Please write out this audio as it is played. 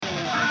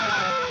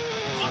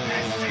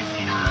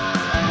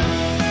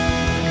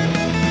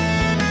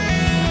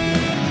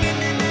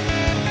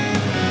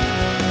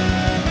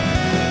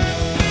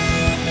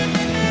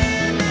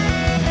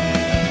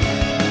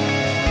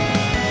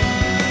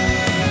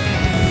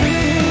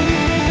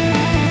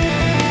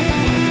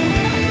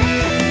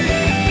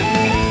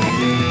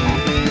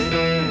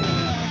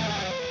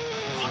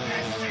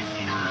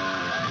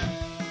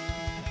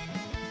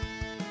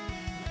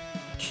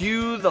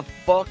the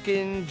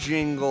fucking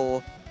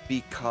jingle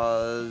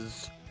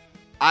because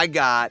I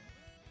got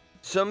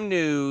some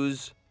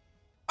news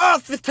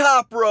off the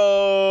top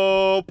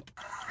rope.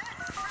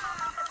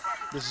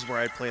 This is where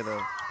I play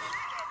the.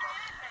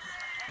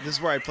 This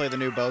is where I play the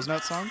new Bows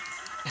Note song.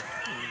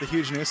 The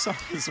huge news song.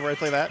 This is where I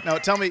play that. No,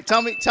 tell me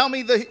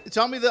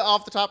the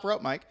off the top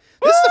rope, Mike.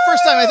 This is the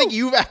first time I think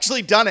you've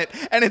actually done it,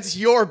 and it's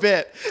your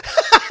bit.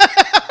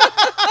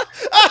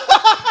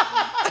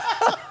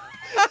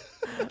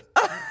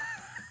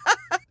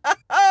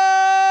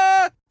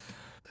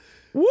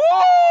 Woo!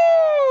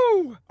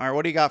 All right,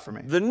 what do you got for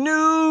me? The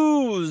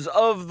news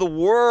of the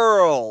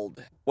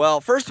world.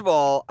 Well, first of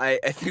all, I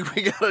think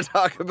we got to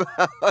talk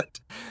about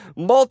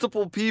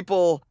multiple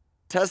people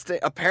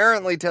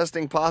apparently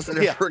testing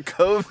positive for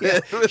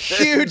COVID. Yeah.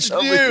 Huge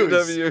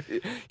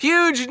news.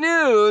 Huge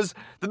news.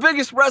 The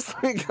biggest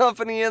wrestling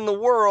company in the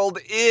world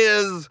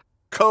is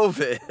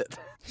COVID.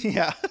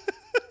 Yeah.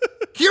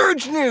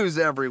 Huge news,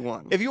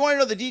 everyone. If you want to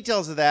know the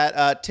details of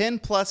that, 10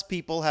 plus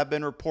people have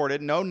been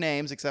reported, no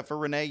names except for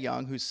Renee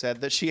Young, who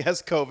said that she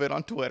has COVID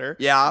on Twitter.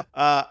 Yeah.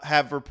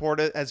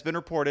 Has been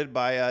reported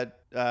by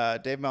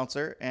Dave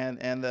Meltzer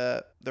and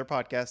their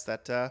podcast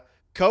that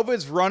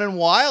COVID's running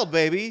wild,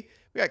 baby.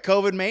 We got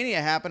COVID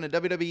mania happen at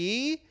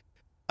WWE.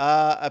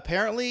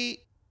 Apparently,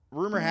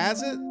 rumor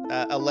has it,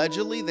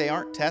 allegedly they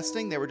aren't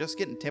testing. They were just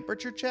getting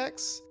temperature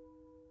checks.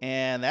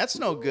 And that's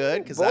no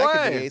good because that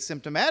could be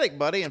asymptomatic,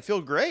 buddy, and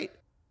feel great.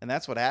 And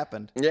that's what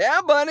happened.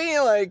 Yeah, buddy.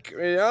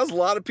 There's a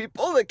lot of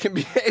people that can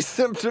be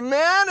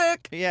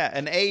asymptomatic. Yeah,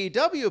 and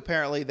AEW,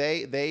 apparently,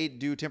 they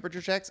do temperature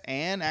checks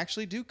and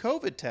actually do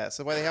COVID tests.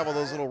 That's why they have all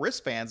those little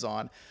wristbands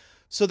on.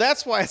 So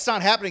that's why it's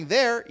not happening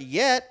there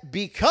yet,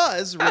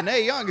 because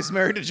Renee Young is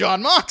married to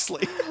Jon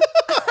Moxley.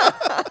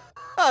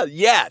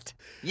 Yet.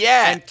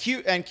 And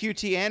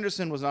QT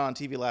Anderson was not on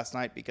TV last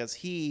night because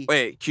he...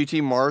 Wait,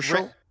 QT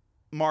Marshall?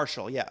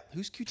 Marshall, yeah.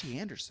 Who's QT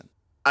Anderson?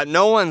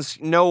 No one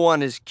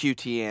is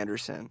QT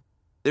Anderson.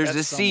 There's a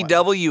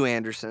CW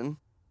Anderson.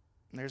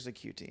 There's a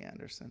QT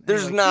Anderson.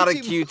 There's anyway, not a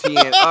QT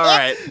Anderson. All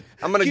right.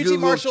 I'm going to Google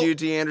Marshall,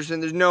 QT Anderson.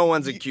 There's no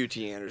one's a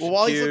QT Anderson. Well,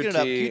 while he's looking it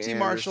up, QT Anderson.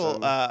 Marshall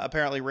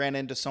apparently ran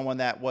into someone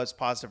that was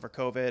positive for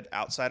COVID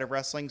outside of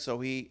wrestling. So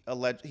he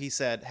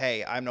said,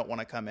 hey, I don't want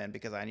to come in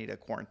because I need a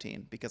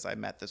quarantine because I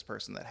met this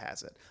person that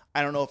has it.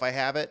 I don't know if I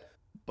have it,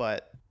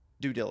 but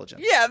due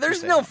diligence. Yeah,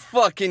 there's no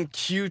fucking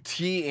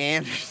QT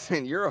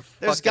Anderson. You're a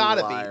fucking There's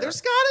gotta liar. be.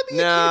 There's gotta be a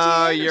QT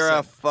No, Anderson. you're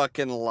a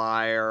fucking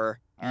liar.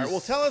 All right,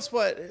 well, tell us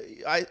what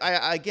I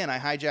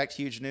hijacked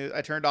huge news.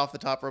 I turned off the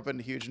top rope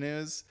into huge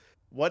news.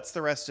 What's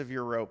the rest of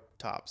your rope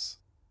tops?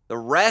 The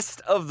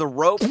rest of the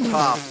rope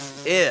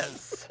tops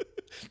is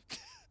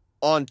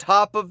on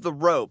top of the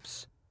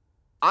ropes.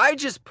 I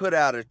just put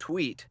out a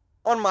tweet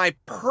on my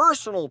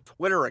personal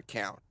Twitter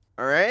account.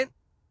 All right,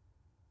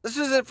 this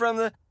isn't from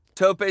the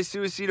Tope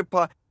Suicida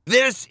Pod.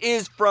 This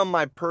is from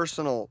my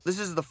personal. This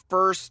is the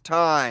first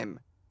time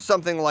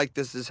something like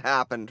this has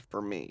happened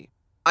for me.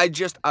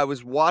 I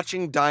was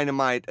watching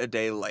Dynamite a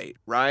day late,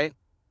 right?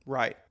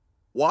 Right.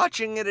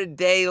 Watching it a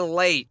day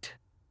late,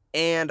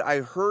 and I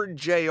heard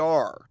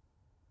JR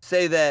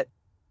say that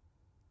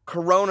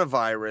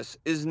coronavirus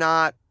is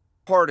not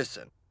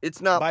partisan. It's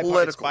not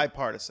political. It's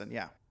bipartisan,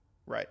 yeah.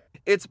 Right.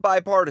 It's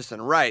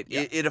bipartisan, right.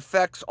 Yeah. It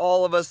affects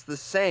all of us the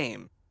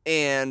same.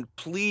 And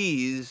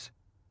please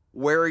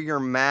wear your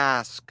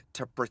mask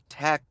to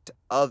protect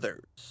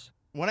others.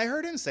 When I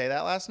heard him say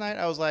that last night,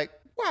 I was like,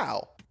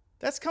 wow.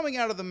 That's coming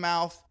out of the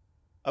mouth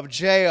of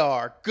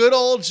JR. Good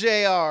old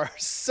JR.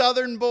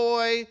 Southern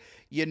boy.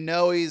 You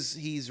know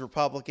he's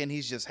Republican.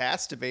 He just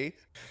has to be.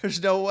 There's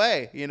no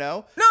way, you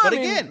know? No, but I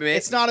mean, again,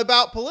 it's not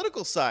about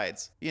political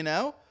sides, you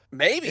know?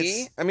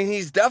 Maybe.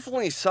 He's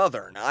definitely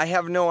Southern. I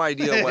have no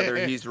idea whether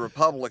he's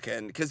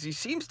Republican because he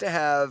seems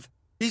to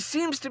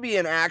be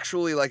an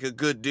actually like a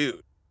good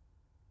dude.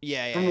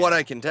 Yeah. From what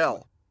I can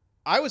tell.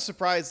 I was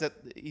surprised that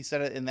he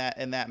said it in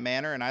that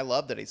manner, and I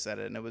love that he said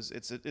it, and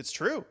it's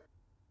true.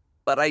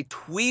 But I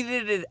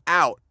tweeted it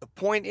out. The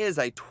point is,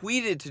 I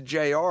tweeted to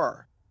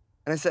JR,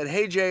 and I said,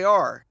 hey,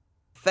 JR,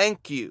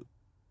 thank you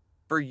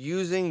for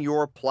using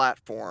your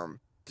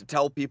platform to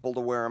tell people to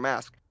wear a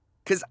mask.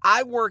 Because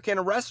I work in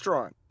a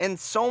restaurant, and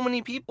so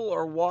many people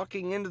are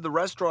walking into the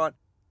restaurant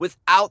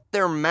without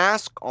their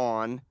mask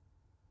on,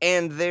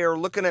 and they're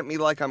looking at me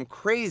like I'm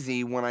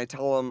crazy when I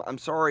tell them, I'm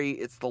sorry,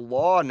 it's the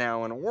law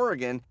now in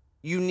Oregon.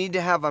 You need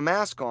to have a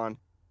mask on.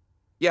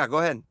 Yeah, go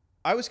ahead.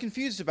 I was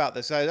confused about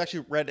this. I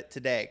actually read it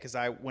today because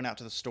I went out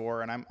to the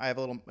store and I have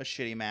a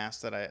shitty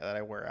mask that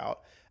I wear out,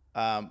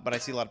 but I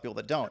see a lot of people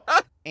that don't.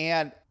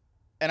 and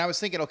I was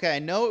thinking, okay, I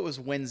know it was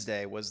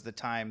Wednesday was the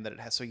time that it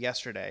has. So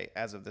yesterday,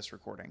 as of this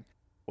recording,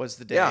 was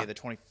the day, the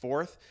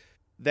 24th,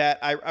 that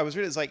I was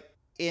reading. It's like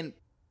in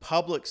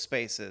public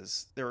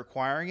spaces they're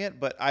requiring it,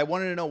 but I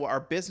wanted to know what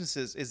our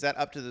businesses, is that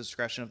up to the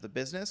discretion of the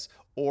business,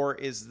 or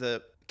is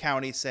the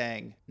county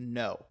saying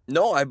no?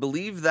 No, I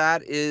believe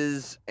that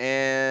is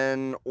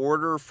an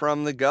order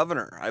from the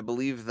governor. I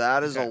believe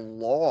that is a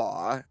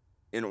law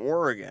in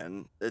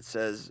Oregon that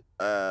says,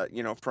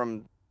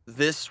 from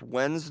this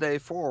Wednesday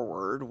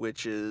forward,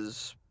 which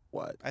is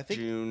what, I think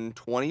June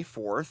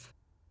 24th.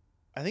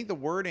 I think the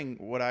wording,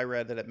 what I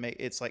read, that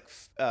it's like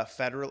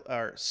federal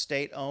or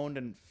state owned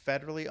and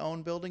federally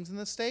owned buildings in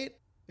the state.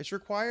 It's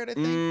required, I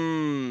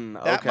think.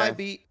 That Okay. might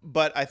be,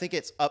 but I think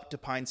it's up to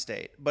Pine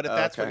State. But if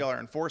that's what Okay. y'all are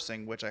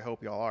enforcing, which I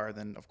hope y'all are,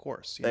 then of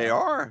course you They know.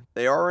 are.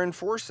 They are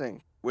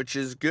enforcing, which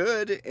is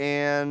good,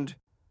 and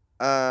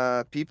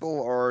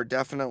people are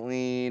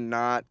definitely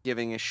not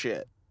giving a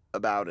shit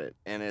about it,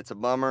 and it's a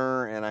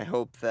bummer, and I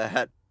hope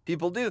that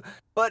people do.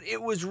 But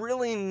it was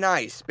really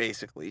nice,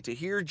 basically, to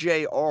hear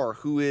JR,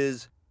 who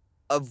is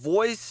a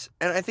voice,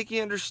 and I think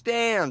he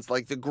understands,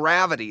 like, the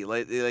gravity,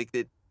 like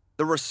the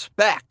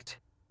respect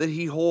that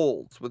he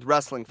holds with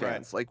wrestling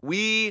fans. Right.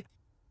 Like,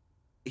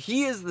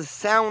 he is the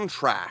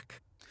soundtrack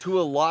to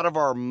a lot of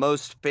our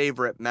most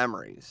favorite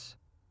memories.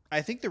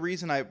 I think the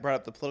reason I brought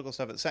up the political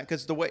stuff is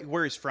because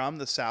where he's from,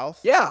 the South.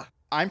 Yeah.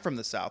 I'm from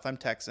the South. I'm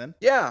Texan.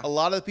 Yeah. A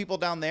lot of the people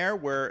down there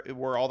where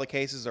all the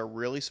cases are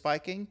really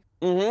spiking,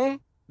 Mm-hmm.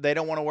 they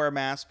don't want to wear a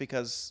mask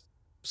because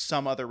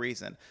some other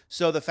reason.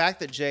 So the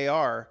fact that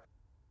JR,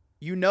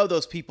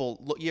 those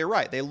people, you're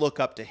right, they look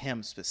up to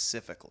him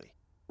specifically.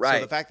 Right.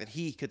 So the fact that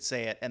he could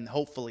say it, and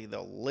hopefully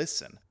they'll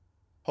listen.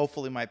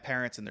 Hopefully my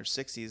parents in their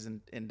 60s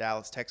in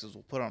Dallas, Texas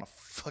will put on a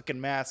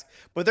fucking mask.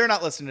 But they're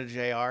not listening to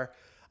JR.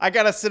 I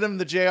got to send him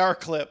the JR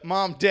clip.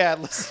 Mom, Dad,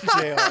 listen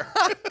to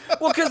JR.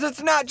 Well, because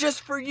it's not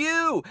just for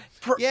you.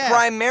 Yeah.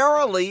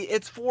 Primarily,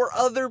 it's for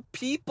other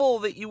people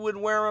that you would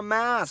wear a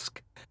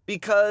mask.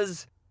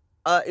 Because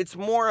it's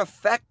more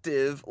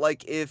effective.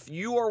 Like, if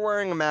you are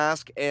wearing a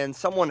mask and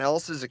someone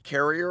else is a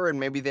carrier and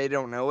maybe they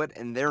don't know it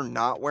and they're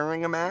not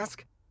wearing a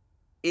mask,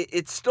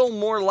 it's still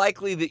more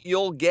likely that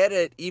you'll get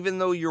it even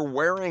though you're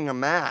wearing a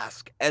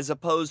mask, as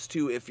opposed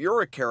to if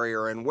you're a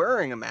carrier and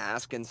wearing a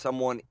mask and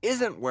someone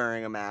isn't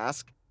wearing a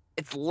mask,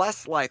 it's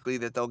less likely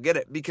that they'll get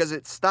it because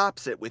it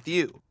stops it with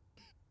you.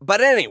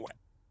 But anyway,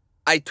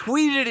 I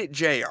tweeted at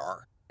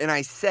JR and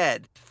I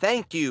said,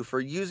 thank you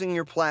for using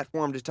your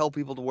platform to tell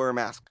people to wear a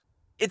mask.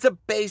 It's a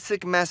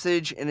basic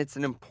message and it's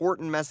an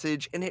important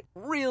message, and it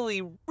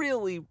really,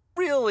 really,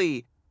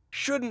 really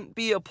shouldn't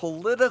be a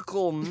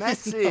political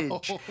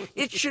message. No.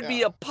 It should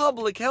be a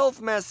public health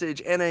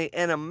message and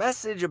a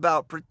message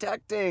about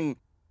protecting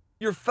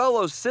your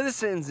fellow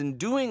citizens and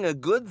doing a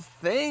good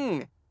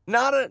thing.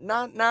 Not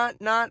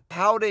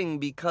pouting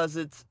because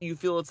you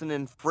feel it's an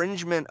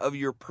infringement of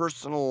your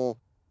personal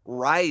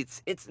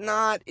rights. It's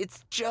not.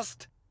 It's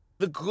just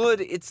the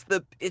good. It's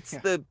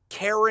the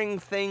caring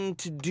thing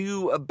to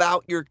do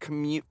about your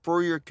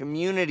for your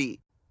community.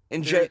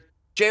 And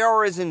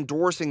JR is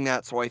endorsing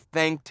that, so I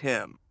thanked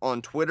him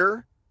on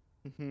Twitter,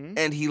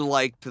 and he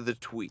liked the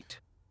tweet.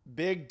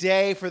 Big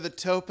day for the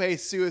Tope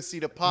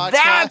Suicida podcast.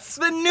 That's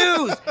the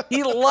news!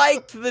 He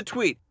liked the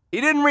tweet.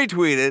 He didn't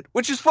retweet it,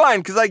 which is fine,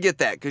 because I get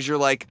that, because you're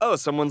like, oh,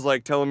 someone's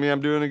like telling me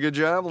I'm doing a good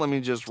job? Let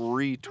me just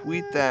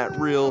retweet that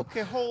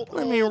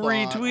Let me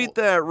retweet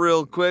that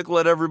real quick,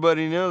 let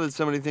everybody know that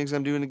somebody thinks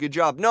I'm doing a good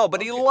job. No,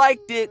 but he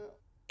liked it.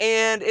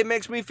 And it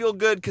makes me feel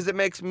good because it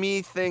makes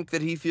me think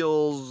that he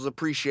feels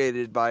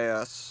appreciated by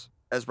us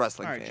as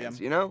wrestling fans,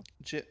 Jim. you know?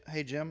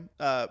 Hey, Jim.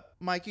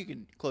 Mike, you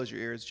can close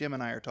your ears. Jim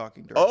and I are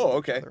talking directly Oh, to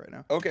okay. each other right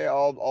now. Okay,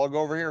 I'll go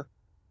over here.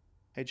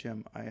 Hey,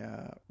 Jim.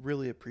 I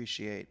really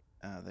appreciate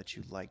that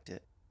you liked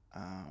it.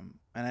 And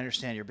I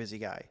understand you're a busy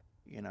guy.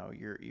 You know,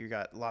 you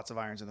got lots of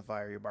irons in the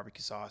fire. Your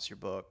barbecue sauce, your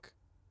book,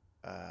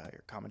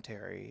 your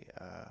commentary.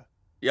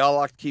 Y'all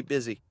like to keep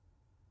busy.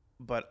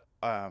 But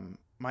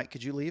Mike,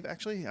 could you leave?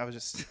 Actually, I was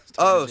just. talking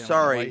Oh, to Jim.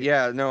 sorry.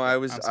 Yeah, no, I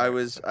was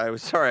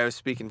sorry.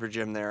 speaking for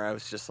Jim there. I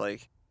was just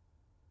like,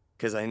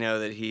 because I know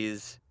that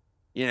he's,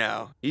 he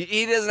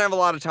doesn't have a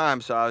lot of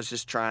time, so I was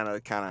just trying to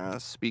kind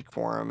of speak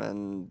for him,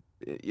 and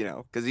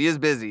because he is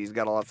busy, he's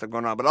got a lot of stuff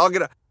going on. But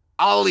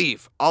I'll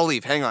leave.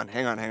 Hang on.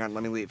 Let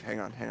me leave. Hang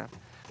on.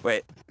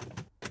 Wait.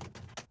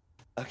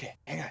 Okay,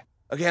 hang on.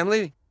 Okay, I'm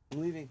leaving.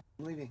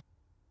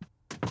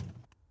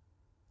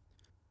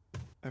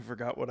 I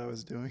forgot what I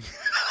was doing.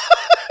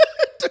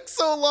 It took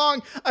so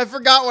long. I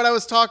forgot what I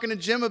was talking to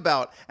Jim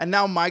about. And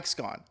now Mike's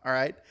gone, all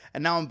right?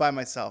 And now I'm by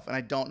myself, and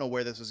I don't know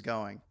where this was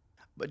going.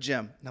 But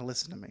Jim, now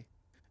listen to me.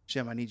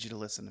 Jim, I need you to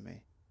listen to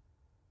me.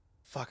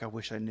 Fuck, I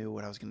wish I knew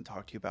what I was going to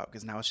talk to you about,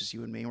 because now it's just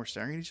you and me, and we're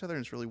staring at each other,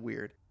 and it's really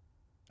weird.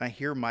 And I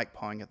hear Mike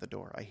pawing at the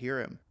door. I hear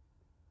him.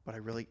 But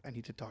I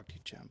need to talk to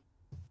you, Jim.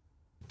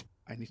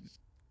 I need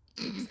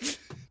to...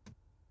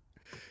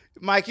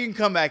 Mike, you can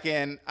come back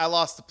in. I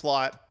lost the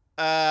plot.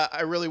 Jim.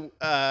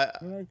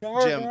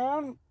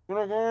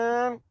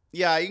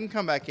 Yeah, you can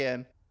come back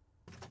in.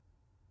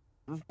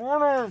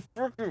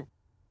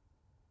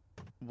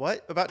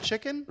 What? About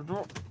chicken?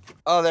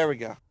 Oh, there we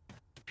go.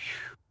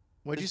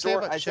 What'd you say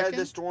about chicken? I said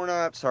this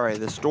doorknob. Sorry,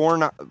 this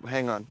doorknob.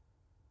 Hang on.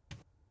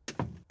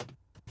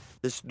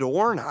 This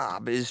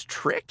doorknob is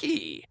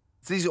tricky.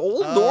 It's these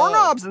old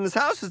doorknobs in this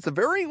house. It's a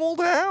very old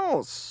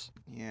house.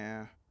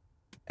 Yeah.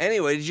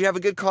 Anyway, did you have a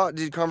good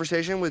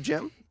conversation with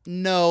Jim?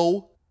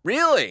 No.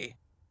 Really?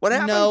 What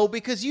happened? No,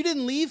 because you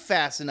didn't leave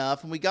fast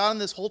enough, and we got on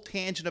this whole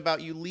tangent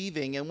about you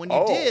leaving. And when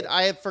you did,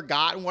 I had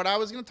forgotten what I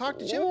was going to talk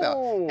to Jim about.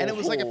 And it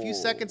was like a few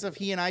seconds of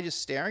he and I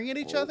just staring at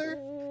each other,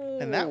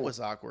 and that was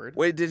awkward.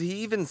 Wait, did he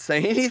even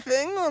say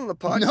anything on the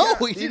podcast? No,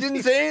 he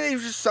didn't say anything. He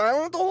was just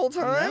silent the whole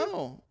time.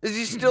 No. Is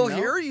he still No.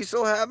 here? You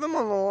still have him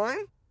on the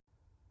line?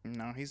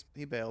 No,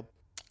 he bailed.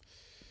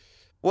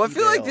 Well, I He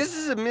feel like bailed. this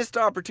is a missed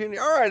opportunity.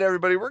 All right,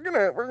 everybody, we're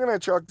gonna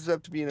chalk this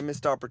up to being a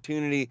missed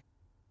opportunity.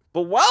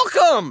 But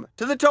welcome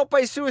to the Tope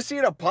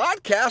Suicida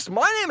podcast.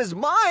 My name is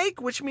Mike,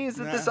 which means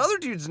that this other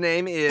dude's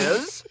name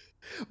is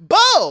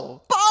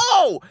Bo!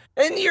 Bo,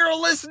 and you're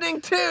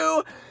listening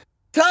to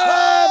Tope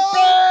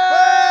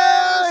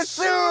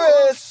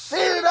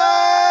Suicida,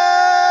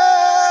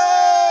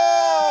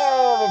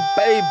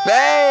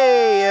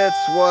 baby.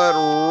 It's what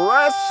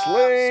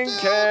wrestling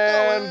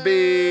can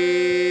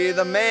be.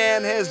 The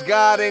man has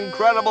got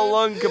incredible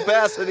lung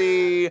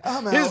capacity.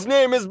 His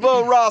name is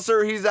Bo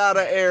Rosser. He's out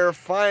of air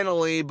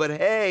finally. But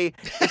hey,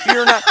 if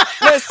you're not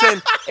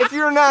listen, if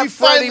you're not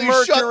Freddie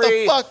Mercury, shut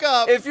the fuck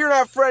up. if you're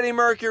not Freddie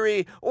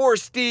Mercury or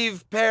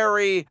Steve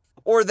Perry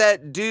or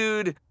that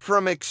dude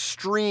from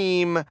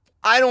Extreme,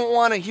 I don't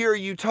want to hear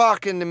you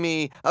talking to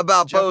me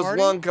about Jeff Bo's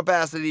Hardy? lung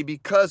capacity,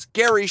 because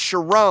Gary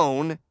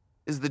Sharon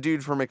is the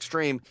dude from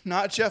Extreme.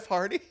 Not Jeff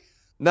Hardy?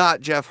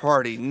 Not Jeff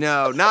Hardy.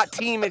 No, not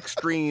Team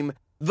Extreme.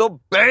 The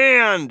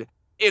band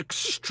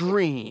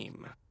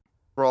Extreme.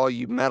 For all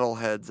you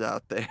metalheads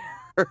out there.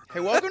 Hey,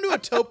 welcome to a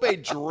Tope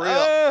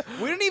drill.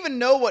 We didn't even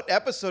know what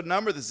episode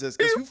number this is,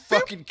 because who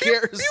fucking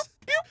cares?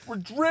 We're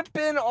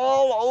dripping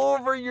all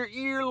over your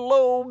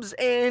earlobes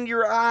and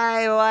your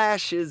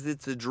eyelashes.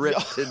 It's a drip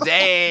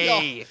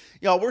today.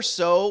 Y'all, we're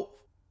so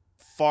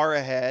far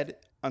ahead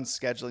on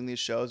scheduling these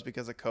shows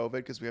because of COVID,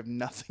 because we have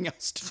nothing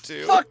else to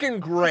do. Fucking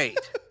great.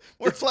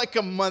 We're like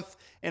a month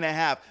and a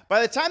half.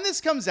 By the time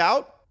this comes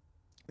out,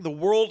 the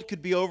world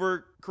could be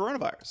over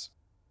coronavirus.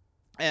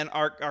 And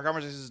our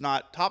conversation is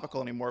not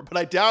topical anymore, but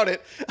I doubt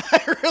it.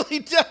 I really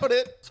doubt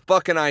it. It's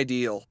fucking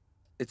ideal.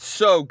 It's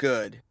so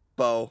good,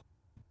 Bo.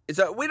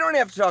 We don't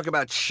have to talk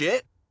about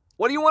shit.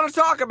 What do you want to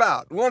talk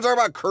about? We want to talk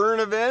about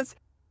current events?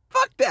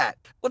 Fuck that.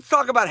 Let's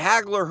talk about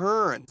Hagler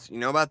Hearns. You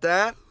know about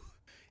that?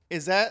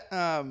 Is that,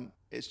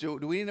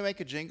 do we need to make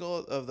a jingle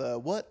of the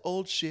what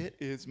old shit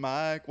is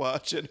Mike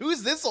watching?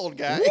 Who's this old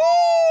guy?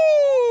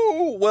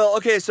 Woo! Well,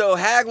 okay, so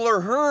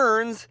Hagler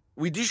Hearns,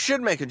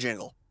 should make a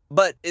jingle.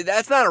 But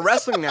that's not a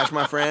wrestling match,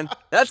 my friend.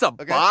 That's a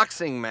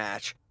boxing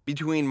match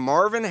between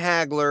Marvin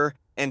Hagler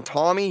and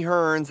Tommy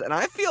Hearns. And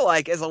I feel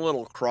like as a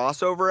little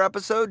crossover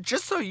episode,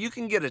 just so you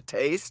can get a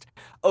taste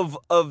of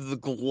the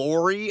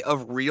glory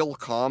of real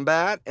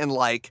combat and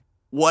like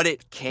what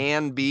it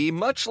can be,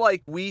 much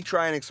like we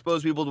try and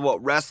expose people to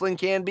what wrestling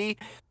can be,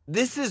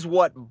 this is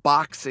what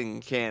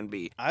boxing can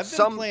be. I've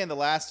been playing The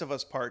Last of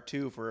Us Part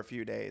 2 for a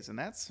few days, and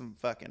that's some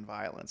fucking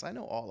violence. I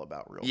know all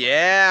about real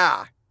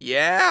violence.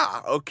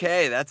 Yeah,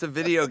 okay, that's a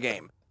video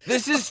game.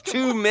 This is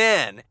two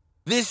men.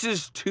 This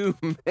is two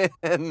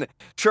men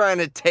trying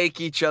to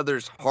take each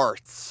other's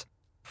hearts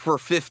for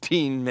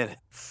 15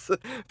 minutes.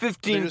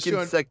 15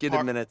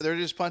 consecutive minutes. They're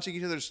just punching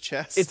each other's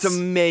chests. It's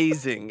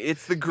amazing.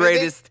 It's the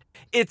greatest.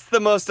 It's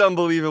the most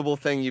unbelievable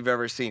thing you've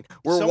ever seen.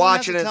 We're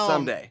watching it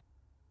someday.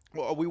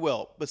 Well, we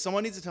will. But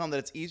someone needs to tell them that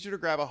it's easier to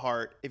grab a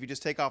heart if you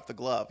just take off the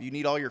glove. You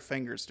need all your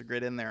fingers to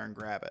get in there and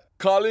grab it.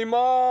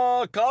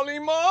 Kalima!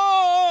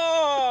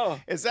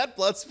 Kalima! Is that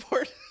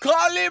Bloodsport?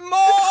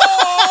 Kalima!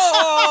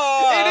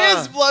 It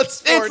is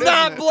Bloodsport. It's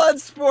not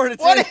Bloodsport.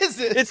 What is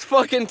it? It's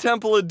fucking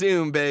Temple of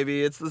Doom,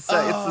 baby. It's the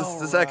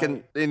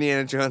second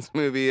Indiana Jones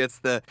movie.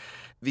 It's the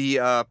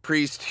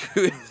priest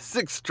who is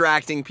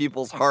extracting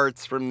people's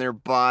hearts from their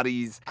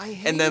bodies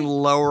and then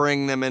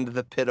lowering them into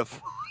the pit of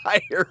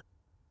fire.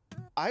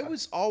 I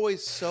was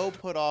always so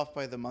put off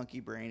by the monkey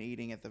brain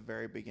eating at the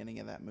very beginning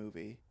of that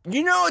movie.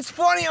 You know, it's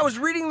funny. I was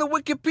reading the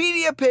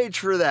Wikipedia page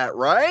for that,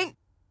 right?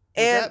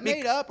 Was that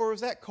made up, or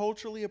was that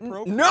culturally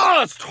appropriate?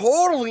 No, it's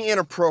totally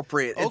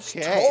inappropriate.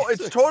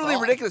 It's totally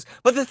ridiculous.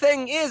 But the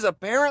thing is,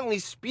 apparently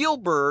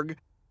Spielberg,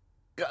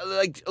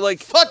 like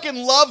fucking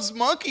loves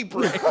monkey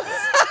brains.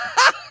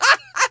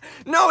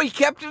 No, he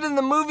kept it in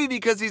the movie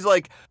because he's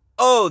like,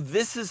 oh,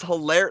 this is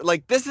hilarious.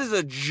 Like, this is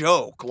a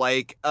joke.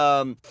 Like,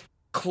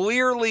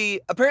 clearly,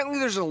 apparently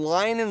there's a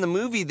line in the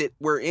movie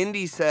where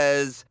Indy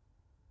says,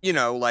 you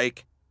know,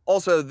 like,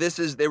 also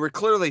they were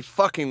clearly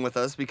fucking with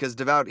us because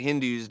devout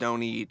Hindus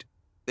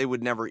they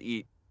would never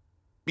eat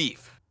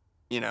beef,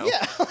 you know?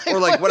 Yeah. Or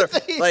like whatever.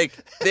 Like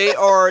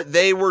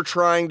they were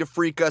trying to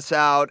freak us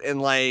out and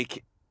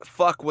like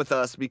fuck with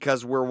us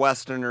because we're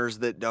Westerners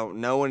that don't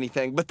know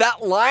anything. But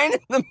that line in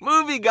the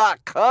movie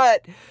got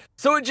cut.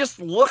 So it just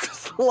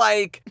looks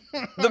like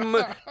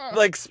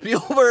like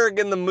Spielberg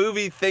in the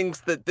movie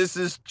thinks that this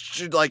is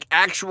like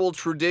actual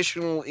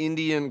traditional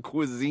Indian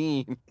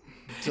cuisine.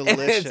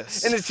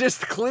 Delicious. And it's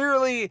just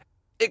clearly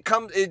it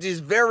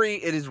is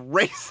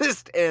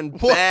racist and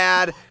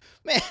bad.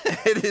 Man,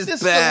 It is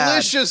this bad.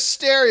 delicious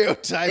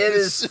stereotype It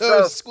is is so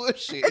so-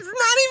 squishy. It's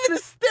not even a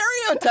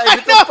stereotype. I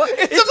It's know, a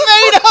it's a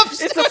made-up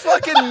It's a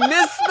fucking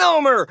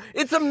misnomer.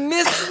 It's a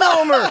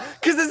misnomer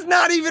because it's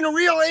not even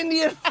real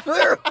Indian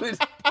food.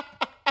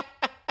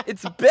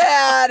 It's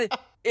bad.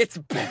 It's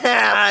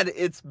bad.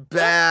 It's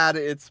bad.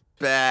 It's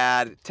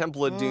bad.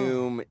 Temple of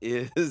Doom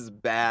is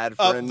bad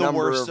for a the number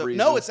worst of reasons.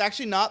 No, it's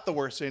actually not the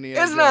worst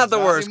Indiana It's not Jones. the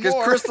worst because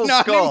anymore. Crystal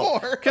Not Skull.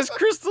 anymore. Because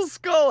Crystal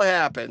Skull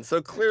happened. So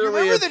You clearly,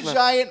 remember the it's not.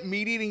 giant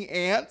meat-eating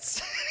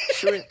ants?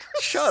 Should we-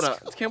 shut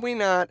up. Can we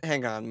not?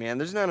 Hang on, man.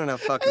 There's not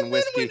enough fucking And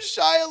then when whiskey.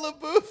 Shia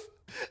LaBeouf,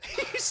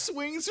 he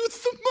swings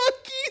with the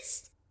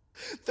monkeys.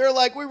 They're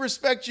like, we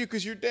respect you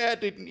because your dad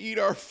didn't eat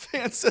our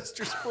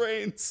ancestors'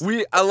 brains.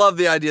 I love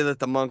the idea that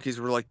the monkeys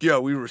were like, "Yo,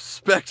 we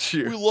respect We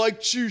you.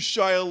 liked you,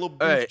 Shia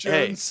LaBeouf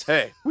Jones.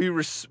 Hey, we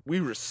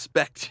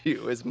respect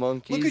you as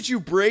monkeys. Look at you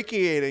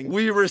brachiating.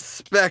 We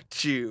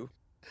respect you."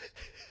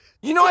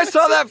 You know, I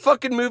saw that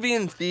fucking movie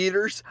in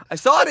theaters. I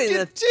saw it in You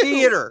the do.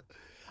 theater.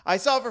 I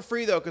saw it for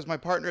free, though, because my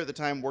partner at the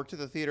time worked at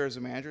the theater as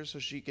a manager, so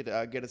she could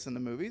get us in the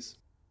movies.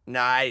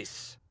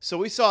 Nice. So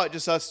we saw it,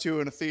 just us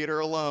two in a theater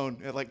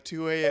alone at like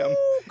 2 a.m.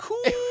 Ooh, cool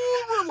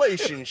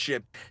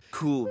relationship.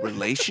 Cool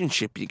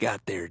relationship you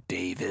got there,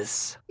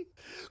 Davis.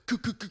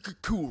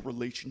 Cool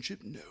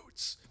relationship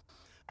notes.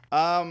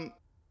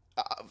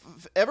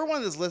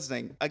 Everyone that's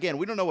listening, again,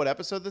 we don't know what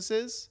episode this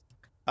is.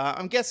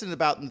 I'm guessing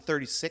about in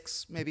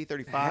 36, maybe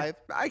 35.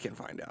 I can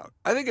find out.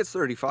 I think it's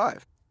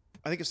 35.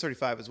 I think it's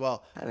 35 as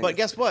well. I think But it's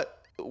guess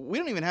what? We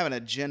don't even have an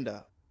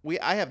agenda.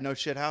 I have no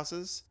shit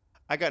houses.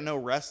 I got no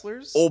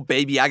wrestlers. Oh,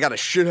 baby, I got a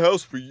shit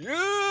house for you.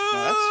 No,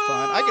 that's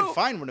fun. I can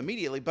find one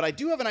immediately, but I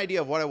do have an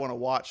idea of what I want to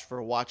watch for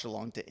a watch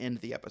along to end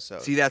the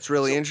episode. See, that's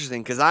really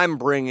interesting because I'm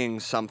bringing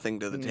something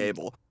to the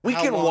table. We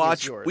How can long is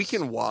watch. yours? We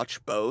can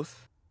watch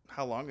both.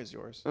 How long is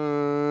yours?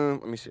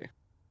 Let me see.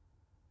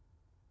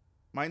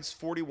 Mine's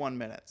 41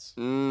 minutes.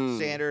 Mm,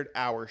 Standard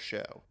hour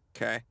show.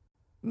 okay,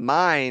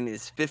 mine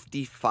is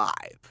 55.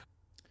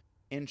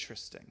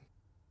 Interesting.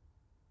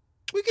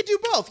 We could do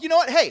both. You know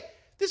what? Hey,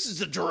 this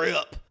is a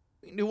drip.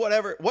 We can do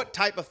whatever. What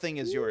type of thing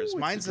is yours? Ooh, it's a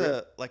Mine's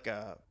drip. like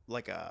a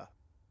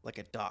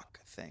dock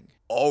thing.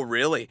 Oh,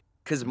 really?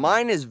 Because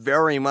mine is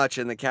very much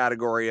in the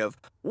category of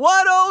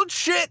what old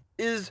shit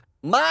is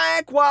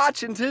Mike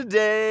watching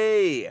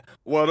today?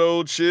 What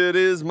old shit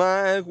is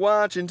Mike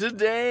watching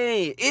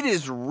today? It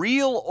is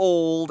real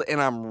old,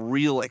 and I'm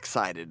real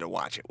excited to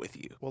watch it with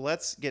you. Well,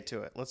 let's get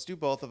to it. Let's do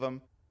both of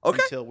them Okay.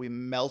 until we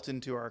melt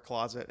into our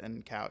closet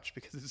and couch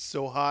because it's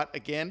so hot.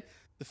 Again,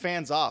 the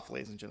fan's off,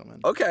 ladies and gentlemen.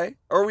 Okay.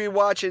 Are we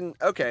watching?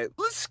 Okay.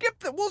 We'll skip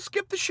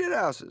the shit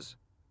houses.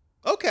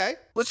 Okay.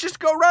 Let's just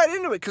go right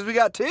into it because we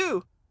got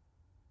two.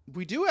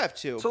 We do have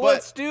to. So but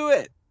let's do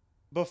it.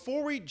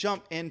 before we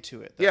jump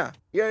into it, though, Yeah.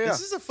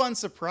 this is a fun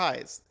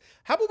surprise.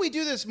 How about we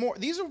do this more?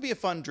 These will be a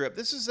fun drip.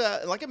 This is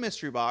like a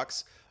mystery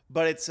box,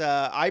 but it's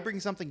I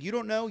bring something you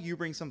don't know, you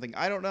bring something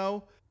I don't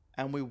know,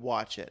 and we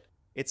watch it.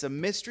 It's a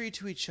mystery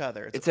to each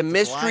other. It's a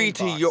mystery blind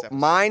to box your. episode.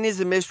 Mine is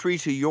a mystery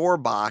to your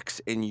box,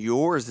 and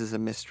yours is a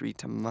mystery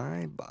to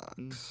my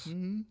box.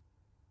 Mhm.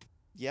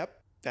 Yep,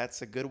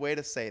 that's a good way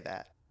to say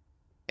that.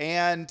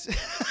 And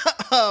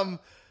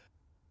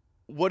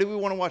what do we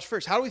want to watch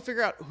first? How do we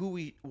figure out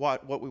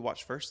what we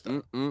watch first,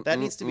 though? That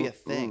needs to be a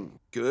thing.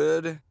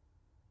 Good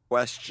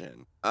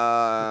question.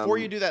 Before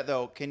you do that,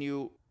 though, can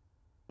you,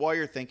 while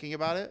you're thinking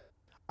about it,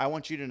 I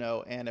want you to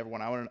know, and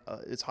everyone,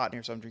 it's hot in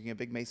here, so I'm drinking a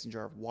big mason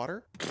jar of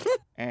water.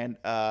 And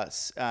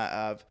if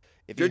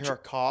you Good hear a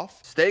cough,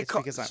 stay it's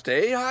because I'm-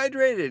 stay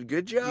hydrated.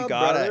 Good job, you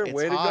got brother. it. It's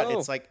Way hot. to go.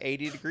 It's like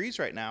 80 degrees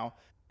right now,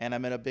 and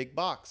I'm in a big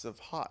box of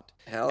hot.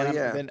 Hell And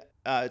yeah. I've been,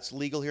 it's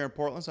legal here in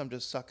Portland, so I'm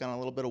just sucking on a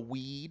little bit of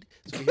weed.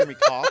 So if you hear me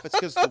cough, it's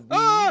because the weed.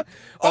 But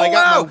Oh, I got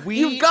wow. my weed.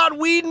 You've got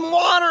weed and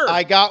water.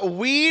 I got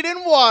weed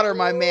and water,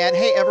 my man.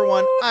 Hey,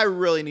 everyone, I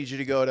really need you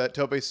to go to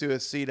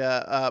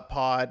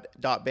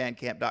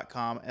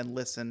topesuicida.pod.bandcamp.com and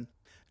listen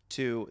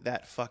to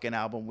that fucking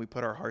album we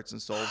put our hearts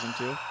and souls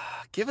into.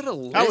 Give it a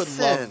listen. I would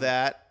love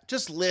that.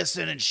 Just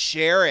listen and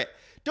share it.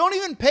 Don't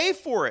even pay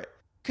for it.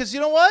 Because you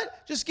know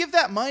what? Just give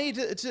that money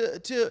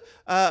to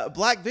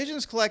Black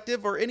Visions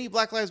Collective or any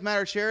Black Lives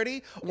Matter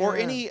charity or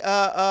Yeah. any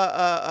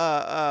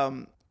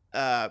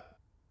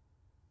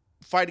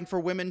Fighting for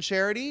Women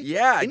charity.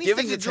 Yeah, give Anything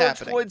it to that's George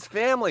happening. Floyd's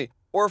family,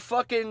 or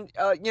fucking,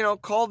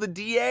 call the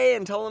DA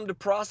and tell him to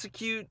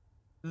prosecute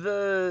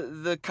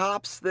the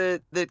cops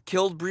that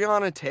killed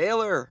Breonna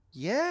Taylor.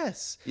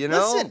 Yes. You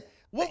know? Listen,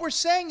 what we're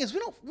saying is we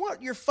don't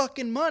want your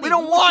fucking money. We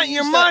don't want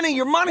your money.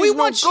 Your money's We no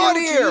want good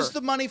you to here. use the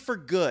money for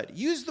good.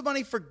 Use the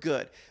money for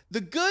good.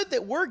 The good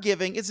that we're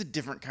giving is a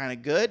different kind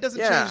of good. It doesn't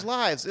Yeah. change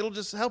lives. It'll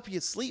just help you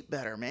sleep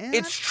better, man. It's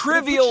It'll put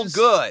trivial you-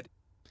 good.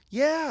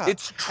 Yeah.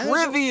 It's And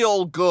there's a-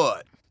 trivial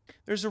good.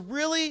 There's a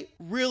really,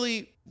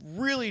 really,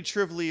 really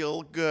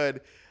trivial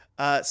good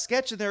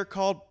sketch in there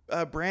called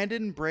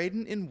Brandon,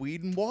 Braden, and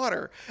Weed and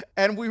Water.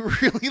 And we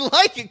really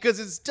like it because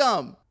it's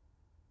dumb.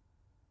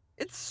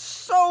 It's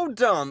so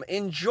dumb.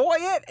 Enjoy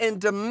it and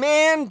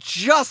demand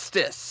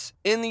justice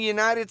in the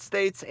United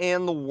States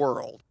and the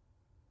world.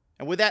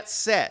 And with that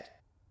said,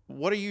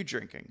 what are you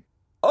drinking?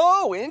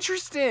 Oh,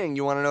 interesting.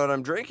 You want to know what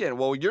I'm drinking?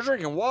 Well, you're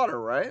drinking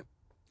water, right?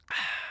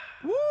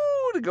 Woo,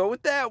 to go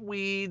with that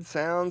weed.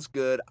 Sounds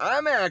good.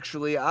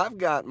 I've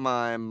got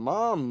my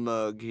mom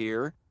mug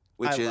here,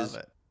 which I is,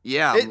 love it.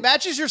 yeah. It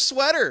matches your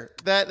sweater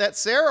that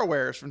Sarah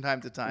wears from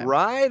time to time.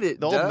 Right,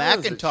 it The old does.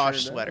 Macintosh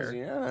It sure sweater. does.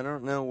 Yeah, I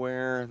don't know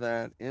where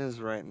that is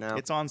right now.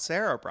 It's on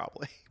Sarah,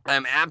 probably.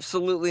 I'm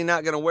absolutely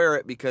not going to wear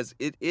it because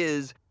it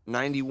is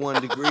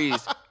 91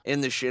 degrees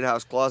in the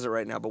shithouse closet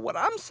right now. But what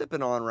I'm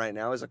sipping on right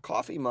now is a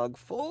coffee mug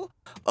full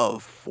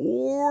of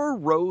Four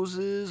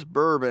Roses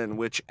bourbon,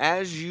 which,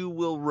 as you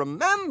will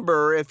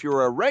remember if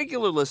you're a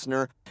regular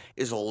listener,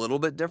 is a little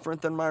bit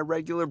different than my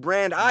regular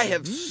brand. I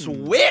have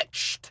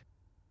switched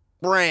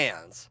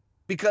brands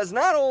because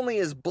not only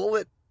is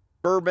Bullet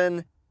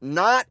bourbon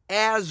not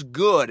as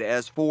good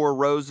as Four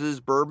Roses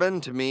bourbon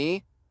to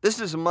me, this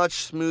is a much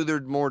smoother,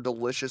 more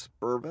delicious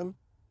bourbon,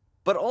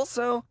 but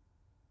also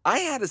I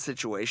had a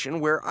situation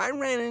where I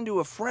ran into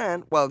a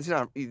friend. Well, he's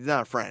not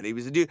a friend. He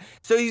was a dude.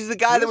 So he's the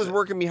guy that was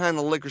working behind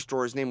the liquor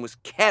store. His name was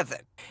Kevin.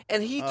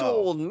 And he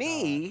told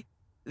me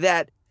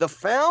that the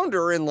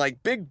founder and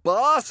like big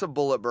boss of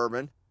Bullet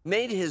Bourbon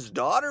made his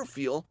daughter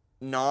feel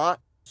not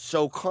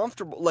so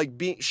comfortable.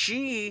 Like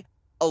she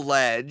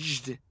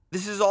alleged,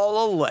 this is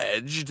all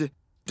alleged,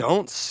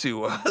 don't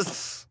sue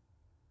us.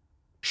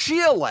 She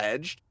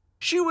alleged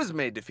she was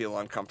made to feel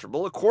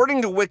uncomfortable,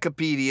 according to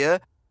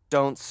Wikipedia,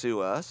 don't sue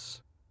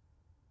us,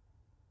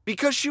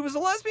 because she was a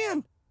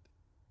lesbian.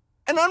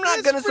 And I'm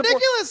not going to support.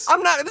 Ridiculous.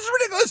 This is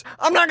ridiculous.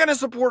 I'm not going to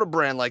support a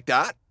brand like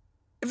that.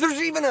 If there's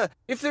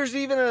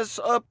even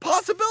a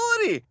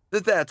possibility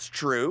that that's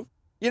true,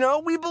 you know,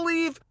 we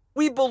believe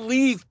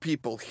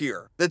people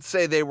here that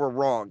say they were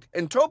wronged.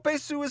 In Tope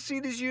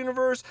Suicides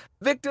universe,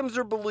 victims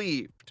are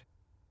believed,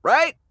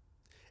 right?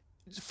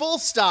 Full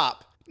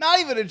stop. Not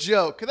even a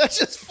joke. That's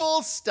just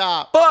full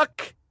stop.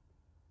 Fuck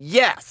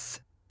yes.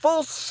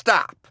 Full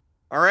stop.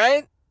 All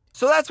right?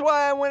 So that's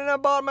why I went and I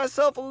bought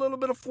myself a little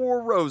bit of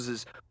Four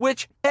Roses,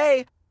 which,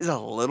 hey, is a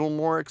little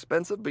more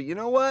expensive, but you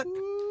know what?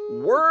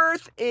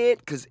 Worth it,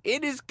 because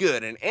it is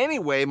good. And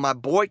anyway, my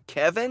boy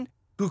Kevin,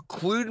 who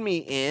clued me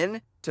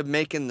in to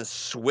making the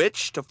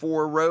switch to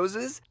Four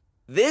Roses,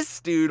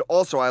 this dude,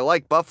 also, I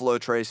like Buffalo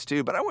Trace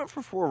too, but I went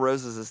for Four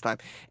Roses this time.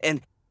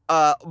 And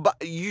but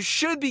you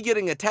should be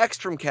getting a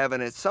text from Kevin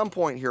at some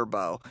point here,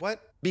 Bo. What?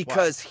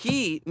 Because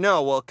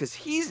because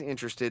he's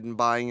interested in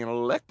buying an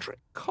electric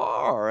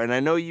car, and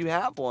I know you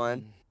have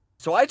one.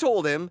 So I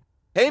told him,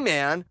 hey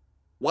man,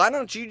 why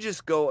don't you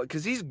just go,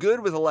 because he's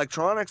good with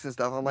electronics and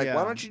stuff. I'm like,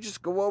 why don't you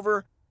just go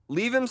over,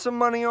 leave him some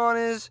money on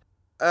his,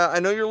 I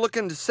know you're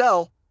looking to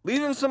sell,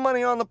 leave him some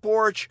money on the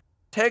porch,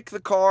 take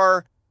the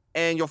car,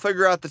 and you'll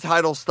figure out the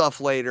title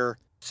stuff later.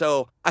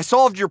 So I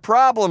solved your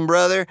problem,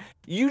 brother.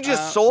 You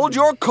just sold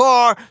your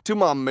car to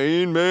my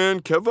main man,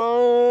 Kevin.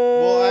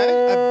 Well,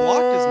 I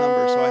blocked his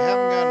number, so I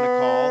haven't gotten a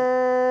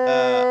call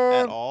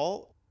at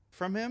all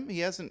from him.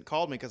 He hasn't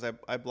called me because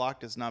I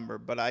blocked his number.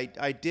 But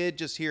I did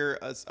just hear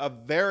a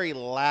very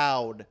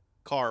loud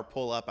car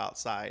pull up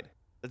outside.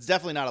 It's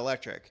definitely not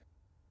electric.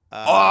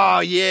 Oh,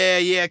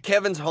 yeah.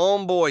 Kevin's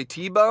homeboy,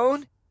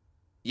 T-Bone.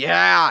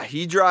 Yeah,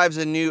 he drives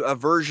a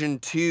version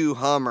 2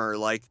 Hummer,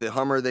 like the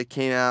Hummer they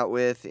came out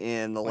with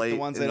in the late... the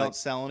ones they don't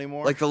sell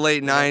anymore? Like the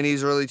late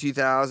 90s, early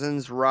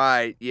 2000s.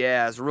 Right,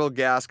 yeah, it's a real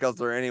gas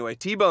guzzler anyway.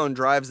 T-Bone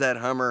drives that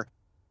Hummer.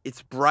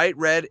 It's bright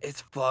red.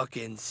 It's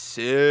fucking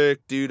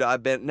sick, dude.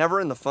 I've been,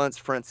 never in the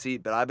front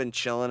seat, but I've been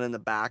chilling in the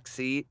back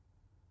seat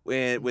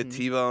with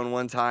T-Bone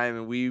one time,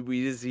 and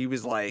he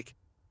was like...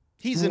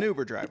 He's an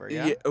Uber driver,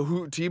 yeah?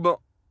 Who, T-Bone...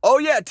 Oh,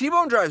 yeah,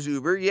 T-Bone drives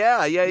Uber.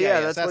 Yeah.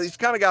 That's what he's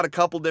kind of got a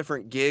couple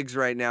different gigs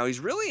right now.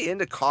 He's really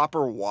into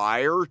copper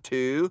wire,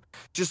 too.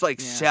 Just like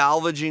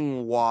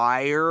salvaging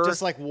wire.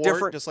 Just like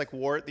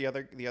Wart, the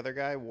other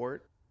guy,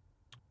 Wart.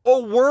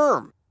 Oh,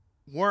 Worm.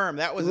 Worm,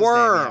 that was his name.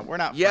 Yeah. We're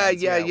not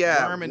friends.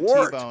 Yeah. Worm and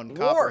T-Bone,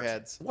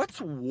 Copperheads.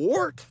 What's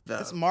Wart, though?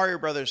 That's Mario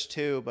Brothers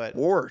 2, but...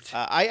 Wart.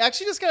 I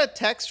actually just got a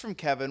text from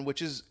Kevin,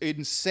 which is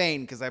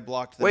insane because I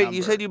blocked the number. Wait,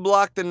 you said you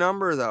blocked the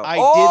number, though. I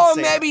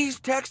did say maybe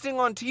he's texting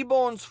on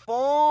T-Bone's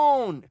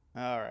phone.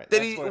 All right.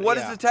 What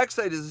does the text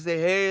say? Does it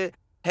say,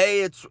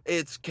 hey,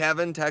 it's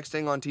Kevin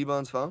texting on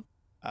T-Bone's phone?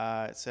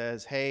 It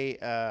says, hey,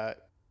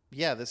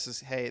 this is,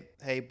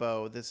 hey,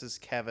 Bo, this is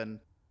Kevin.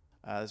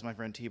 This is my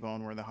friend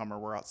T-Bone. We're in the Hummer.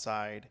 We're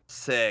outside.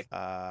 Sick.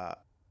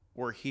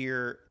 We're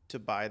here to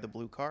buy the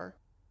blue car.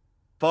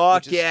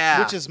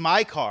 Which is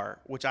my car,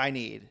 which I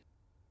need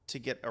to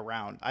get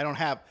around. I don't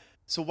have.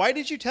 So why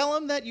did you tell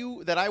him that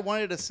I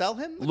wanted to sell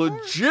him the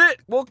legit car?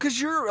 Well,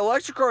 because your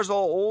electric car's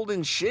all old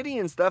and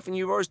shitty and stuff, and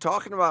you've always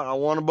talking about, I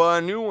want to buy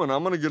a new one,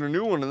 I'm going to get a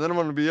new one, and then I'm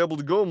going to be able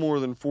to go more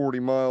than 40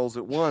 miles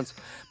at once.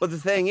 But the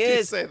thing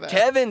is,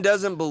 Kevin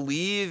doesn't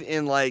believe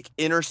in like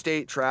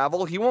interstate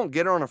travel. He won't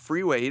get on a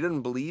freeway. He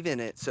doesn't believe in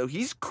it. So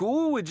he's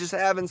cool with just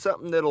having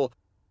something that'll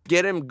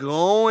get him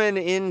going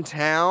in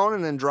town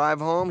and then drive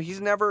home.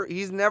 He's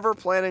never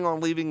planning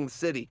on leaving the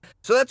city.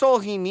 So that's all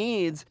he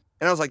needs.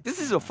 And I was like, this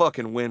is a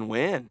fucking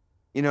win-win.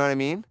 You know what I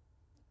mean?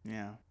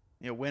 Yeah.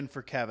 win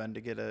for Kevin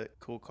to get a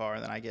cool car,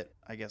 and then I get,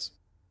 I guess,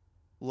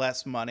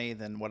 less money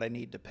than what I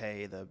need to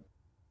pay the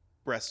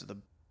rest of the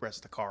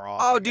car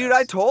off. Oh, I dude, I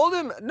guess. told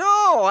him.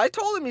 No, I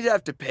told him he'd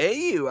have to pay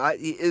you.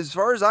 As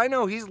far as I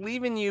know, he's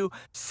leaving you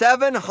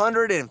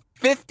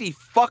 $750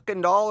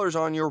 fucking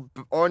on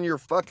your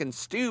fucking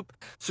stoop.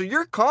 So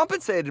you're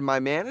compensated,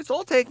 my man. It's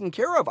all taken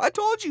care of. I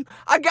told you.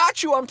 I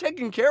got you. I'm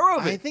taking care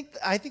of it.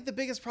 I think the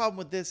biggest problem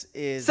with this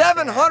is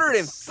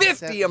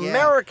 $750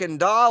 American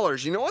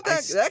dollars. You know what?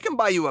 That can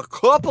buy you a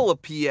couple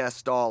of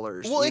PS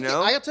dollars. Well, you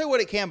know? I'll tell you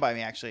what it can buy me.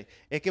 Actually,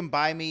 it can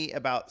buy me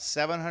about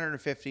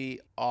 $750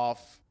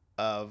 off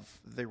of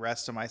the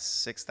rest of my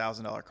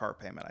 $6,000 car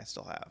payment I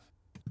still have.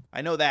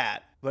 I know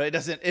that, but it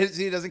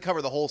doesn't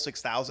cover the whole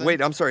 $6,000.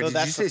 Wait, I'm sorry. Did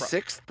you say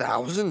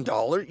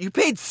 $6,000? You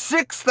paid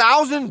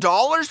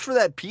 $6,000 for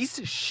that piece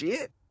of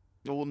shit?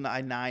 Well,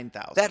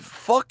 $9,000. That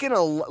fucking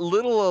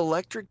little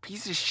electric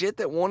piece of shit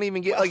that won't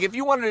even get, like, if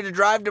you wanted to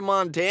drive to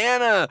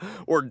Montana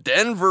or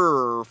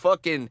Denver or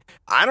fucking,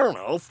 I don't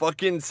know,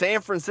 fucking San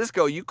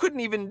Francisco, you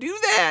couldn't even do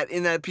that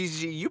in that piece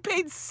of shit. You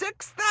paid $6,000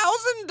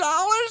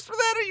 for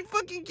that? Are you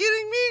fucking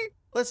kidding me?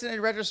 Listen,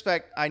 in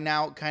retrospect, I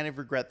now kind of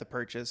regret the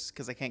purchase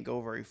because I can't go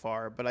very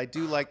far, but I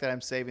do like that I'm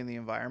saving the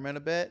environment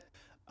a bit.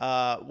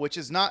 Which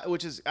is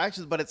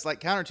actually, but it's like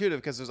counterintuitive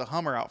because there's a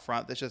Hummer out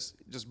front that's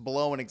just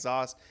blowing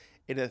exhaust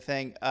into the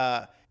thing.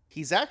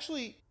 He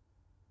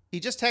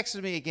just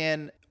texted me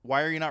again.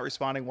 Why are you not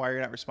responding? Why are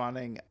you not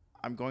responding?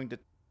 I'm going to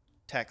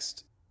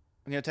text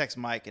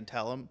Mike and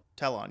tell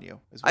on you.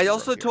 I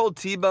also told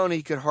T-Bone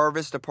he could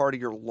harvest a part of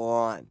your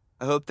lawn.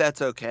 I hope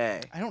that's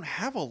okay. I don't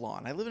have a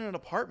lawn. I live in an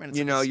apartment. It's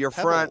you like know, your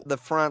pebble. the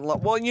front lawn.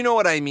 Well, you know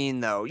what I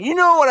mean, though. You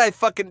know what I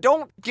fucking,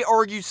 don't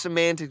argue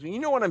semantics. You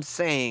know what I'm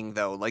saying,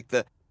 though. Like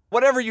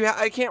whatever you have,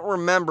 I can't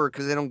remember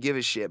because I don't give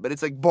a shit, but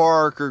it's like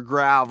bark or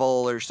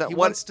gravel or something. He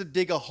wants to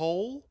dig a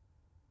hole?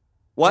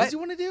 What does he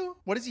want to do?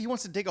 He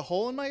wants to dig a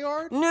hole in my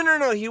yard?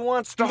 No. He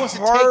wants to harvest.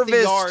 Take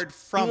the yard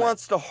from He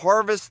wants to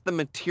harvest the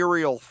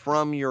material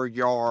from your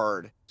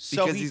yard.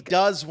 So he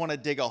does want to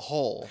dig a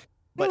hole.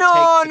 But no.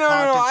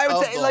 I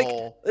would say like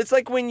it's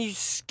like when you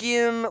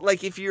skim,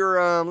 like if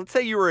you're let's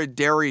say you were a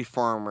dairy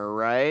farmer,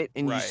 right?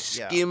 And you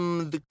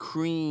skim the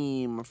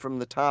cream from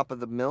the top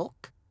of the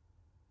milk.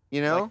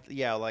 You know?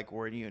 Like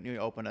where you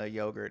open a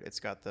yogurt,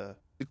 it's got the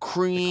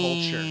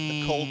cream,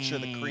 the culture,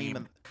 the cream,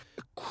 and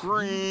the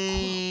cream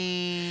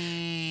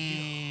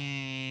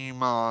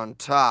on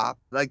top,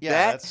 like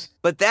that.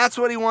 But that's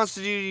what he wants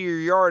to do to your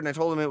yard, and I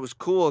told him it was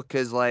cool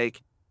because,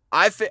 like,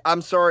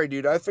 I'm sorry,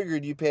 dude. I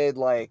figured you paid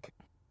like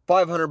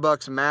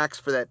 $500 max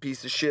for that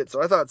piece of shit,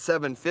 so I thought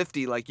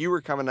 $750. Like you were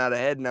coming out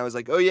ahead, and I was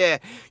like, oh yeah,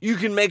 you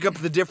can make up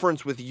the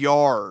difference with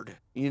yard.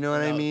 You know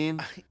what I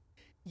mean?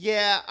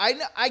 Yeah,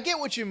 I get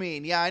what you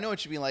mean. Yeah, I know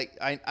what you mean. Like,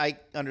 I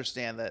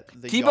understand that.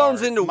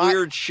 T-Bone's into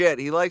weird shit.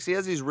 He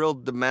has these real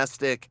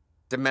domestic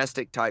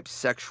type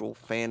sexual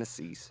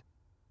fantasies.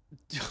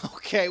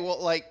 Okay, well,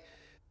 like,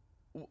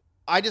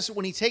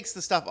 when he takes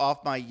the stuff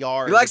off my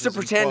yard, he likes to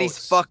pretend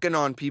he's fucking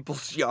on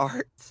people's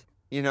yards.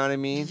 You know what I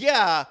mean?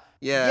 Yeah,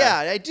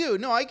 I do.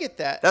 No, I get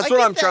that. That's what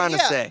I'm trying to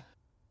say.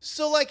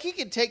 So, like, he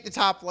can take the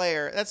top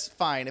layer. That's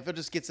fine if it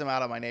just gets him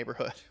out of my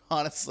neighborhood.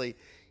 Honestly,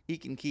 he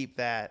can keep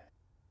that.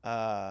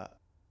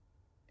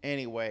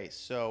 Anyway,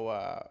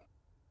 so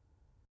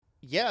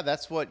yeah,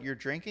 that's what you're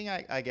drinking,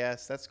 I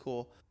guess. That's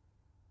cool.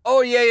 Oh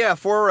yeah,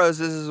 Four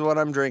Roses is what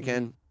I'm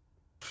drinking.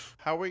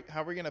 How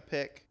are we gonna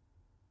pick?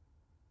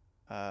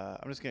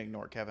 I'm just gonna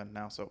ignore Kevin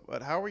now. So,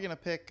 but how are we gonna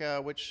pick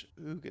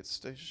who gets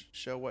to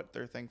show what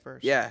their thing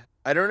first? Yeah,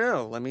 I don't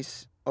know. Let me.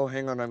 Oh,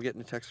 hang on. I'm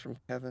getting a text from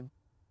Kevin.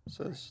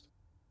 Says,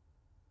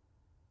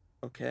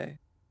 okay.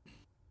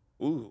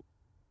 Ooh.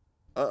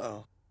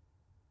 Uh-oh.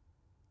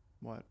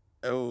 What?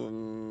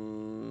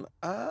 Oh,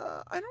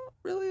 I don't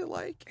really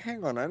like.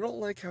 Hang on, I don't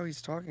like how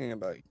he's talking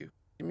about you.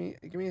 Give me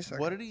a second.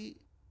 What did he?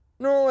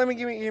 No,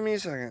 give me a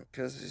second,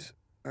 because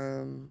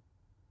I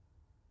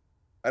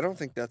don't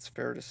think that's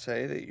fair to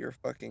say that you're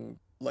fucking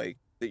that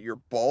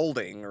you're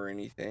balding or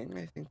anything.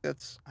 I think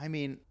that's. I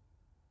mean,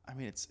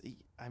 it's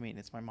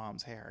my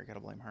mom's hair. I gotta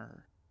blame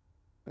her.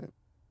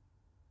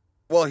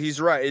 Well,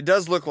 he's right. It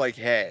does look like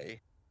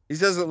hay. He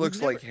says it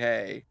looks like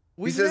hay.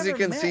 He says he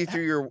can see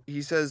through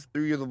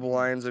through the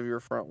blinds of your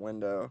front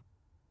window.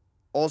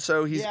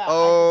 Also, he's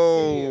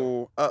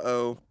uh-oh.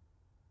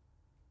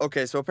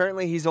 Okay, so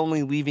apparently he's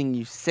only leaving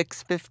you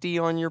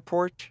 $650 on your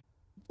porch.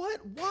 What?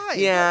 Why?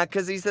 Yeah,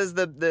 because he says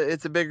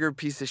it's a bigger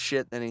piece of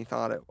shit than he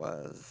thought it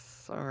was.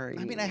 Sorry.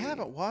 I mean, I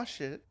haven't washed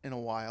it in a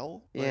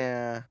while.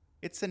 Yeah.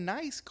 It's a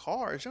nice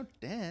car. There's no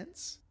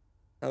dents.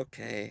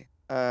 Okay.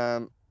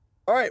 All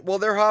right. Well,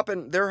 they're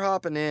hopping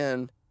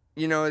in.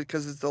 You know,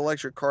 because it's the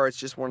electric car, it's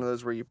just one of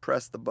those where you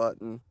press the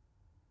button.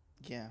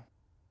 Yeah.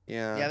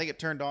 Yeah. Yeah, I think it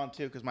turned on,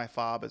 too, because my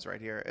fob is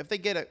right here. If they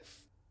get it,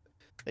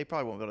 they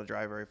probably won't be able to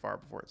drive very far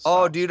before it stops.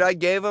 Oh, dude, I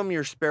gave them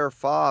your spare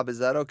fob. Is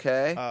that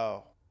okay?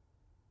 Oh.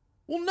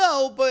 Well,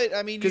 no, but,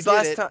 I mean, because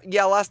last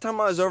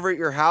time I was over at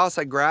your house,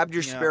 I grabbed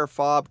your spare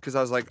fob because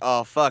I was like,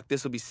 oh, fuck,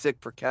 this will be sick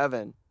for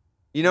Kevin.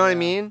 You know what I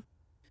mean?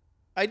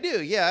 I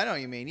do. Yeah, I know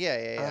what you mean.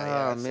 Yeah.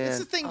 Oh, It's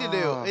man. a thing to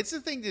do. It's a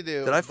thing to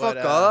do. Did I fuck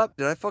but, up?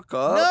 Did I fuck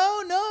up?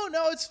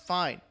 No. It's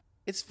fine.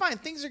 It's fine.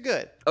 Things are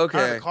good. I have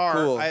Okay, a car.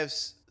 cool. I have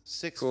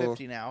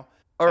 650 now.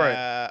 All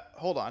right.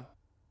 Hold on.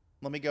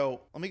 Let me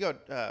go. Let me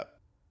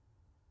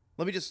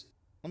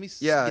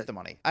Yeah. get the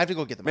money. I have to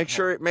go get the money.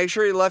 Make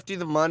sure he left you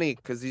the money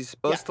because he's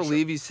supposed to sure.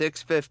 leave you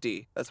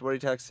 $650. That's what he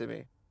texted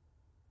me.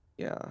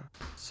 Yeah.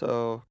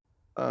 So,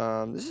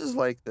 this is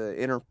like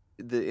the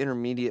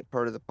intermediate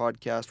part of the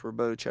podcast where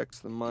Bo checks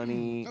the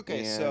money. Okay,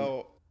 and...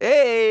 so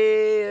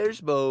hey,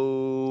 there's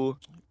Bo.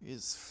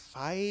 Is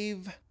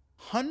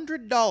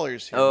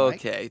 $500 here.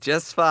 Okay, Mike.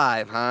 just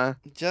 5, huh?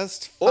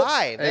 Just Oh,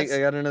 5. I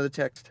got another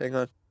text. Hang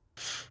on.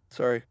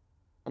 Sorry.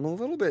 I'm a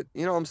little bit,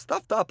 I'm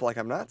stuffed up. Like,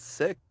 I'm not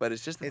sick, but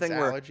it's just the It's thing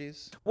where...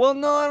 allergies. Well,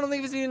 no, I don't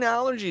think it's even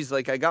allergies.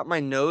 Like, I got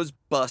my nose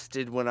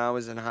busted when I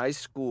was in high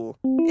school.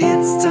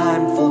 It's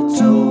time for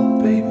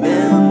Tope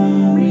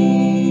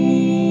Memories.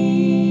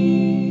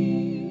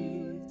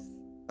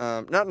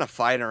 Not in a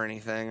fight or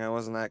anything. I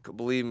wasn't that...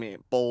 Believe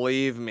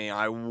me,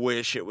 I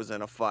wish it was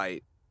in a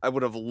fight. I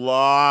would have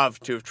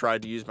loved to have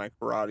tried to use my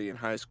karate in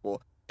high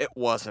school. It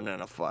wasn't in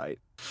a fight.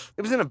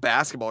 It was in a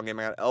basketball game.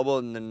 I got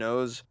elbowed in the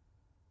nose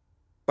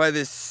by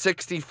this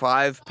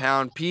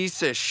 65-pound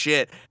piece of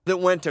shit that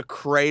went to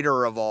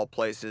Crater of all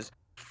places.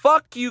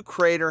 Fuck you,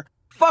 Crater.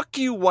 Fuck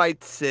you,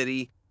 White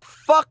City.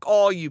 Fuck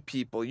all you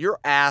people. You're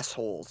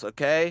assholes,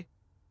 okay?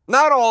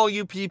 Not all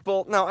you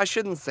people. No, I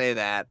shouldn't say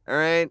that, all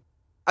right?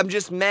 I'm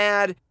just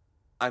mad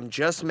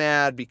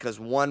because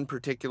one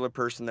particular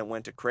person that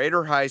went to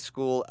Crater High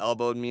School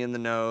elbowed me in the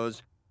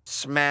nose,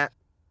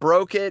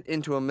 broke it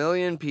into a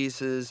million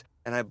pieces,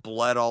 and I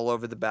bled all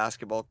over the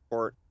basketball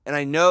court. And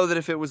I know that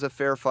if it was a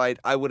fair fight,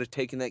 I would have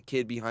taken that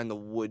kid behind the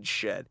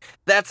woodshed.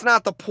 That's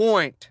not the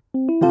point.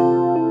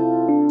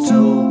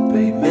 Tope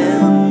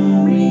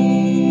Memories.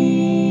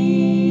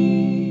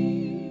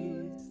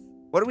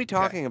 What are we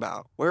talking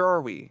about? Where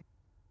are we?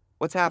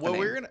 What's happening? Well,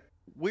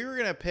 we were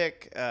gonna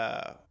pick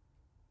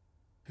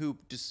who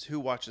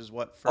watches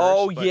what first.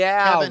 Oh, but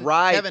yeah,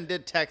 right. Kevin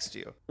did text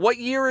you. What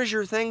year is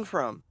your thing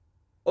from?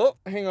 Oh,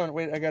 hang on.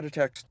 Wait, I got a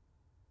text.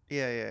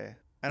 Yeah.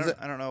 I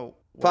don't know.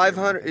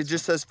 500. It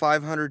just says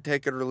 500,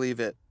 take it or leave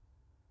it.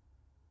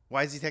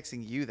 Why is he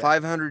texting you that?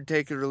 500,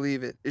 take it or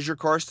leave it. Is your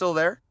car still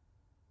there?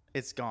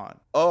 It's gone.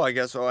 Oh, I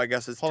guess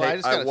it's Hold on, I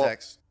just got a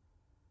text.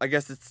 I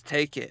guess it's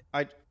take it.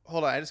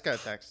 Hold on, I just got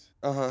a text.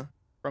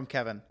 From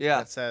Kevin. Yeah.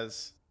 That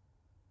says,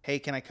 "Hey,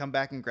 can I come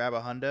back and grab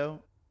a hundo?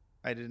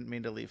 I didn't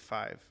mean to leave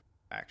 5,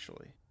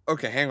 actually."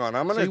 Okay, hang on.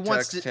 I'm gonna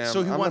text him.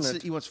 So he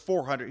wants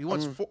 400. He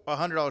wants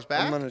 $100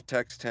 back. I'm gonna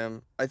text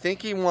him. I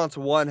think he wants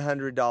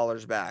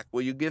 $100 back.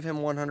 Will you give him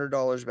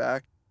 $100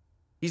 back?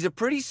 He's a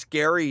pretty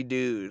scary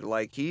dude.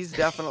 Like he's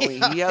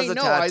definitely he has a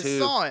tattoo. I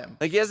saw him.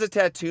 Like he has a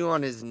tattoo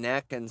on his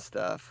neck and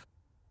stuff.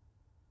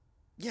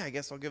 Yeah, I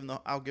guess I'll give him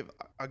the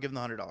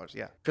 $100.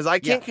 Yeah. Because I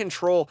can't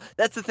control.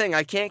 That's the thing.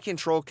 I can't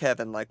control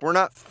Kevin. Like we're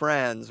not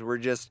friends.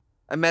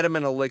 I met him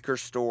in a liquor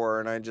store,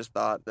 and I just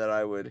thought that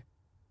I would.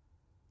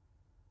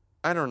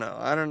 I don't know.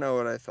 I don't know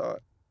what I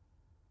thought.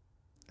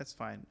 That's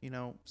fine.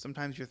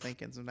 Sometimes you're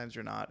thinking, sometimes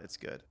you're not. It's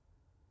good.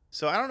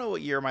 So I don't know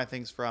what year my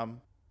thing's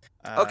from.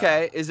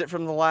 Okay, is it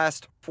from the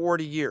last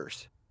 40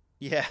 years?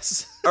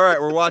 Yes. All right,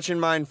 we're watching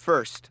mine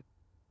first.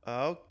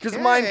 Okay. Because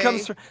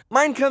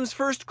mine comes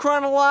first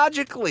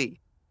chronologically.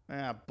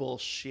 Ah,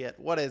 bullshit.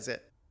 What is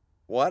it?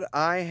 What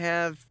I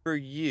have for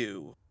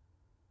you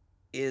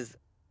is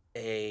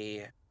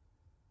a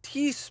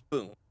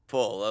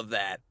teaspoonful of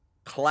that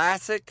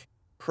classic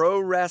pro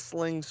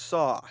wrestling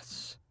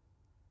sauce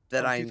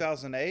that from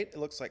 2008. It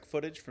looks like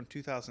footage from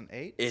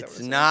 2008. It's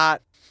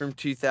not from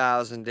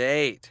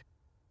 2008.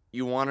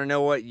 You want to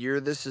know what year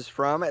this is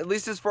from? At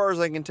least as far as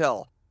I can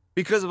tell,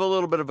 because of a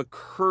little bit of a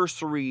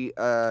cursory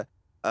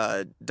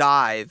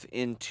dive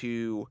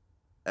into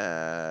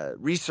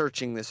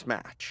researching this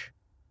match.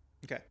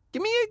 Okay.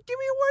 Give me what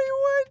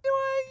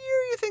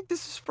year you think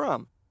this is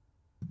from?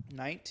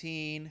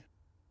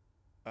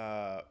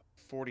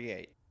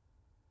 1948.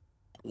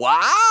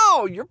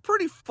 Wow, you're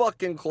pretty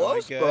fucking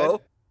close,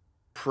 bro.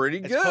 Pretty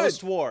good. It's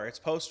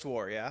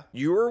post-war, yeah?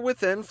 You were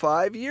within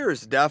 5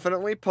 years.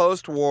 Definitely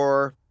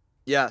post-war.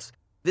 Yes.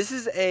 This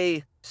is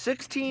a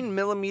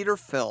 16mm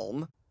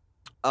film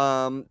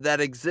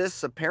that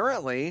exists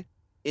apparently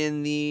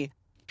in the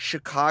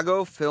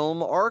Chicago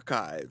Film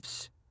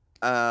Archives.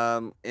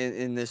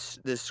 In this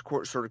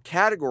sort of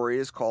category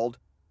is called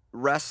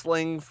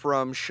Wrestling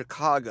from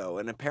Chicago.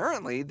 And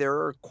apparently there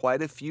are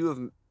quite a few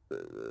of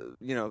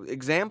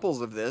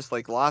examples of this,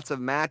 like lots of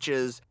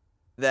matches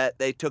that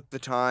they took the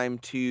time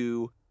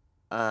to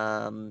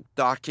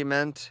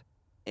document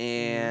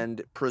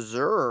and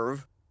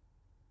preserve.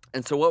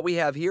 And so what we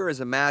have here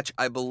is a match,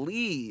 I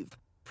believe,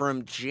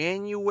 from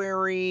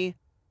January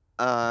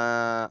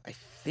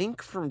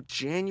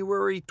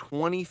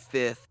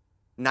 25th,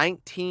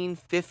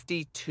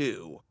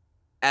 1952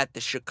 at the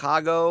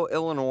Chicago,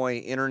 Illinois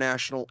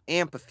International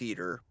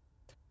Amphitheater,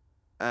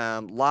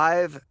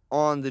 live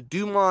on the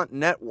Dumont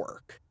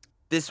Network.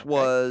 This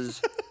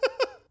was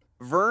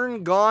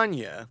Vern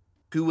Gagne,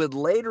 who would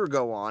later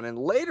go on in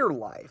later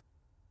life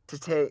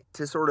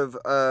to sort of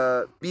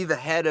be the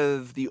head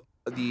of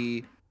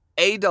the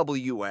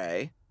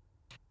AWA,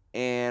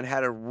 and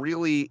had a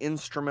really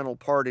instrumental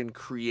part in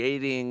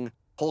creating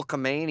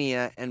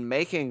Hulkamania and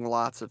making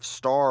lots of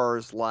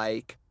stars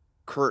like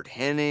Kurt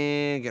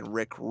Hennig and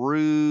Rick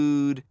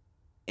Rude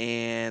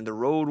and the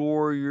Road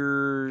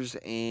Warriors,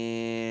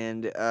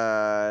 and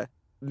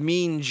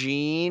Mean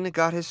Gene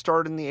got his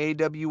start in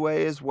the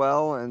AWA as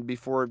well. And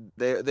before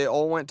they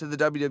all went to the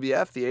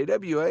WWF, the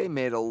AWA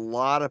made a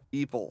lot of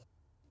people.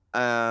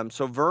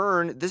 So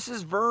Vern, this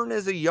is Vern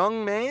as a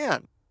young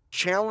man,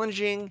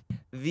 challenging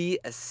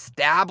the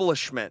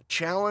establishment,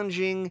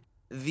 challenging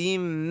the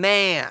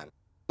man,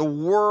 the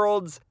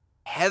world's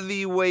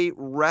heavyweight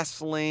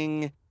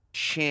wrestling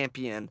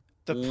champion.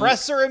 The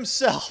presser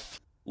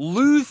himself.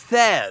 Lou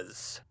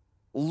Thesz.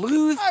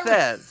 Lou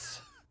Thesz.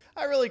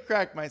 I really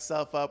cracked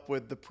myself up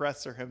with the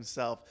presser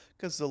himself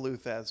because the Lou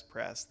Thesz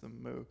press, the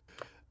move.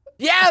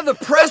 Yeah, the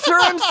presser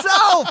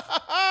himself.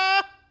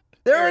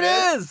 There it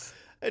is.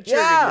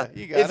 Yeah,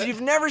 you got if it. you've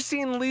never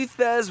seen Lou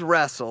Thesz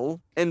wrestle,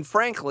 and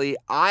frankly,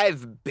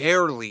 I've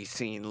barely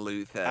seen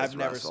Lou Thesz wrestle. I've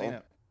never seen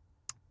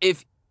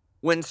it.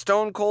 When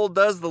Stone Cold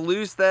does the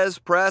Lou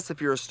Thesz press, if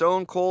you're a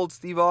Stone Cold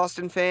Steve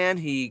Austin fan,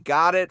 he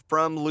got it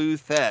from Lou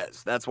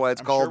Thesz. That's why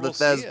it's called the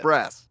Thesz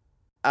press.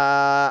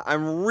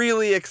 I'm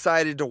really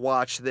excited to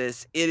watch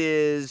this. It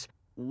is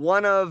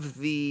one of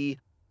the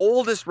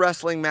oldest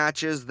wrestling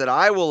matches that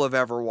I will have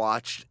ever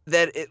watched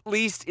that at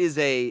least is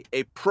a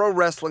pro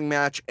wrestling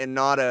match and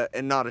not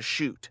a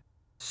shoot.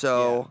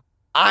 So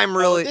I'm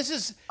really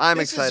I'm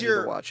excited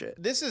to watch it.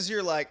 This is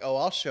your like, oh,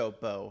 I'll show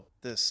Bo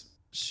this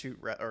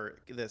or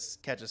this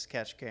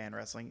catch can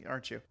wrestling,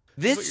 aren't you?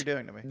 This is what you're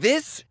doing to me.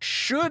 This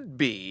should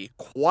be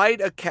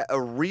quite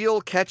a real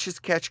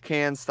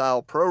catch-as-catch-can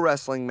style pro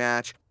wrestling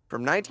match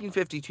from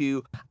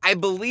 1952. I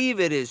believe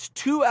it is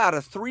 2 out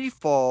of 3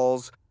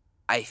 falls,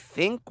 I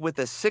think with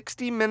a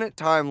 60-minute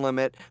time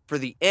limit for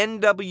the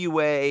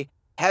NWA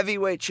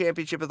Heavyweight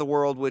Championship of the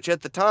World, which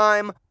at the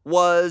time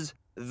was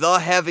the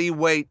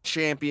Heavyweight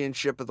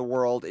Championship of the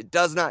World. It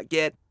does not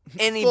get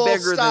any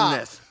bigger than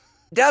this.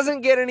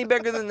 Doesn't get any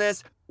bigger than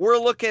this. We're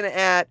looking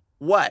at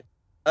what?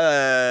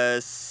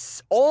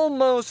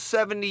 Almost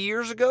 70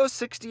 years ago,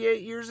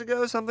 68 years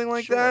ago, something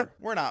like that.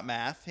 We're not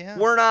math, yeah.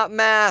 We're not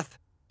math,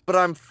 but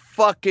I'm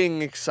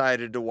fucking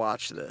excited to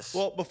watch this.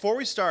 Well, before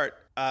we start,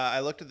 I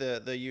looked at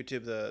the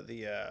YouTube,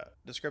 the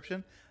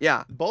description.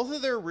 Yeah. Both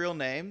of their real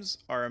names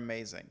are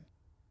amazing.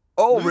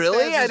 Oh, Lou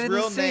really? I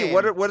didn't see.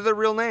 What are their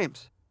real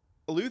names?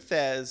 Lou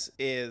Thesz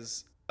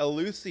is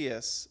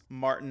Aloysius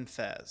Martin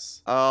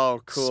Thesz.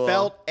 Oh, cool.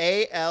 Spelled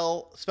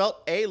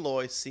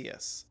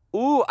Aloysius.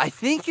 Ooh, I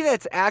think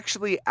that's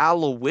actually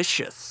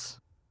Aloysius.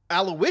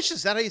 Aloysius,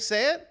 is that how you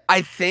say it?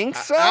 I think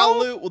so.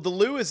 Well, the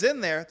Lou is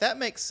in there. That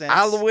makes sense.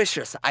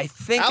 Aloysius. I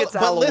think it's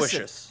Aloysius.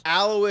 Listen,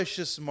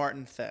 Aloysius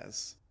Martin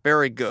Thesz.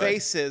 Very good.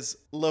 Faces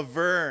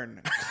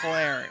Laverne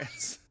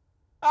Clarence.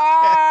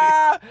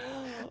 Oh,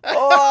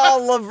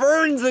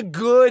 Laverne's a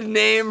good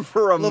name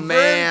for a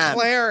man. Laverne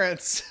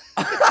Clarence.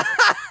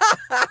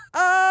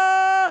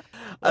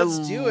 Let's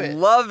do it.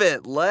 Love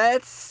it.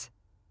 Let's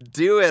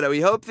do it.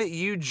 We hope that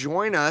you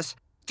join us.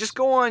 Just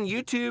go on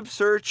YouTube,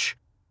 search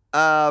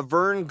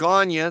Vern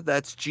Gagne,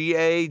 that's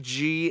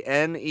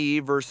Gagne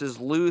versus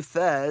Lou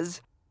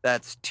Thesz,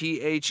 that's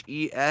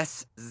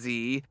Thesz.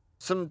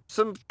 Some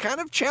kind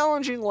of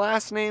challenging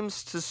last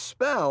names to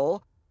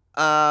spell.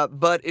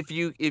 But if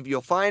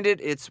you'll find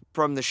it, it's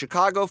from the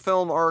Chicago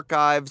Film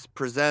Archives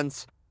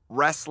presents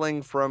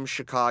Wrestling from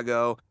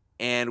Chicago,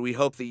 and we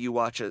hope that you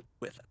watch it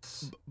with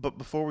us. But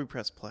before we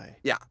press play,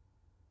 yeah,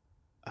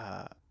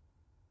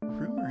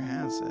 rumor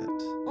has it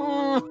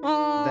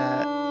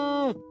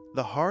that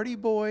the Hardy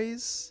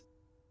Boys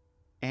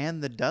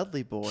and the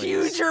Dudley Boys.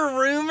 Future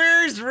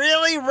rumors,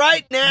 really,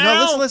 right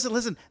now? No,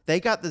 listen. They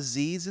got the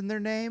Z's in their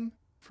name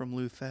from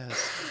Lou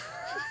Thesz.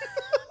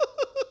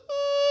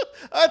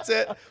 That's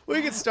it.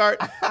 We can start.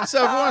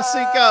 So if we want to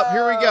sync up,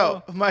 here we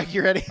go. Mike,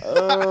 you ready?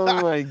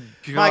 Oh my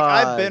God. Mike,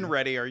 I've been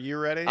ready. Are you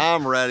ready?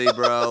 I'm ready,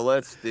 bro.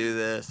 Let's do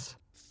this.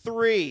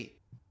 3,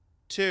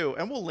 2,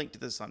 and we'll link to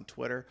this on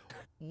Twitter.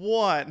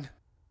 1.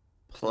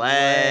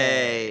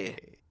 Play.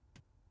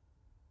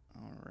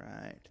 All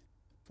right.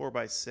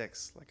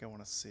 4x6, like I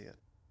want to see it.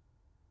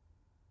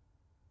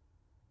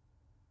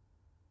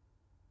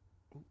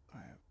 Ooh, I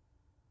have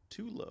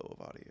too low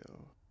of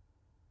audio.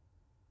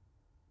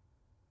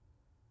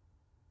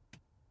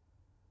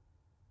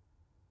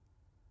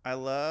 I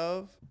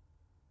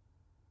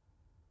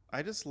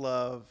just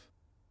love,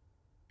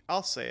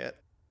 I'll say it,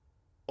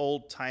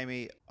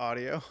 old-timey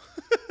audio.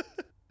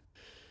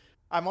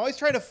 I'm always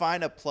trying to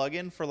find a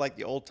plugin for like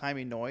the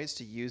old-timey noise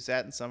to use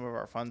that in some of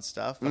our fun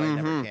stuff, but I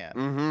never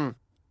can.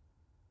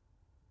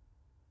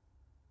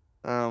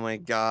 Oh my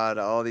God,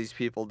 all these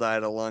people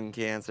died of lung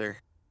cancer.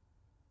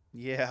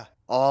 Yeah.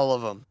 All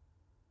of them.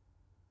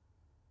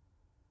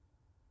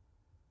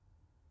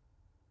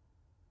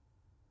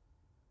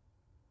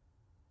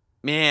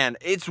 Man,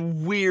 it's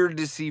weird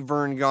to see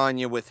Vern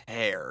Gagne with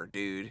hair,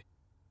 dude.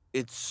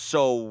 It's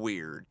so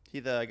weird. He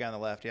the guy on the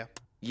left, yeah.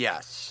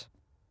 Yes.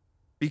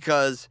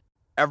 Because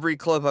every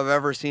clip I've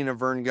ever seen of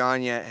Vern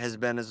Gagne has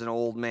been as an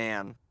old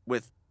man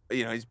with,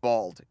 he's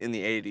bald in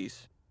the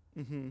 80s.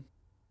 Mm-hmm.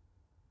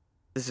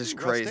 This is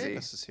Russ crazy.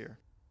 Davis is here.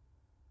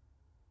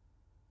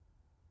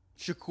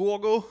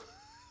 Chicago.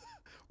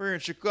 We're in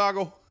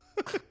Chicago.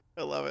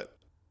 I love it.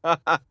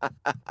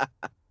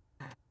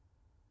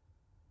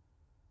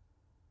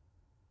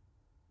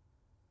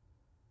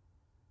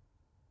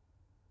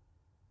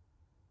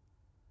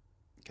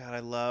 God, I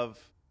love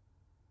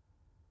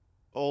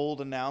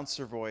old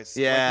announcer voice.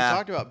 Yeah. Like we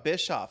talked about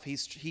Bischoff.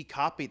 He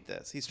copied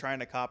this. He's trying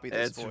to copy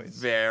this voice. It's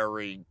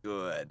very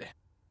good.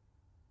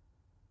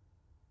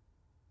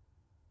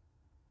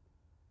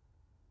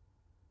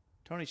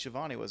 Tony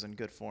Schiavone was in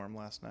good form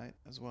last night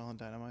as well in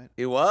Dynamite.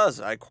 He was.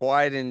 I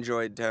quite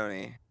enjoyed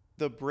Tony.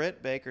 The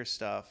Britt Baker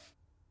stuff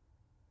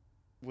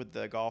with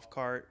the golf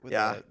cart with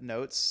Yeah. the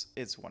notes,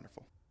 it's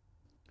wonderful.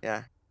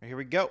 Yeah. Here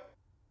we go.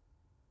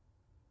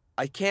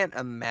 I can't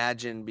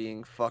imagine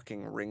being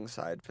fucking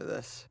ringside for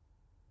this.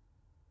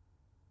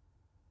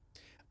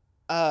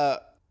 Gagne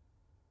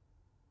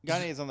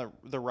is on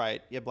the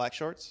right. You have black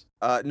shorts?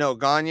 No,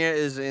 Gagne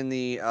is in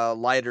the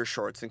lighter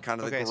shorts and kind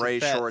of the gray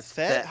shorts.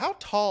 How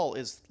tall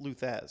is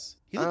Luthez?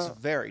 He looks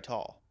very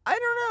tall. I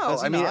don't know.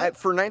 Does he I mean, not?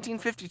 for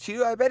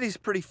 1952, I bet he's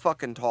pretty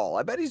fucking tall.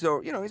 I bet he's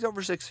he's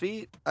over 6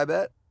 feet. I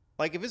bet.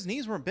 Like if his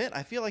knees weren't bent,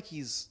 I feel like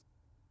he's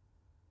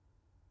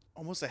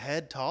almost a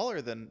head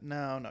taller than.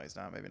 No, he's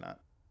not. Maybe not.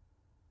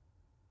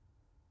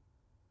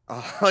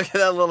 Oh, look at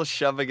that little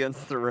shove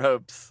against the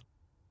ropes.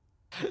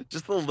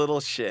 Just a little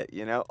shit,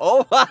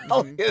 Oh, wow.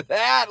 Mhm. Look at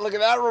that. Look at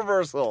that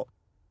reversal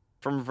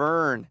from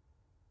Vern.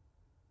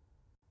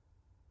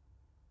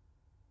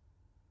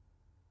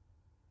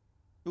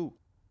 Ooh,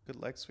 good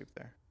leg sweep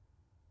there.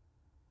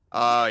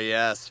 Oh,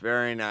 yes.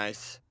 Very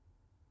nice.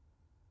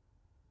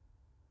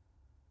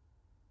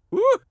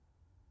 Woo!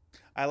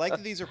 I like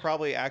that these are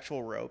probably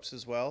actual ropes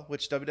as well,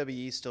 which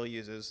WWE still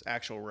uses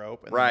actual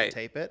rope and then Right.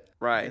 they tape it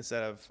Right.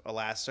 instead of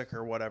elastic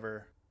or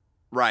whatever.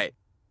 Right.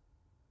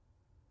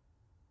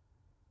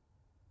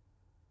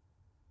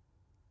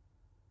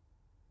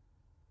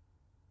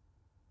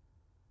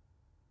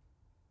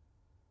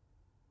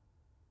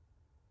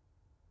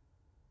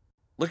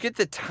 Look at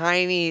the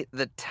tiny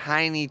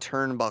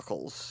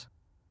turnbuckles.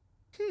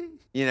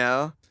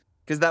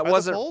 Because that Are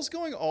wasn't the poles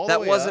going all the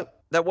way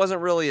up? that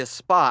wasn't really a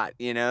spot.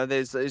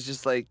 It's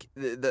just like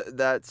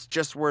that's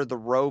just where the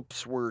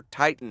ropes were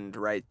tightened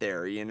right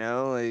there.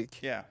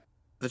 Like Yeah.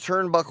 the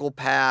turnbuckle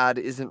pad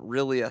isn't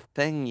really a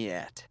thing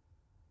yet.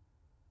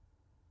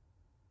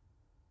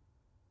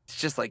 It's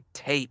just like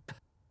tape.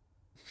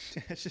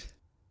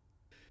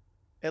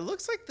 It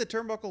looks like the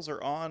turnbuckles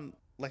are on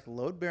like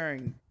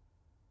load-bearing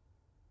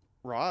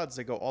rods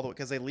that go all the way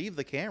because they leave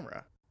the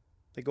camera.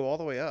 They go all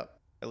the way up.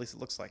 At least it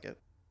looks like it.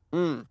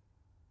 Mm.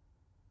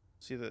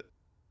 See that?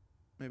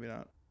 Maybe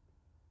not.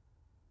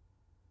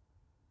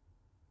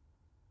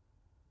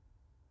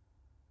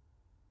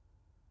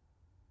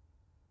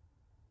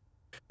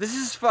 This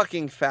is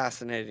fucking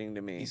fascinating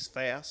to me. He's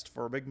fast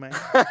for a big man.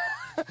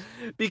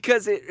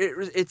 Because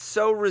it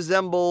so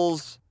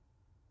resembles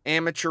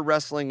amateur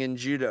wrestling and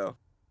judo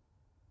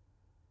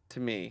to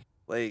me.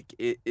 Like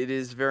it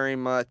is very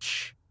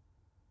much.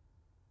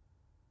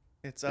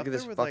 It's Look up at there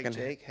this with like fucking-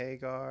 Jake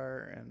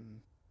Hagar and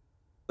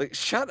Like,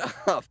 shut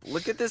up.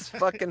 Look at this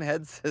fucking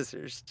head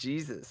scissors.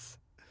 Jesus.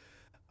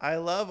 I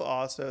love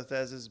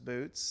Ostethez's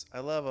boots. I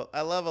love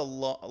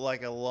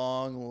a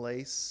long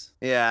lace.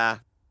 Yeah.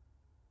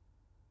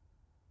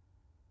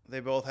 They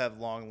both have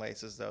long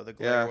laces though. The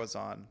glare Yeah. was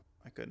on.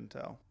 I couldn't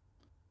tell.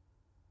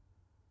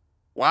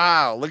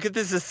 Wow. Look at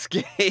this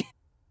escape.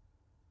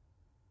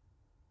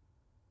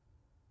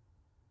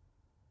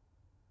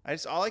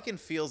 All I can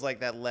feel is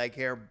like that leg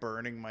hair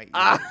burning my ears.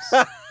 Ah.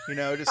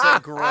 Just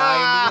like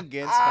grinding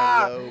against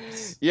my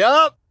lobes.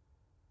 Yup.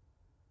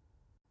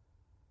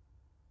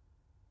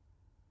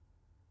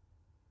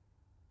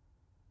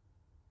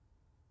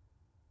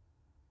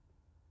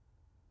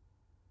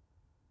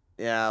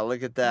 Yeah,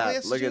 look at All he that.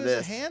 has to Look do at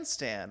is this. a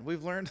handstand.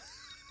 We've learned.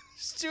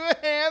 Just do a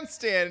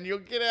handstand and you'll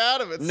get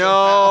out of it.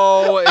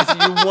 No,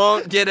 you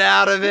won't get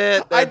out of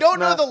it. I don't That's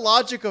know not- the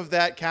logic of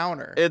that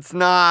counter. It's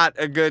not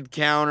a good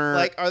counter.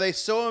 Like, are they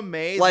so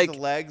amazed Like, at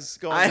the legs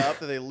going up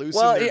that they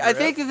loosen well, their I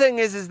think grip? the thing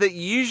is that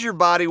you use your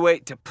body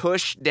weight to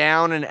push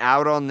down and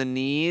out on the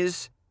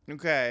knees,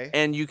 Okay.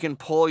 and you can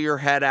pull your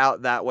head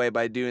out that way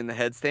by doing the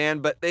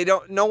headstand. But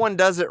no one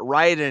does it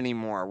right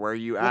anymore, where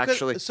you Well, 'cause-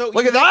 actually so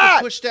look you'd at have to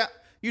that. push down.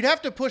 You'd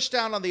have to push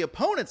down on the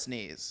opponent's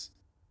knees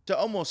to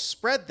almost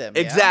spread them.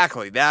 Yeah?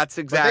 Exactly. That's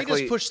But exactly they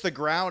just push the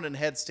ground and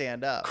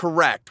headstand up.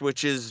 correct,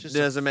 which is Just a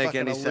doesn't make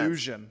fucking any sense.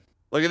 illusion.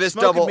 Look at this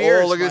Smoke and double.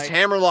 mirrors, Look at this Mike.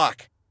 hammer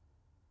lock.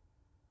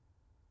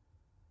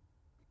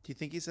 Do you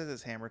think he says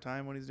it's hammer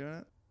time when he's doing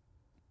it?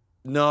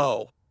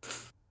 No,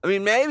 I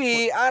mean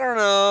maybe I don't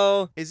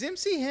know. Is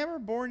MC Hammer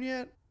born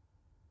yet?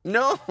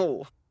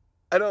 No,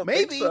 I don't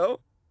Maybe. think so.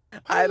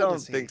 I old don't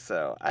is he? think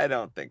so. I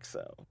don't think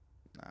so.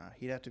 Nah,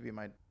 he'd have to be in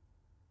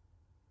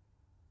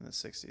the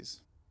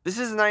 60s. This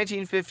is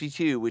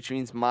 1952, which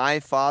means my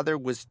father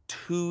was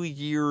 2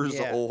 years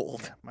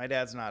old. Yeah, my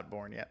dad's not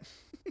born yet.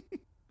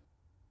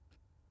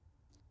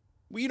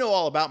 Well, you know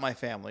all about my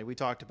family. We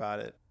talked about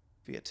it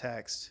via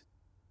text.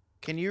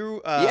 Can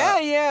you?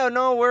 Yeah.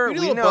 No, we do a we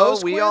little know.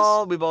 Bose We quiz?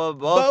 all we both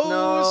Bose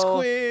know.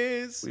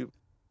 quiz. We-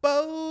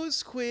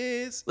 Bose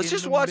quiz. Let's in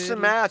just the watch the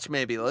middle. match,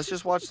 maybe. Let's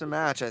just watch the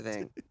match. I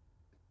think.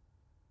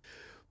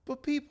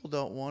 But people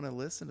don't want to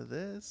listen to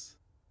this.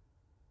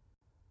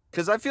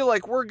 Because I feel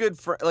like we're good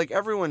like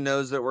everyone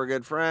knows that we're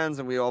good friends,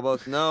 and we all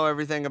both know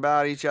everything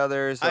about each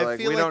other. So I like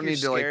feel we like don't you're need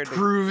to like scared to-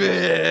 prove I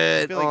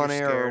it feel like on you're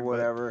air scared, or but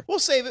whatever. We'll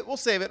save it. We'll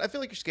save it. I feel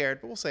like you're scared,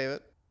 but we'll save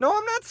it. No,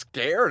 I'm not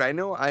scared. I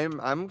know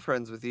I'm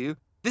friends with you.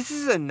 This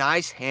is a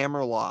nice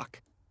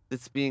hammerlock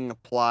that's being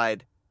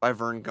applied by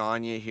Vern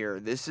Gagne here.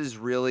 This is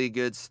really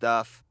good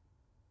stuff.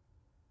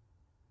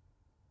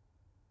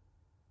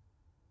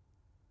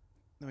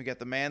 Then we got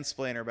the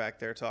mansplainer back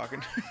there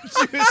talking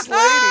to his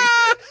lady.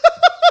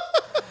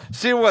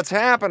 See what's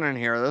happening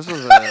here. This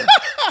is what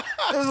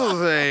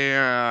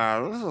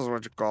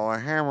you call a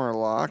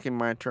hammerlock. He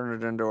might turn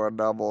it into a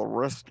double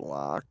wrist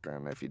lock,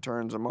 and if he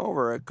turns them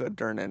over, it could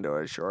turn into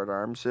a short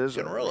arm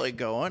scissor. Can really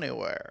go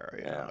anywhere.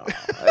 You Yeah. know?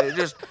 It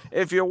just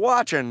if you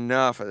watch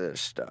enough of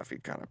this stuff, you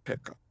kind of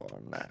pick up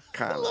on that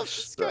kind I of love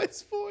this stuff.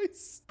 guy's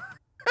voice.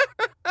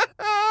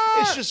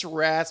 It's just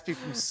raspy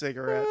from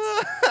cigarettes.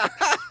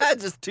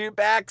 Just 2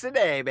 packs a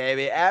day,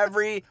 baby.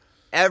 Every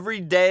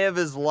day of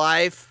his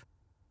life.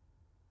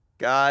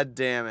 God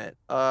damn it.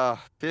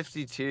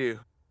 52.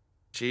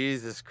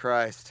 Jesus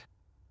Christ.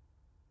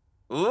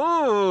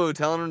 Ooh,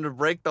 telling him to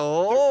break the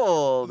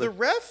hold. The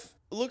ref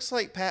looks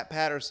like Pat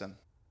Patterson.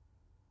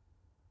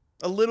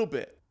 A little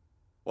bit.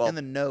 Well, in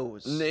the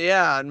nose.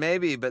 Yeah,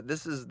 maybe, but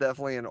this is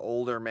definitely an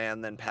older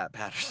man than Pat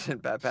Patterson.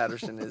 Pat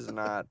Patterson is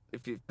not.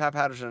 Pat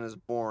Patterson is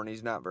born,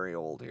 he's not very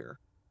old here.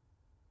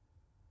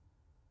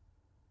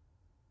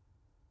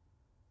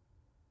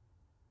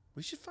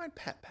 We should find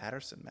Pat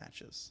Patterson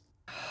matches.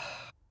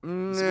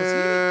 Was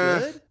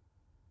Was he good?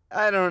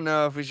 I don't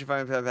know if we should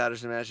find Pat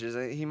Patterson matches.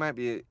 He might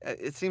be.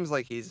 It seems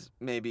like he's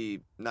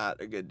maybe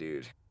not a good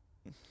dude.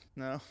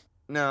 No.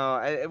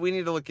 No, we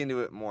need to look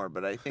into it more.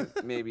 But I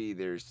think maybe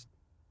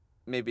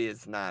maybe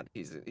it's not.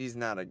 He's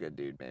not a good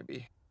dude.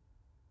 Maybe.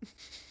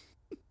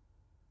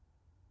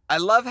 I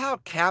love how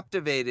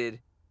captivated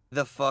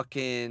the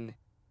fucking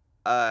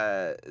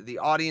the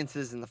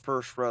audiences in the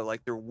first row.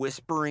 Like they're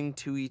whispering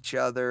to each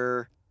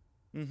other.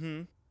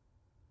 Mm-hmm.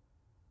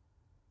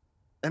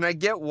 And I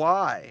get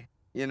why.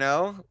 You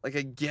know? Like,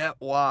 I get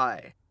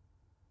why.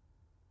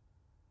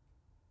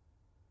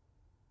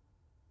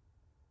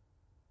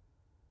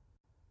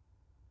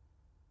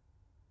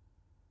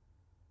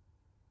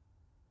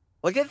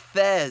 Look at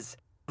Fez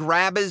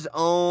grab his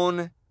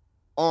own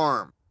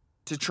arm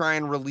to try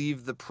and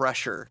relieve the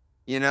pressure,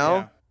 you know?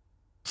 Yeah.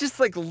 Just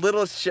like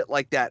little shit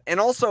like that. And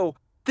also,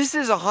 this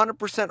is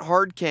 100%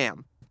 hard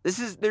cam.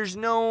 There's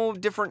no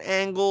different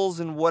angles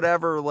and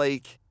whatever,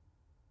 like...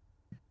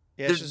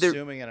 Yeah, it's just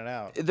zooming in and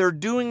out. They're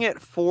doing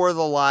it for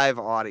the live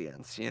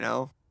audience, you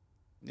know?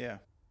 Yeah.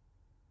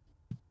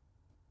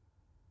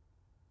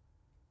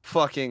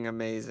 Fucking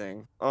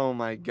amazing. Oh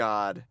my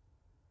god.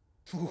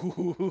 We're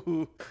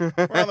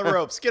on the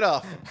ropes. Get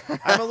off.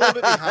 I'm a little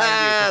bit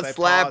behind you because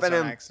I paused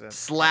on accident.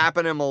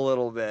 Slapping him a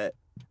little bit.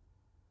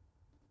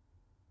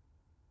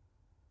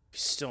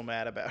 Still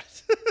mad about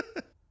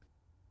it.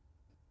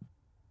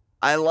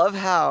 I love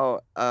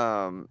how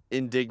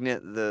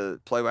indignant the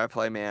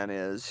play-by-play man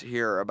is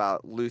here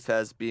about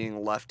Luthez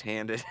being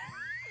left-handed.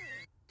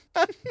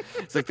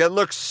 It's like, that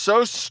looks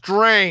so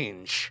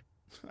strange.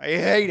 I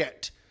hate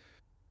it.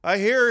 I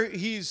hear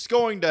he's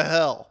going to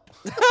hell.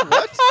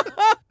 What?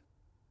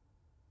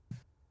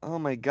 Oh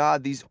my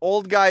god, these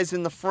old guys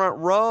in the front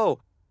row,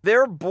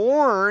 they're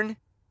born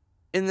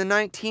in the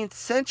 19th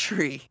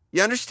century.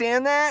 You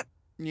understand that?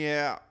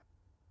 Yeah.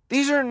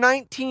 These are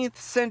 19th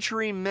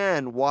century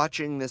men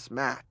watching this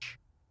match.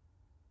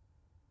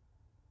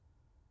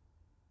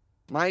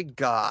 My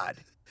god.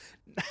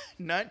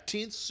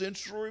 19th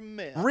century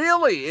men.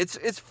 Really? It's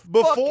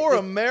Before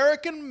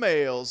American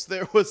males,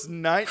 there was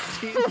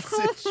 19th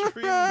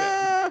century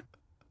men.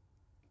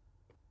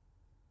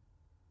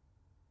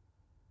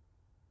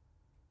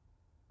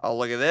 Oh,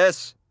 look at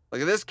this.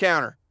 Look at this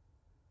counter.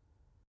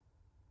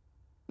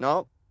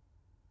 No.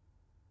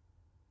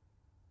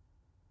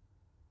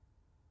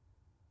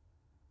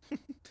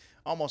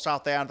 Almost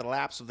out there into the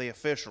laps of the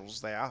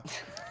officials there.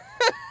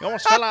 You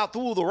almost fell out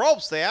through the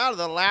ropes there out of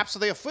the laps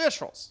of the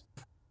officials.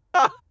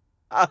 Who's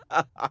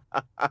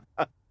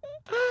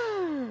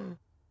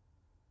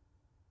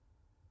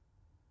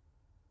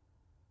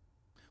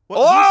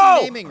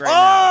he naming right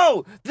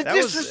now? The That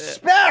was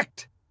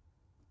disrespect!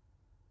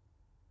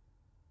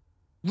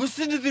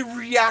 Listen to the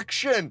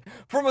reaction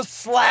from a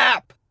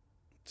slap.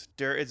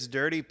 It's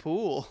Dirty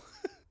Pool.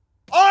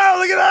 Oh,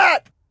 look at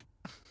that!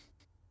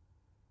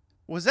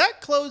 Was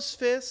that closed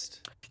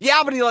fist?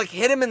 Yeah, but he like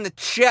hit him in the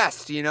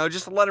chest, you know,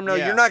 just to let him know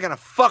you're not gonna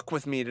fuck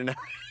with me tonight.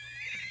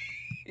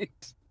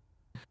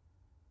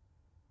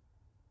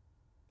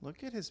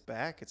 Look at his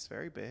back; it's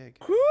very big.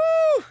 Woo!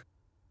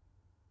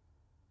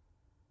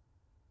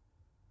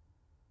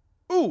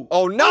 Ooh!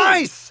 Oh,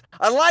 nice!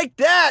 I like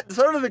that.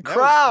 So did the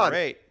crowd. Was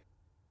great.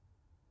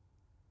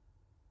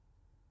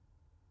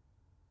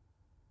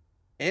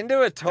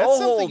 Into a toe That's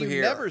hold something you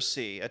here. never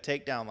see, a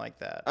takedown like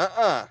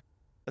that.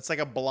 It's like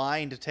a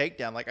blind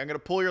takedown. Like, I'm going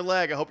to pull your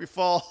leg. I hope you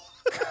fall.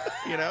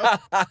 You know?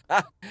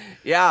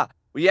 Yeah.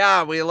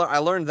 I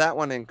learned that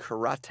one in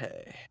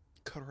karate.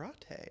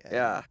 Karate.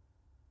 Yeah.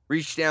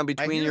 Reach down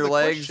between your the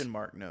legs. Question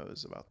mark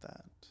knows about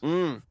that.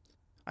 Mm.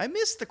 I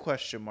missed the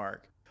question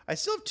mark. I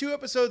still have 2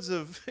 episodes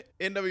of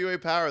NWA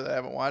Power that I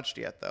haven't watched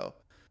yet, though.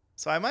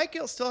 So I might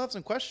still have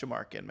some question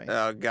mark in me.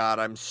 Oh, God.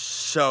 I'm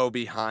so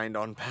behind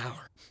on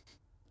Power.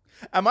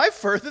 Am I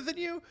further than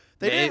you?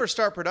 They didn't ever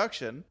start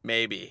production.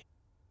 Maybe.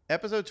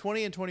 Episode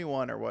 20 and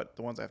 21 are what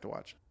the ones I have to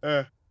watch.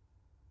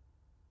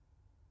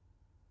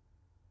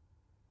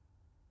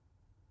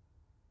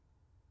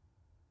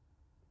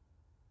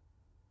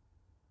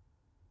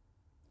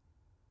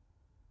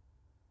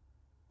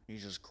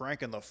 He's just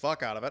cranking the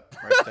fuck out of it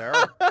right there.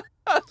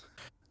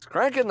 It's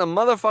cranking the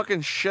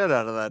motherfucking shit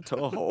out of that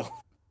toe hole.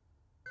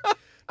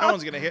 No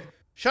one's going to hear.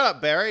 Shut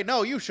up, Barry.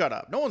 No, you shut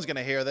up. No one's going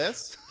to hear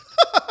this.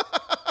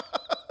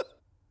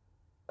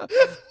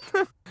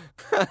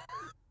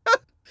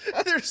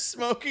 They're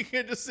smoking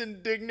and just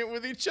indignant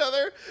with each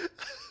other.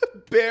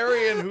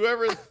 Barry and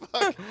whoever the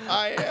fuck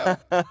I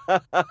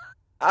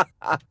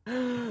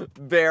am.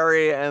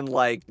 Barry and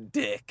like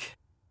Dick.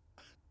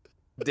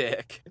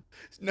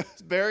 No,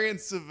 it's Barry and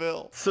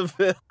Seville.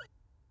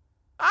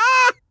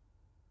 Ah!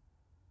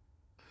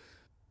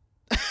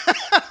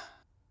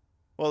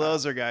 Well,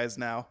 those are guys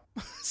now.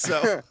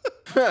 So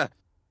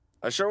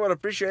I sure would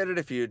appreciate it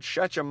if you'd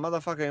shut your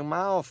motherfucking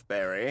mouth,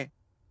 Barry.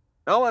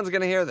 No one's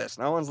going to hear this.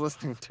 No one's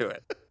listening to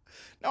it.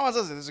 No one's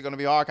listening. This is going to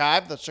be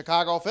archived. The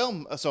Chicago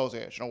Film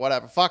Association or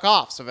whatever. Fuck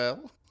off,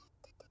 Seville.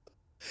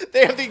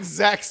 They have the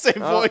exact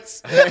same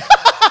voice. They're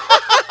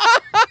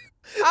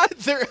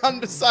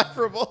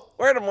undecipherable.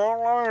 Wait a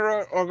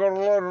moment. I got to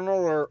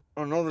light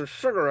another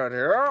cigarette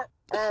here. All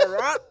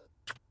right.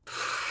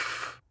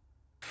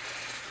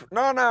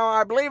 No,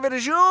 I believe it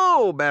is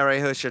you,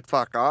 Barry, who should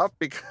fuck off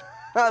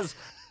because...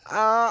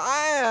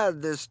 I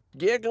had this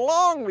gig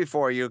long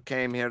before you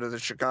came here to the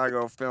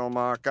Chicago Film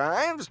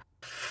Archives,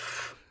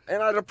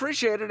 and I'd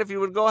appreciate it if you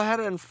would go ahead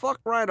and fuck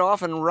right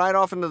off and ride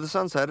off into the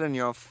sunset in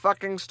your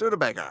fucking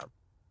Studebaker.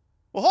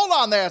 Well, hold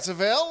on there,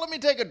 Seville. Let me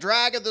take a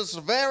drag of this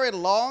very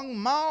long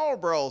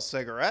Marlboro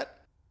cigarette.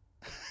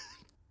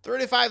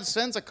 35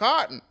 cents a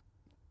carton.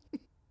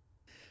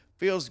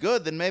 Feels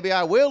good, then maybe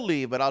I will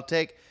leave, but I'll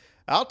take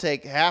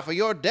half of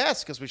your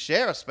desk because we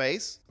share a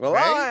space. Well,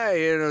 right?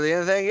 the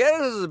other thing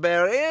is,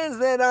 Barry, is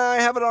that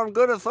I have it on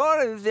good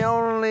authority. The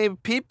only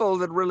people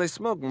that really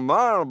smoke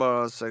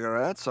Marlboro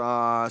cigarettes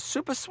are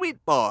super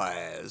sweet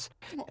boys.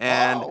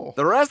 And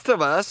the rest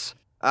of us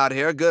out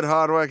here, good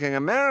hardworking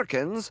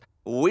Americans,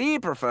 we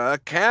prefer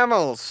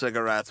Camel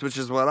cigarettes, which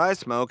is what I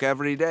smoke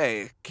every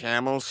day.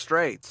 Camel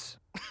Straights.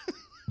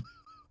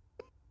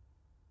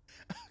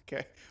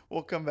 Okay,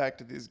 we'll come back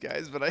to these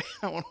guys, but I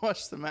want to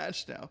watch the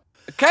match now.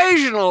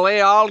 Occasionally,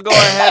 I'll go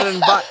ahead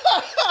and buy...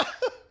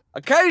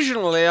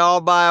 Occasionally, I'll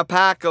buy a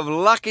pack of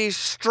Lucky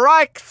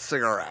Strike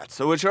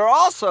cigarettes, which are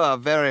also a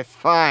very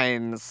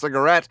fine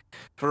cigarette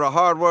for a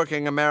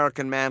hardworking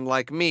American man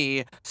like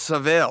me,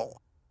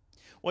 Seville.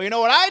 Well, you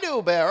know what I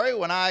do, Barry,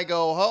 when I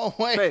go home?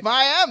 Wait,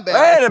 I am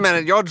Barry. Wait a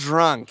minute, you're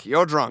drunk.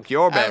 You're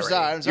Barry. I'm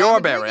sorry. You're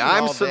Barry.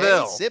 I'm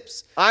Seville.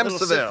 Sips, I'm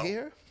Seville. Sip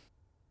here.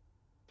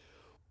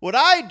 What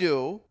I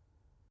do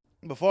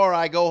before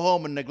I go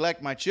home and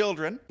neglect my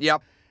children...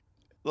 Yep.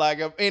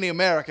 Like any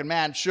American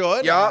man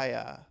should.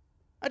 Yep.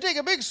 I take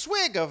a big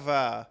swig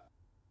of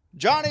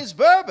Johnny's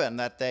bourbon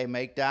that they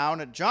make down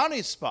at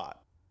Johnny's Spot.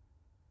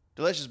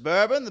 Delicious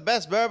bourbon, the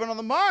best bourbon on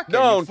the market.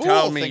 Don't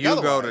tell me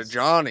you go to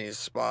Johnny's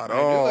Spot. I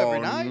do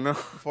every night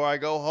before I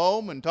go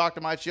home and talk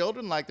to my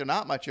children like they're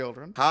not my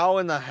children. How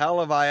in the hell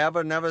have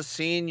I never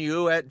seen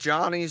you at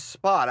Johnny's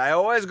Spot? I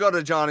always go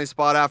to Johnny's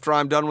Spot after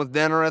I'm done with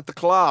dinner at the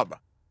club.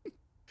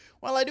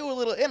 Well, I do a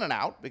little in and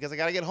out because I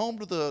got to get home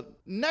to the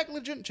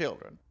negligent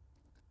children.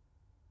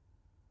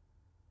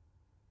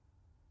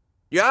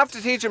 You have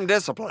to teach him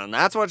discipline.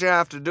 That's what you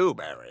have to do,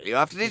 Barry. You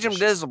have to teach him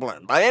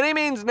discipline by any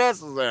means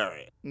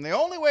necessary. And the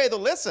only way they'll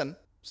listen,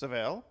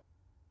 Seville,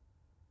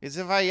 is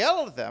if I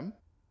yell at them.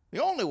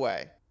 The only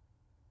way.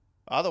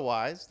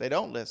 Otherwise, they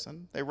don't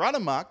listen. They run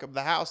amok of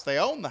the house. They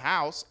own the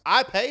house.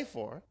 I pay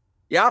for it.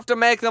 You have to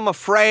make them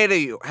afraid of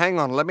you. Hang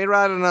on, let me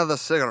light another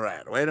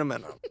cigarette. Wait a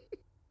minute.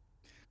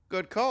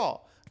 Good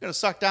call. I'm going to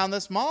suck down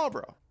this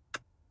Marlboro.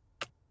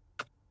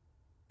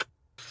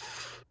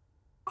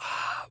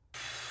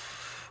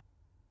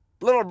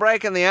 Little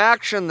break in the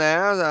action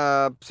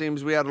there.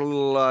 Seems we had a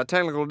little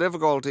technical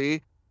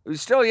difficulty. We've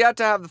still yet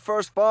to have the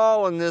first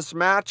fall in this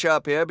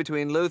matchup here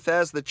between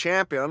Luthez, the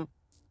champion,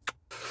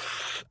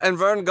 And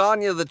Vern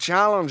Gagne, the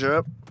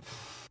challenger,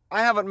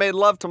 I haven't made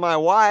love to my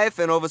wife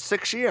in over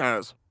 6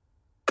 years.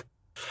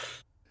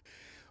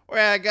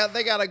 Well,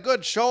 they got a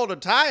good shoulder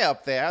tie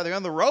up there. They're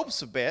on the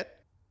ropes a bit.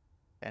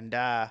 And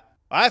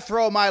I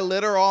throw my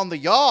litter on the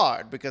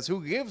yard because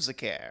who gives a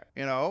care,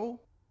 you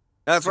know?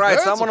 That's The right.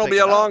 birds Someone will will pick be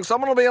it along. up.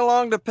 Someone will be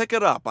along to pick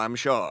it up, I'm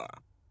sure.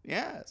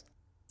 Yes.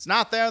 It's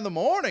not there in the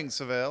morning,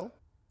 Seville.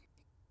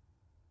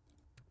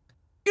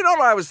 You know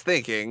what I was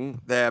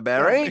thinking there,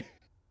 Barry?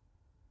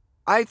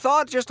 I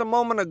thought just a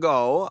moment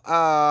ago,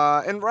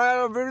 and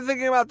I've been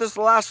thinking about this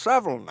the last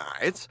several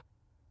nights,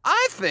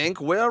 I think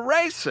we're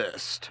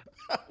racist.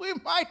 We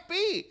might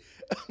be.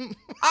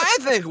 I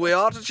think we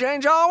ought to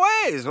change our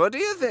ways. What do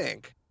you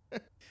think?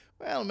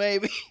 Well,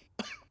 maybe.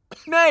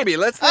 Maybe.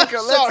 Let's think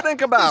about Sorry.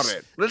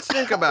 it. Let's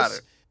think about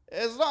it.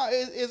 As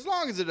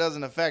long as it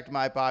doesn't affect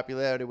my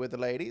popularity with the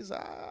ladies,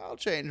 I'll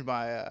change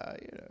my,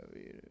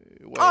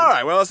 ways. All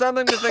right, well,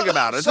 something to think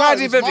about. It's Sorry,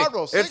 these 1950.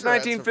 Marlboro It's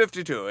cigarettes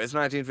 1952. It's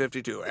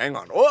 1952. Hang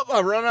on. Oh,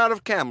 I've run out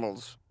of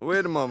camels.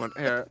 Wait a moment.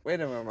 Here. Wait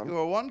a moment. You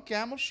are one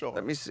camel short.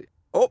 Let me see.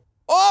 Oh!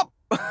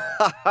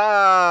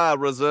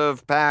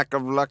 Reserve pack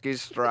of Lucky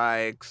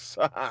Strikes.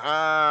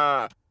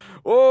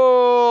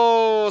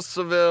 Oh,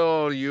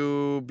 Seville,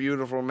 you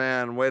beautiful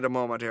man. Wait a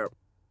moment here.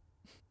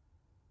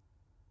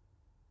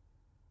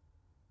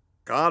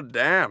 God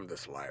damn,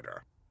 this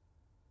lighter.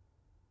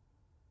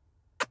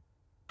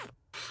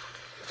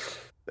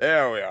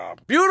 There we are.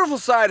 Beautiful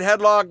side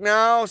headlock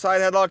now.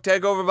 Side headlock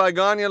takeover by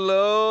Gagne.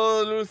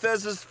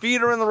 Luthez'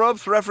 feet are in the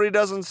ropes. Referee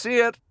doesn't see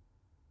it.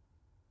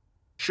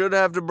 Should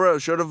have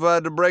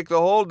had to break the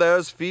hold there.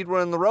 His feet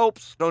were in the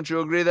ropes. Don't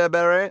you agree there,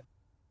 Barry?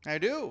 I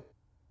do.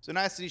 So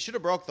nice that he should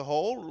have broke the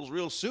hold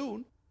real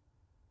soon.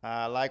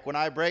 Like when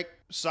I break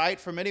sight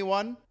from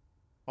anyone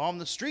on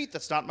the street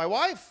that's not my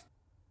wife.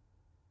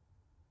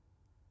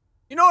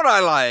 You know what I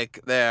like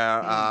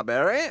there,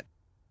 Barry?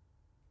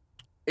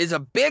 Is a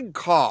big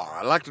car.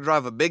 I like to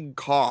drive a big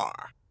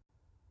car.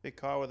 Big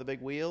car with a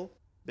big wheel,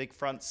 big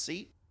front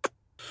seat.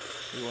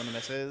 You and the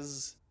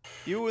missus.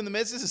 You and the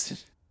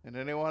missus and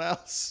anyone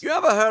else. You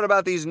ever heard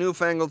about these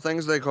newfangled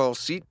things they call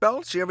seat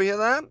belts? You ever hear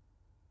that?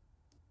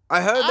 I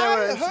heard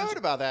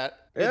about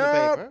that in the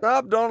paper.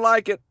 Nope, don't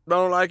like it.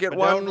 Don't like it I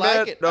one don't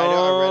like bit. it. I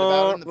know, I read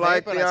about it in the Don't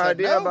like paper, the and I said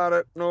idea no. about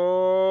it.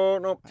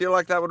 No. Feel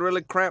like that would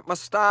really cramp my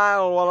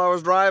style while I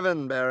was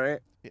driving, Barry.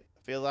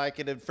 Feel like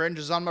it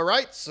infringes on my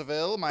rights,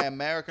 Seville. My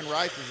American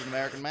rights as an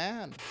American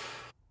man.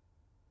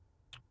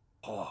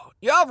 Oh,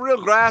 you have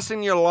real grass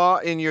in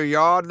your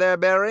yard there,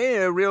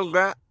 Barry? Real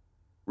grass?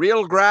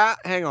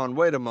 Hang on,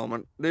 wait a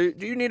moment. Do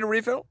you need a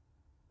refill?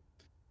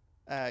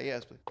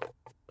 Yes, please.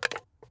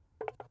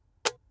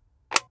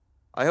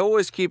 I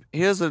always keep...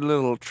 Here's a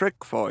little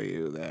trick for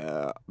you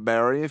there,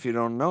 Barry, if you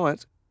don't know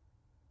it.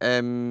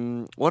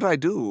 What I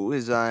do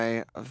is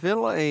I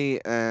fill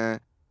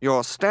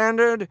your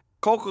standard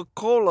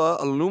Coca-Cola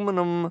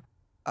aluminum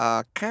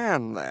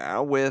can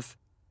there with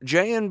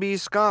J&B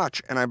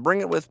Scotch, and I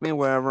bring it with me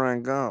wherever I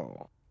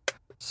go.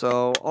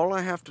 So all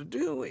I have to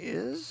do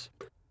is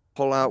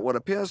pull out what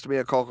appears to be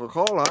a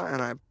Coca-Cola,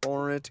 and I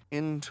pour it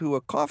into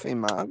a coffee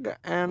mug,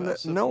 and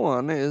no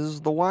one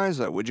is the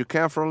wiser. Would you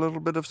care for a little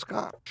bit of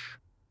Scotch?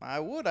 I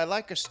would. I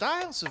like your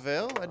style,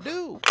 Seville. I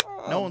do.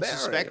 Oh, No one Barry.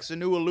 suspects the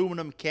new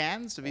aluminum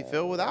cans to be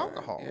filled with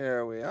alcohol.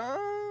 Here we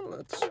are.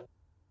 Let's...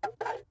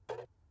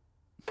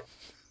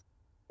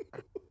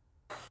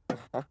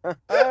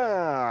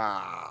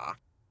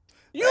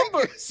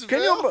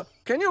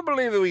 Can you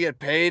believe that we get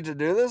paid to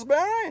do this,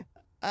 Barry?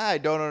 I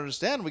don't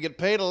understand. We get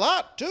paid a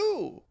lot,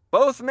 too.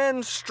 Both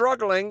men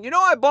struggling. You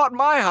know, I bought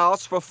my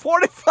house for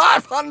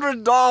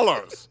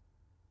 $4,500.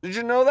 Did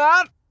you know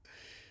that?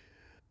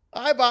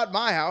 I bought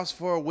my house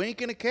for a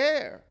wink and a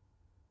care.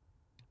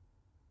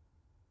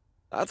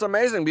 That's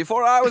amazing.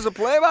 Before I was a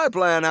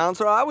play-by-play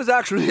announcer, I was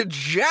actually a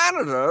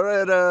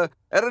janitor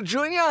at a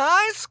junior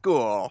high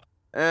school.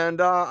 And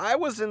I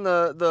was in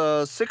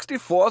the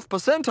 64th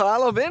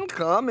percentile of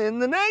income in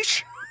the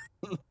nation.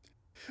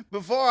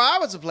 Before I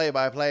was a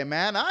play-by-play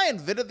man, I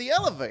invented the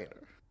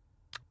elevator.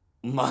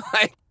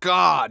 My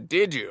God,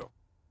 did you?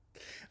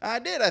 I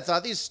did. I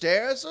thought these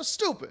stairs are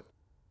stupid.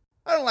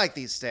 I don't like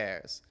these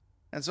stairs.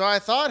 And so I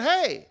thought,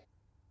 hey,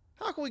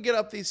 how can we get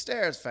up these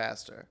stairs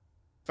faster?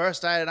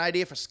 First, I had an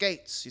idea for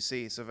skates, you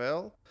see,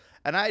 Seville.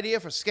 An idea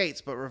for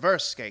skates, but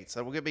reverse skates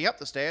that will get me up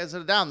the stairs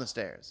and down the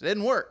stairs. It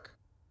didn't work.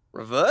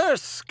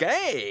 Reverse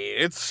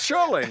skates?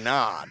 Surely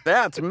not.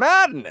 That's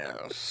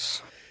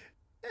madness.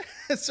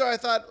 And so I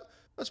thought,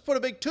 let's put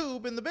a big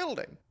tube in the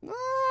building.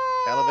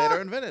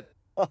 Elevator invented.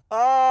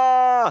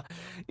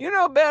 You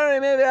know, Barry,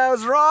 maybe I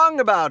was wrong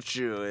about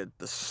you at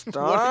the start.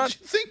 What did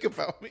you think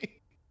about me?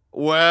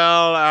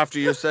 Well, after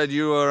you said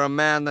you were a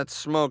man that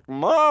smoked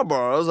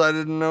Marlboros, I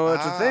didn't know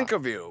what to think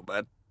of you.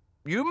 But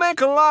you make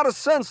a lot of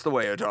sense the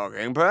way you're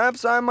talking.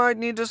 Perhaps I might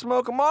need to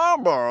smoke a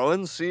Marlboro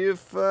and see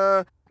if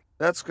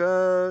that's,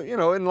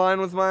 in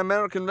line with my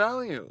American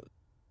values.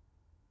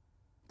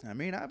 I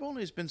mean, I've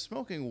only been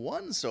smoking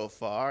one so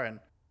far,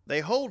 and They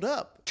hold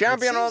up.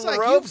 Champion it on seems the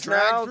like ropes you've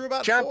dragged now. through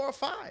about 4 or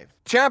 5.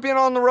 Champion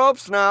on the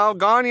ropes now.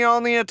 Gagne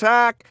on the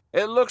attack.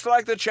 It looks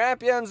like the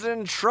champion's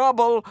in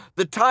trouble.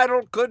 The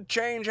title could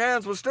change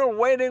hands. We're still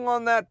waiting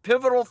on that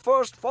pivotal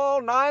first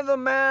fall. Neither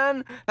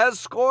man has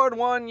scored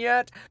one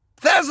yet.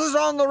 Thesz is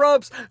on the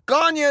ropes.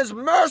 Gagne is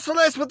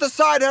merciless with the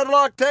side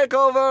headlock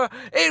takeover.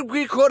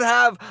 We could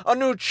have a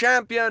new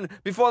champion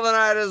before the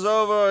night is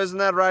over. Isn't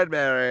that right,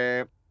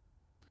 Barry?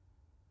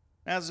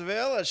 Now,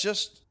 Seville,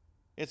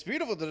 it's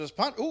beautiful to just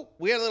punt. Ooh,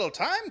 we had a little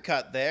time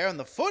cut there on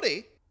the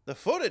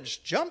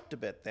footage jumped a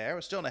bit there.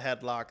 We're still in a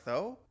headlock,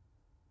 though.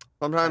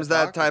 Sometimes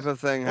that type of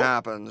thing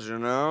happens, you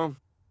know?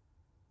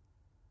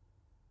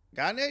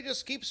 Gagne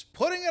just keeps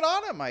putting it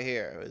on him, I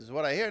hear, is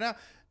what I hear. Now,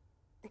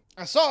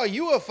 I saw a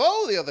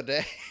UFO the other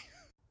day.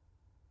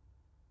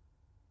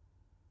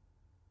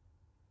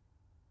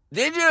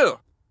 Did you?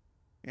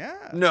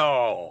 Yeah.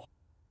 No.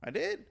 I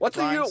did. What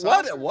is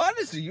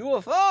a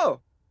UFO?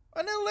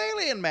 A little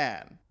alien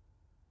man.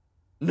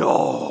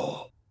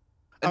 No.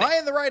 Am I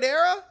in the right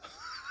era?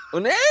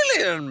 An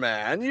alien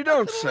man? You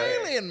don't say.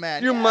 An alien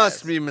man. You yes.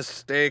 must be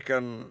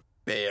mistaken,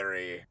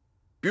 Barry.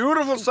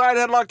 Beautiful side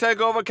headlock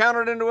takeover,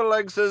 countered into a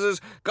leg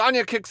scissors.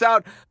 Gagne kicks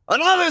out.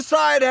 Another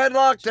side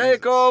headlock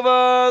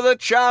takeover. The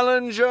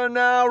challenger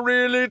now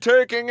really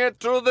taking it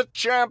to the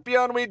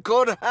champion. We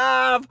could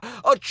have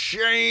a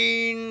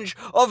change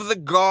of the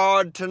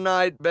guard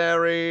tonight,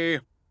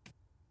 Barry.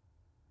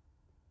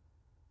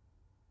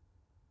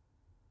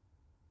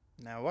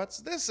 Now, what's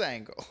this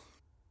angle?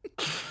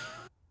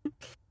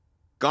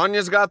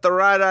 Gagne's got the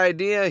right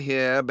idea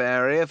here,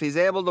 Barry. If he's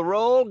able to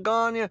roll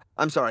Gagne...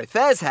 I'm sorry,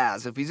 Thesz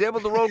has. If he's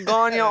able to roll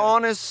Gagne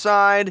on his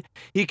side,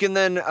 he can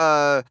then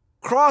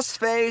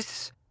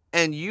cross-face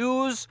and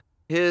use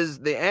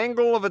the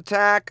angle of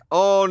attack.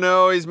 Oh,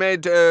 no, he's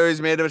made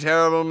a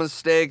terrible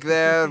mistake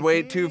there.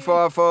 Way too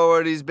far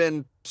forward. He's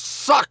been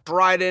sucked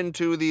right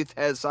into the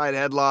side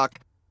headlock.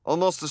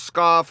 Almost a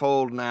scarf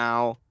hold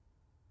now.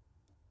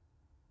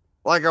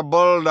 Like a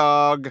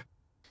bulldog.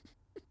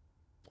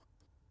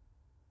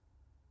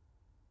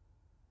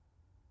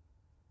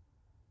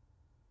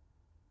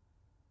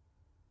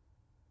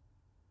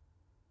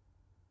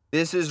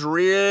 This is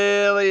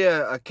really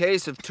a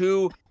case of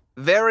two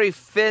very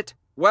fit,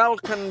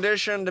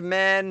 well-conditioned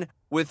men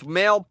with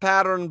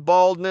male-pattern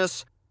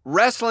baldness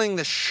wrestling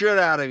the shit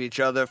out of each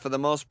other for the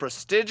most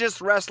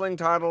prestigious wrestling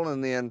title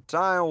in the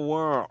entire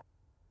world.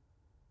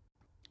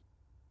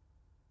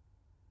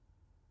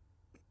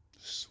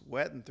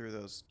 Sweating through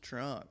those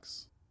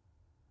trunks.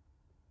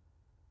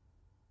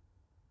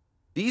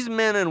 These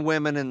men and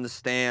women in the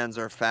stands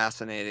are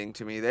fascinating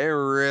to me. They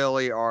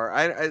really are.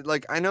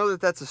 I know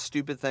that that's a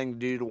stupid thing to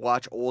do, to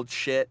watch old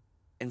shit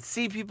and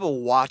see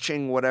people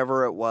watching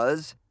whatever it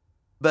was,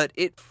 but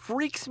it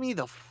freaks me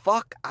the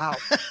fuck out.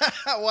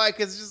 Why?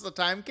 Because it's just a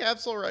time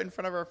capsule right in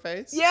front of our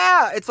face?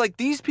 Yeah, it's like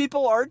these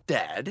people are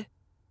dead.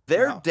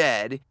 They're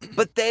dead,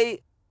 but they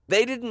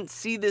didn't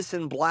see this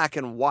in black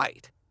and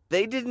white.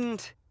 They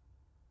didn't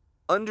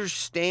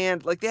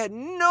understand, like, they had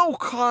no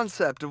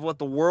concept of what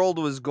the world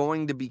was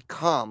going to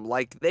become.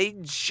 Like, they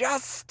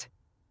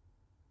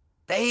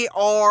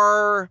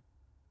are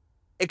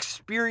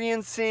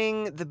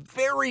experiencing the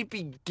very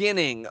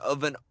beginning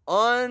of an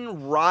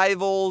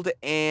unrivaled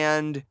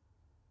and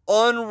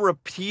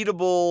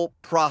unrepeatable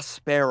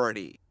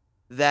prosperity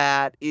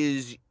that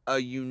is a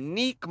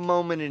unique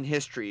moment in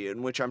history,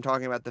 in which I'm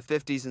talking about the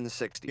 50s and the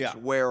 60s,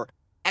 where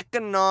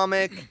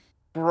economic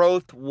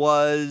growth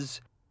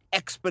was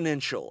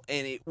exponential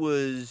and it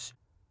was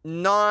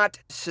not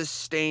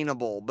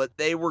sustainable, but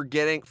they were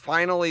getting,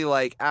 finally,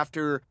 like,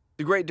 after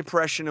the Great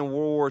Depression and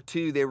World War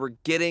II, they were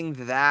getting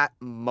that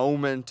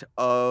moment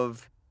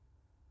of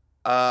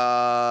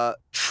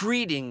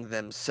treating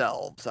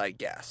themselves, I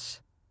guess.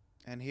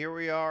 And here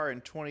we are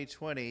in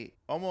 2020,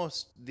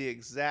 almost the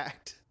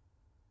exact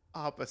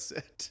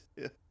opposite.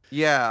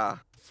 Yeah.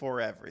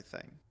 For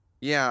everything.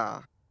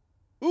 Yeah.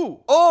 Ooh.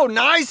 Oh,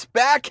 nice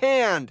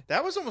backhand.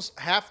 That was almost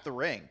half the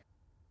ring.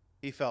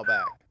 He fell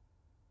back.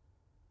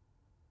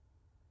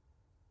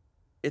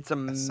 It's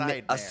a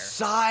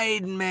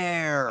side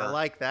mare. I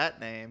like that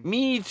name.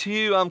 Me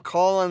too. I'm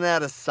calling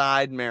that a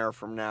side mare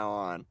from now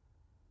on.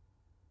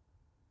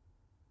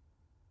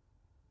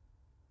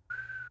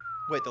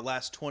 Wait, the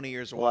last 20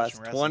 years of watching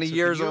wrestling. 20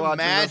 years of watching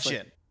wrestling.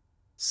 Imagine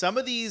some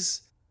of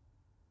these,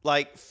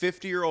 like,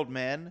 50-year-old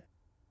men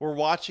were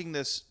watching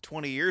this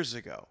 20 years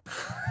ago.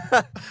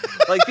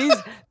 Like,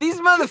 these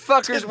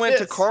motherfuckers went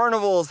to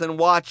carnivals and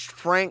watched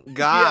Frank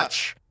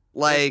Gotch. Yeah.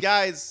 Like, these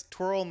guys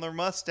twirling their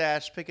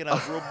mustache, picking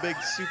up real big,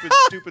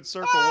 stupid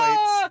circle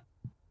weights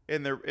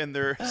in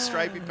their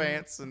stripy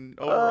pants and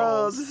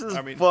overalls. Oh, this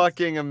is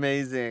fucking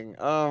amazing.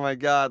 Oh my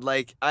god.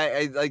 Like,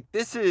 I like,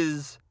 this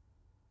is,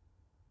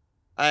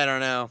 I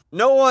don't know.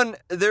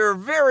 There are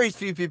very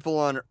few people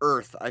on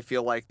Earth, I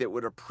feel like, that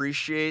would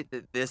appreciate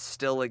that this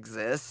still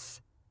exists.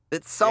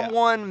 That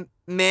someone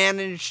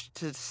managed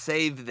to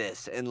save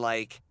this and,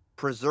 like,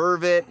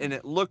 preserve it, and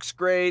it looks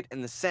great,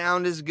 and the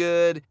sound is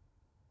good.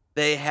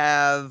 They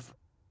have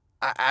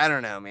I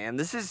don't know, man.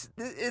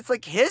 It's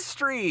like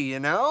history, you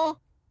know?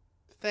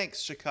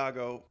 Thanks,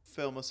 Chicago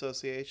Film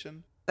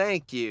Association.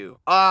 Thank you.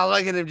 Oh,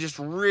 look at him just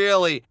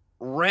really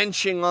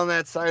wrenching on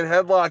that side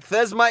headlock.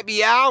 Thesz might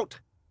be out.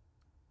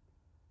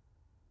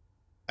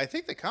 I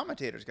think the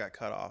commentators got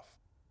cut off.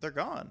 They're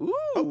gone. Ooh.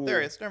 Oh, there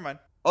he is. Never mind.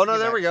 Oh, no,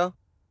 there we go.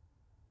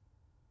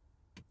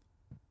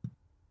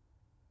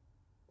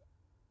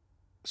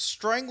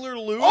 Strangler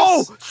Lewis?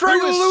 Oh,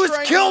 Strangler Lewis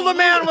killed a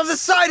man with a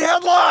side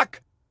headlock.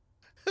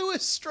 Who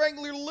is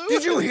Strangler Lewis?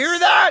 Did you hear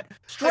that?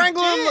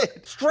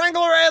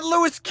 Strangler Ed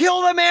Lewis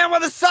killed a man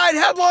with a side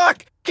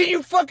headlock. Can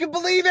you fucking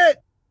believe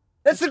it?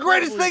 That's the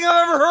greatest thing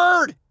I've ever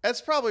heard.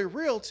 That's probably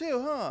real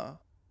too, huh?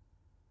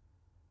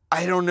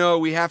 I don't know.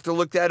 We have to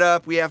look that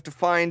up. We have to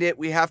find it.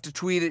 We have to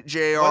tweet it,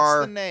 JR.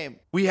 What's the name?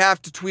 We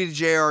have to tweet it,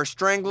 JR.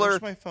 Strangler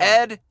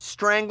Ed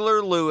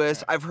Strangler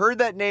Lewis. I've heard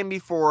that name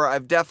before.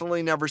 I've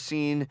definitely never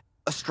seen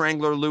a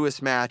Strangler Lewis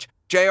match.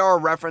 JR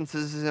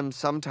references him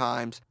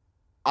sometimes.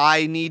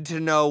 I need to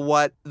know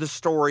what the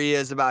story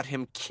is about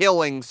him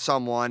killing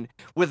someone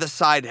with a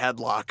side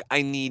headlock.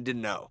 I need to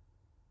know.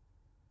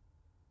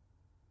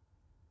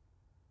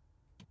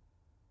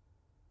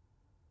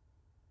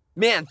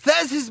 Man,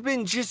 Thesz has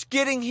been just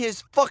getting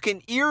his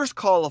fucking ears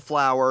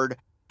cauliflowered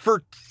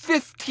for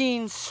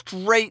 15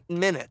 straight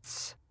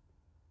minutes.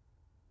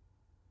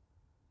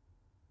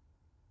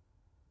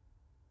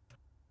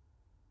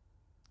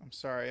 I'm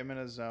sorry, I'm in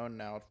a zone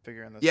now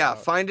figuring this out. Yeah,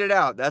 find it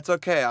out. That's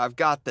okay. I've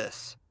got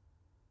this.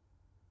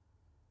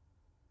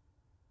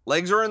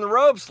 Legs are in the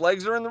ropes.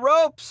 Legs are in the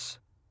ropes.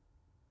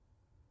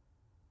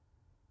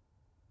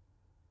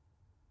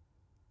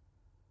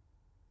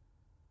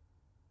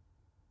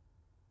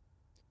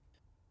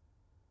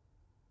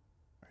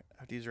 All right,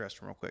 I have to use the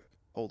restroom real quick.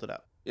 Hold it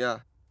up. Yeah.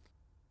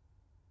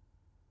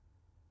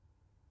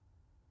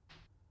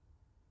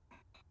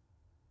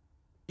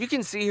 You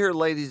can see here,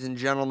 ladies and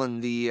gentlemen,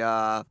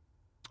 the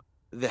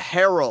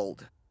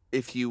herald,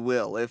 if you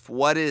will, if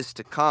what is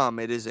to come.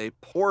 It is a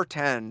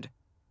portend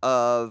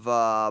of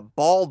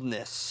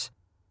baldness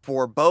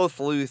for both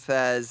Lou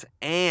Thesz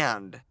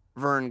and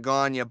Verne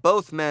Gagne.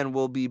 Both men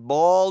will be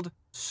bald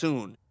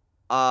soon.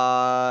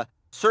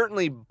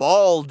 Certainly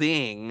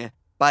balding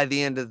by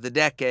the end of the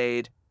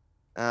decade.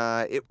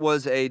 It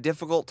was a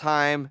difficult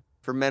time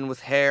for men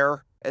with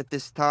hair at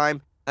this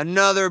time.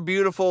 Another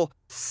beautiful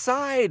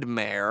side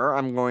mare,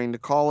 I'm going to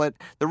call it.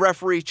 The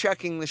referee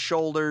checking the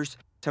shoulders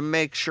to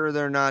make sure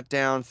they're not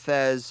down.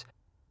 Thesz.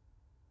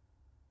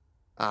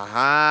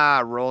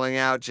 Aha, rolling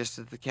out just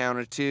at the count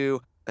of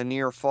 2. A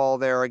near fall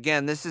there.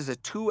 Again, this is a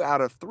 2 out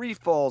of 3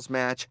 falls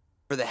match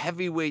for the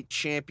heavyweight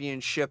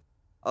championship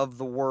of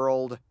the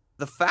world.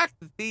 The fact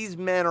that these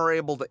men are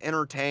able to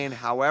entertain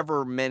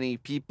however many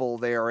people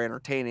they are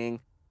entertaining,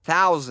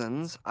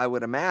 thousands, I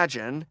would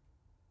imagine,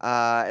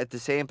 at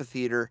this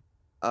amphitheater,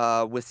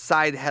 with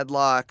side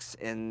headlocks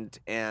and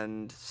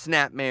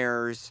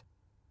snapmares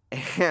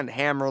and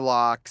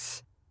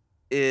hammerlocks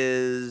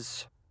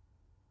is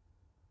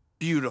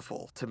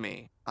beautiful to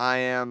me. I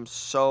am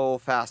so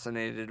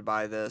fascinated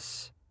by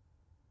this.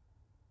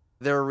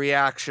 Their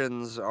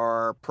reactions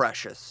are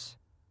precious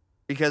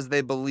because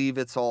they believe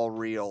it's all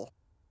real.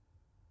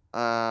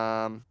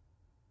 And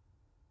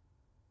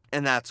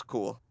that's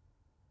cool.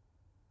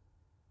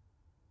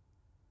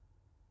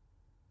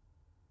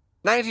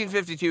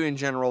 1952 in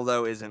general,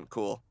 though, isn't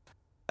cool.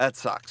 That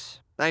sucks.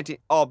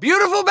 Oh,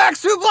 beautiful back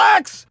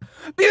suplex!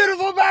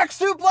 Beautiful back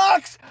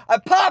suplex! I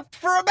popped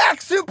for a back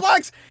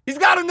suplex! He's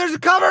got him, there's a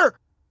cover!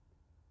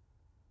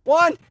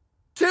 1,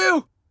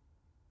 2,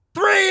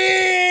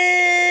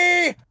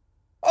 3!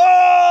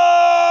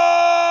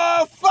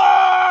 Oh,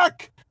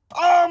 fuck!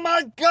 Oh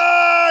my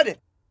god!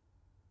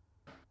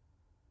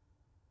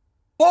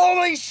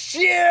 Holy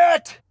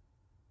shit!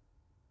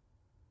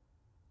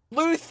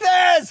 Lou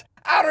Thesz,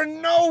 out of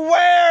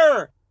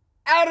nowhere!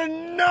 Out of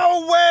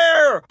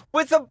nowhere!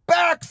 With a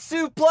back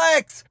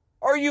suplex!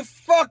 Are you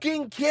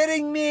fucking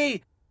kidding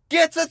me?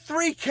 Gets a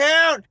 3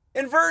 count!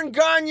 And Verne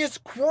Gagne's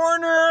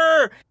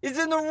corner is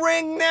in the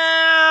ring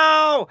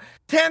now!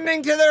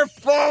 Tending to their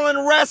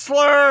fallen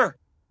wrestler!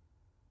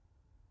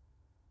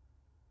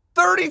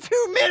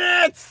 32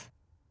 minutes!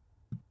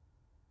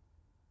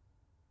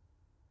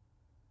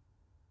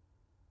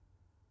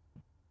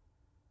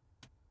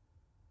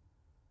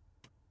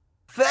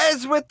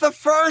 Thesz with the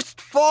first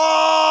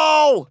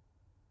fall!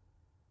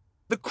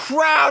 The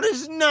crowd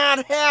is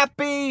not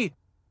happy!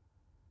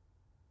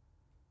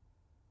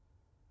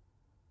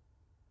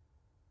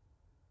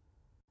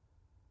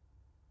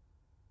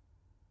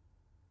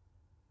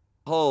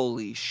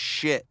 Holy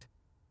shit.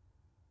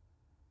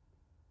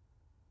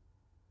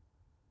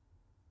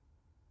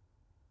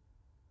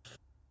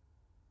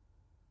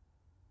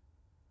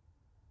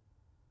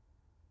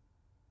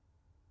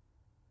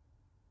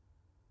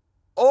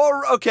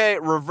 Or, okay,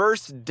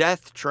 reverse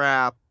death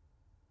trap.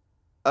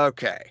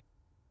 Okay.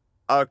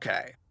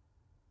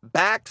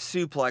 Back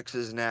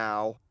suplexes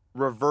now,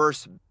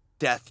 reverse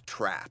death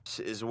traps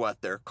is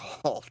what they're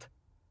called.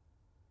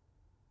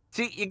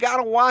 See, you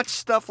gotta watch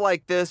stuff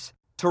like this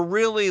to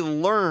really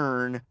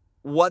learn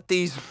what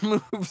these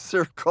moves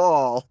are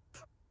called.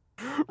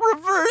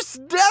 Reverse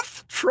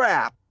death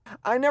trap.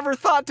 I never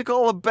thought to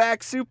call a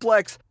back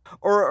suplex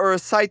or a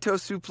Saito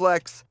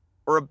suplex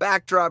or a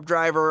backdrop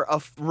driver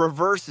a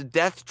reverse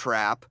death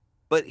trap,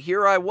 but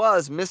here I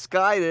was,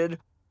 misguided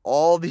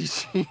all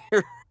these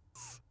years.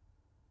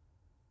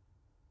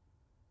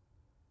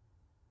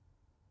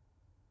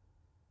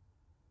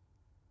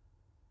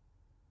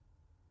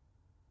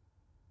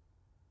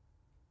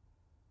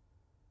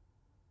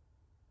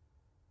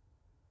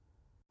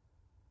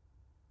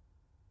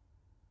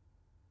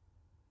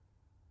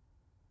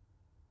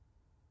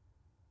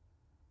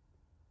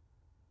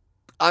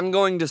 I'm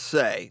going to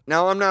say,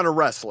 now I'm not a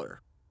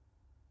wrestler.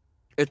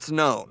 It's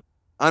known.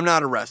 I'm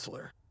not a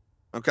wrestler.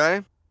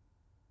 Okay?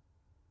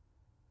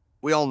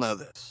 We all know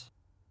this.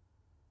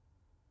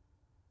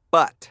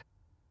 But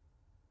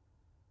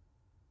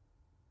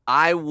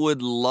I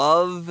would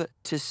love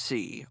to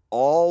see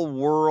all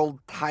world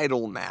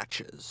title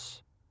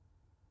matches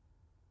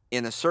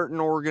in a certain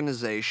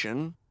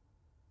organization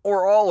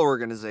or all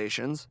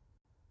organizations,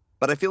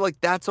 but I feel like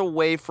that's a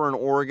way for an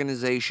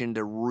organization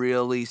to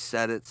really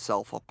set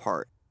itself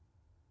apart.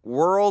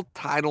 World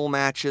title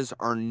matches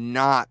are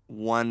not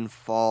one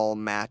fall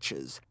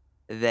matches.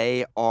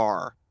 They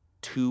are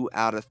 2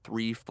 out of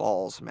 3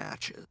 falls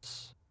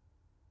matches.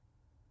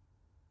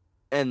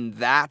 And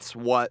that's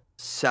what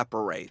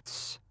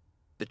separates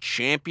the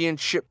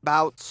championship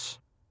bouts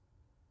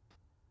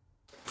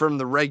from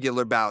the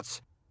regular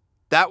bouts.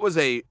 That was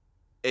a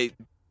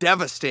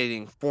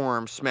devastating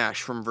forearm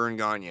smash from Verne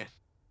Gagne.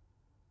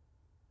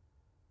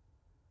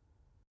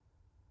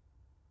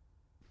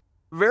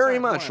 Very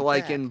much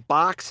like in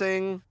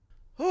boxing.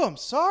 Oh, I'm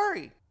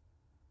sorry.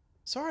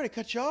 Sorry to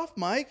cut you off,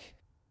 Mike.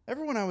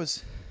 Everyone, I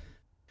was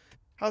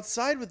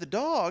outside with the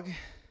dog,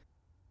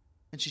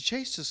 and she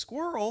chased a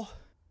squirrel,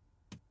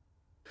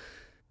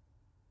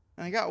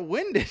 and I got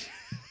winded.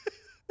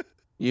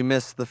 You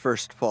missed the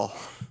first fall.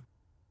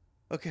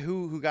 Okay,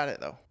 who got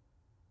it, though?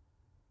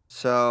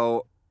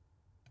 So,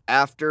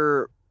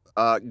 after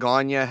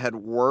Gagne had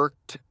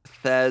worked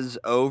Thesz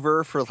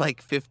over for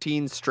like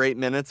 15 straight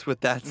minutes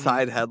with that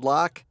side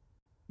headlock,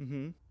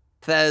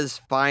 Thesz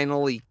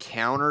finally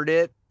countered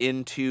it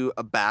into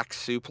a back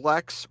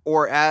suplex,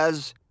 or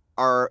as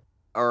our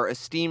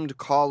esteemed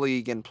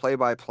colleague and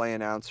play-by-play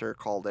announcer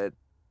called it,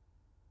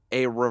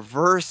 a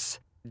reverse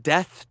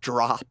death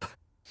drop.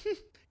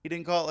 He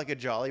didn't call it like a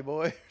Jolly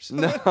Boy or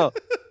something? No.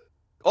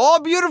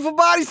 Oh, beautiful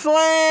body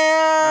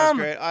slam! That's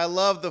great. I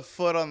love the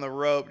foot on the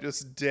rope,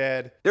 just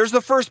dead. There's the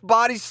first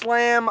body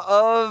slam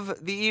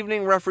of the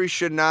evening. Referee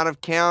should not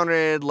have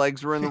counted.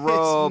 Legs were in the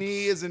ropes. His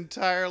knee is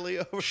entirely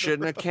over.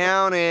 Shouldn't have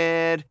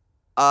counted.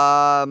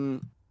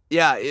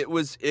 Yeah, it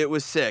was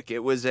sick. It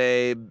was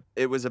a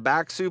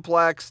back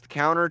suplex,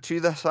 counter to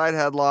the side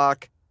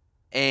headlock,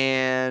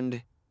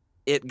 and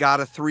it got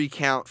a 3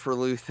 count for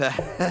Lou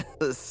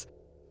Thesz.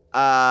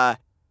 Oh.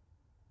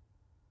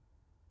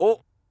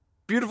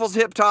 Beautiful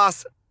hip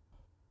toss.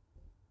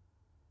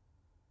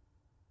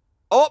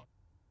 Oh.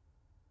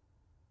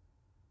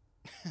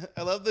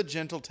 I love the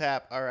gentle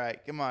tap. All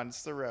right, come on,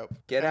 it's the rope.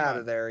 Get out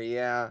of there,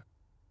 yeah.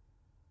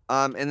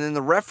 And then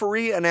the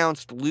referee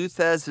announced Lou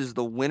Thesz is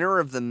the winner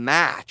of the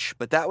match,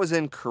 but that was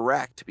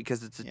incorrect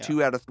because it's a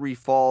 2 out of 3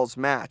 falls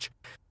match.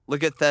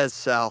 Look at Thesz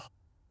sell.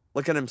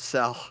 Look at him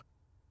sell.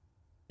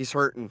 He's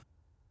hurting.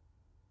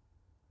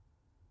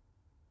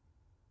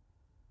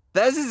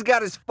 Thesz has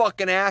got his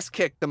fucking ass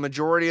kicked the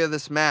majority of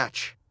this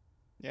match.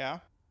 Yeah?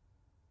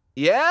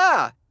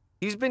 Yeah.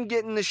 He's been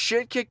getting the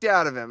shit kicked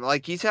out of him.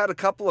 Like, he's had a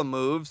couple of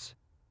moves,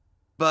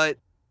 but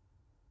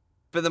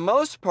for the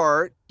most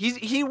part,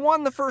 he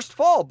won the first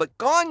fall, but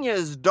Gagne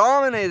has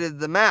dominated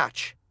the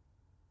match.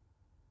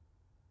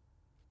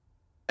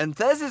 And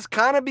Thesz is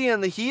kind of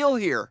being the heel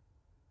here.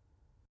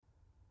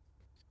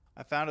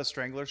 I found a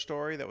Strangler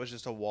story that was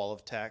just a wall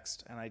of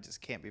text, and I just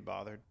can't be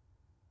bothered.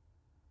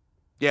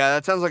 Yeah,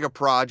 that sounds like a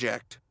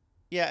project.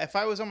 Yeah, if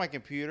I was on my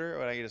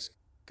computer, I just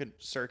could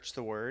search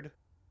the word.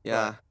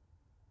 Yeah.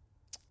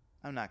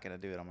 I'm not going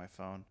to do it on my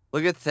phone.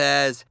 Look at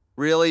Thesz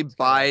really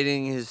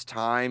biding his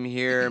time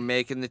here,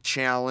 making the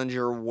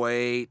challenger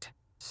wait,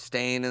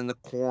 staying in the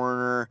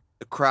corner.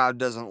 The crowd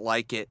doesn't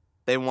like it.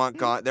 They want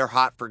they're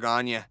hot for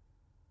Gagne.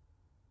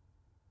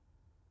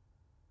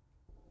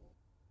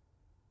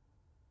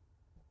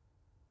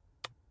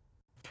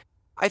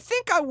 I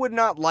think I would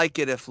not like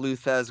it if Lou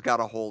Thesz got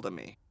a hold of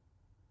me.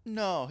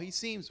 No, he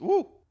seems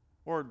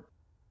or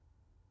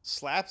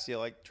slaps you,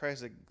 like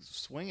tries to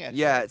swing at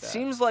you. Yeah, like it that.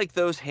 seems like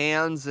those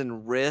hands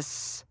and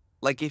wrists,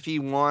 like if he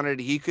wanted,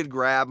 he could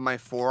grab my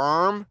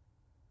forearm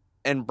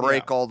and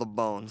break all the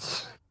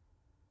bones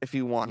if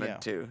he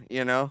wanted to,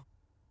 you know?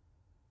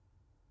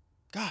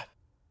 God.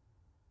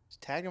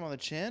 Just tag him on the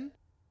chin?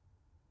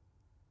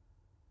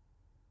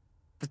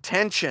 The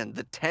tension.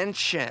 Do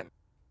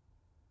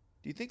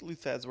you think Lou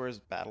Thesz wears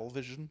battle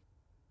vision?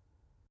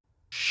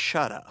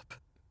 Shut up.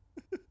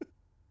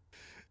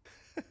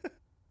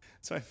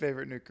 It's my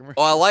favorite new commercial.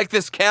 Oh, I like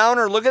this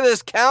counter. Look at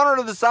this counter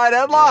to the side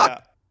headlock. Yeah,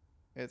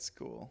 it's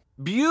cool.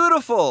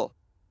 Beautiful.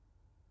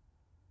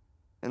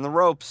 in the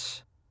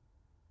ropes.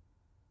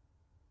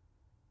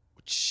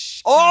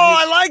 Guys, Oh,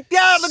 I like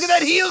that. Look at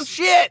that heel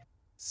shit.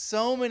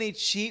 So many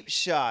cheap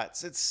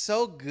shots. It's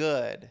so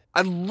good.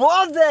 I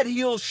love that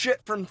heel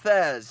shit from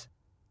Thez.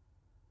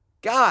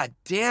 God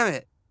damn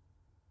it.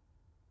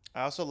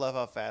 I also love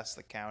how fast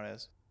the count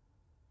is.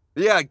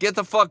 Yeah, get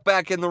the fuck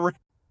back in the ring.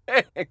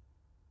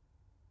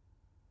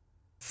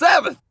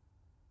 7.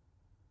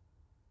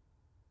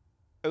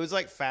 It was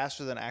like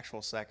faster than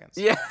actual seconds.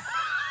 Yeah.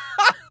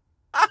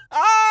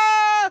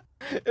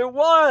 It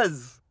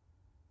was.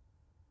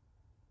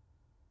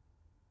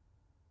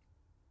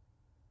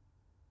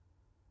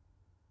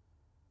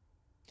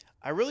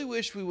 I really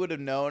wish we would have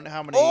known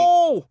how many.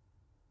 Oh!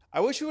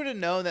 I wish we would have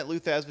known that Lou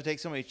Thesz would take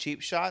so many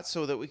cheap shots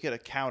so that we could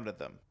have counted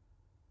them.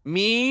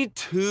 Me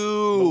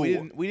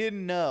too. But we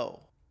didn't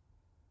know.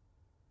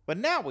 But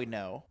now we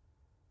know.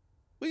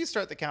 We can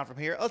start the count from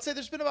here. Let's say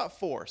there's been about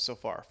 4 so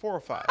far. 4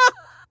 or 5.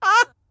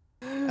 I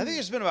think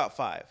there's been about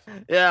 5.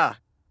 Yeah.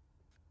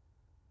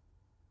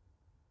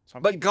 So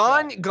But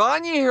Gagne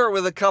here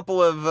with a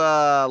couple of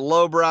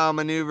lowbrow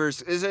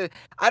maneuvers.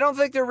 I don't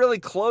think they're really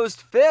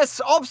closed fists.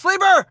 Oh,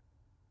 sleeper!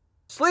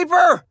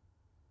 Sleeper!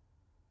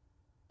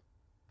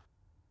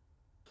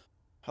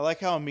 I like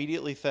how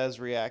immediately Thesz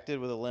reacted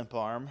with a limp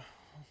arm.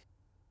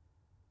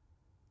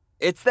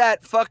 It's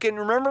that fucking.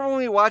 Remember when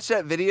we watched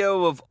that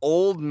video of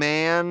old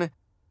man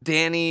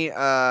Danny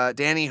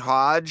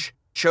Hodge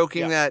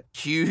choking that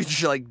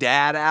huge like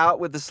dad out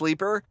with the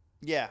sleeper?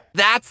 Yeah.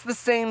 That's the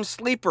same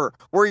sleeper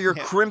where you're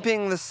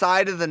crimping the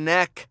side of the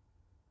neck.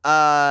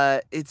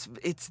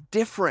 It's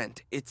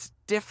different. It's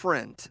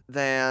different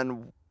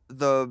than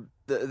the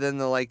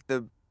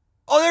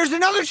Oh, there's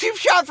another cheap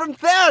shot from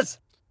Thesz.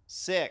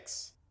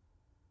 6.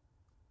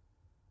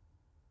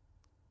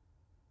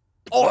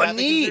 Oh, Would that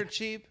be knee. considered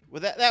cheap?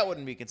 Would that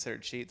wouldn't be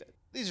considered cheap.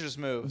 These are just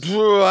moves.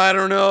 I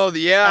don't know.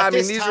 Yeah, At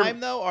this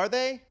time, though, are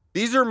they?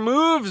 These are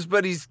moves,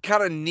 but he's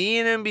kind of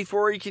kneeing him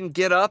before he can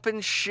get up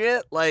and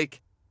shit. Like,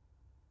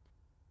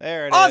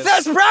 there it is.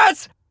 Thesz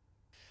press!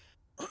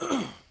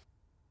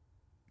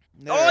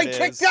 There he it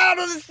kicked is. out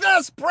of the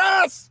Thesz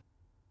press!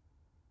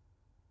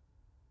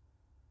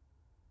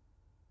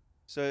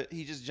 So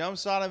he just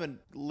jumps on him and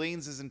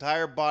leans his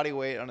entire body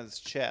weight on his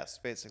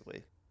chest,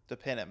 basically, to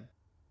pin him.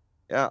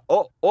 Yeah.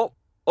 Oh.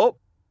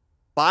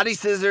 Body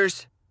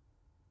scissors.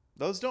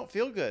 Those don't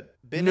feel good.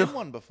 Been No. in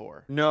one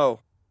before. No,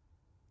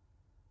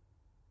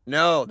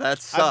 that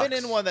sucks. I've been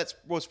in one that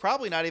was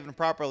probably not even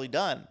properly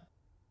done,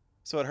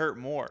 so it hurt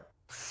more.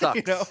 Sucks.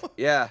 You know?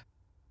 Yeah.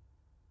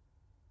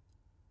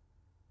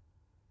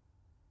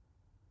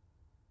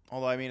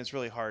 Although, I mean, it's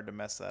really hard to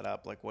mess that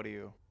up. Like, what do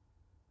you...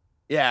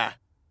 Yeah.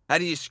 How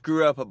do you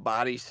screw up a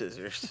body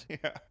scissors? Yeah.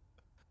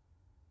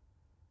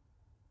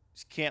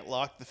 Just can't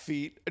lock the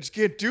feet. I just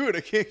can't do it.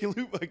 I can't lock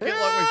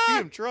my feet.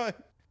 I'm trying.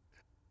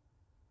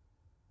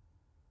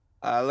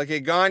 Look at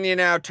Gagne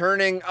now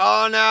turning.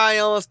 Oh, no, he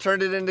almost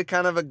turned it into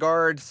kind of a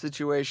guard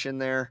situation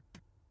there.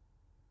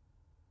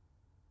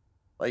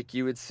 Like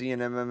you would see in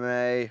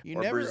MMA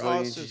or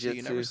Brazilian Jiu-Jitsu.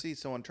 You never see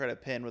someone try to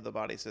pin with a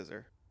body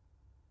scissor.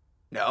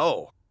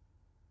 No,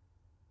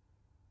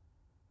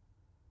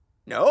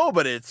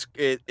 but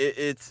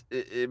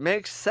it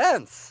makes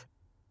sense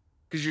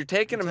because you're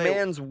taking a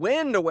man's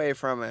wind away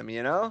from him,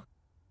 you know?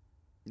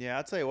 Yeah,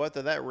 I'll tell you what,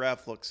 though, that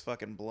ref looks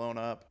fucking blown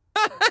up.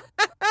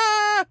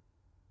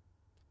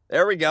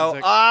 There we go.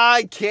 Like,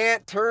 I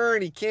can't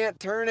turn. He can't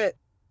turn it.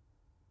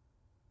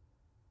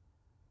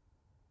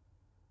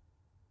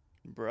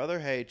 Brother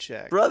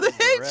Haycheck. Brother is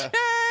the ref.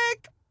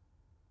 Haycheck.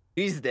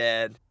 He's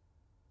dead.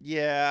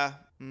 Yeah.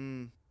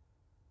 Lou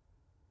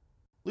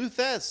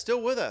Thesz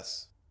still with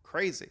us.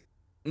 Crazy.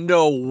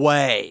 No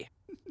way.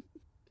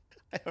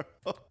 I don't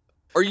know.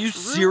 Are you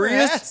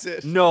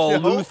serious? No,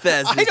 Lou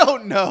Thesz. I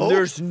don't know.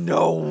 There's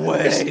no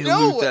way. There's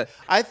no Lou way.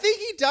 I think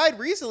he died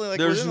recently, like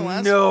There's within the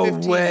last no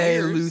 15 way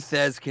years. Lou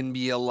Thesz can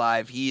be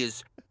alive. He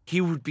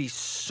would be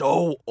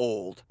so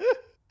old.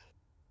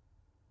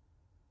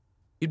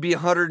 He'd be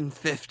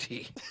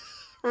 150.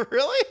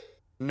 Really?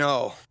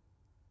 No.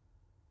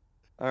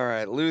 All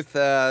right, Lou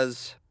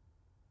Thesz.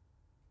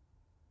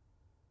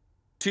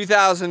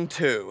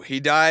 2002. He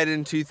died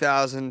in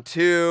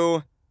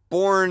 2002.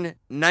 Born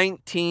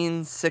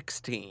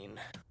 1916.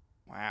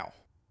 Wow.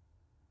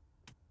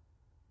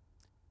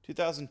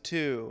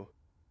 2002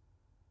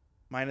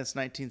 minus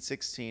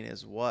 1916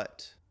 is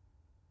what?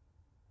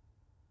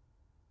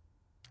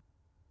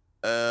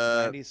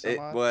 90 some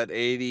odd? What,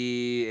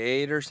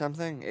 88 or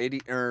something?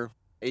 80 or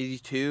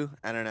 82?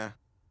 I don't know.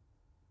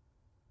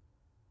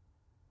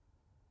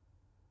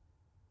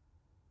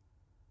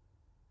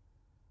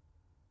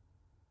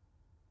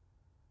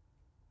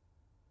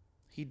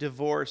 He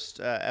divorced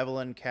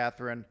Evelyn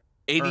Catherine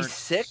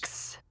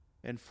 86?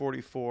 in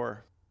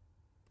 44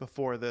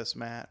 before this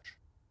match,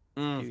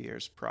 a few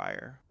years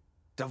prior.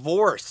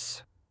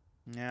 Divorce.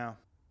 Yeah.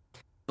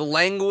 The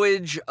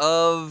language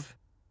of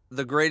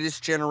the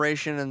greatest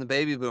generation and the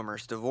baby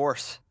boomers.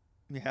 Divorce.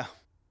 Yeah.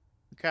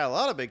 Got a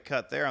lot of big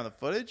cut there on the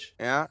footage.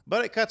 Yeah.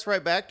 But it cuts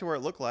right back to where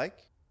it looked like.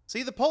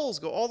 See, the poles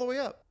go all the way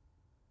up.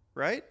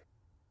 right?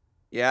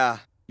 Yeah,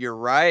 you're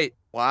right.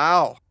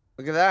 Wow.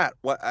 Look at that.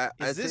 What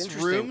Is it's this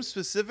interesting. room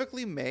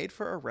specifically made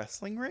for a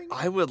wrestling ring?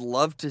 I would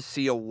love to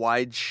see a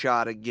wide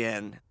shot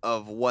again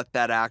of what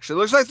that actually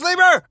looks like.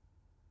 Sleeper!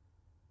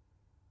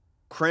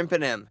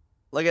 Crimping him.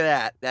 Look at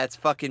that. That's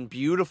fucking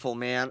beautiful,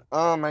 man.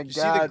 Oh my Did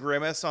you see the god.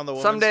 grimace on the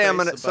woman's Someday I'm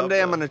face gonna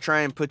above I'm gonna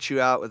try and put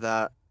you out with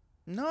that.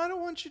 No, I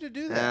don't want you to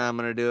do that. Yeah, I'm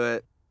gonna do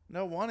it.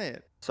 No, want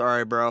it.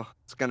 Sorry, bro.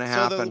 It's gonna So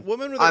happen. the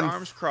woman with her I'm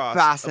arms crossed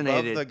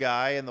fascinated. above the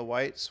guy in the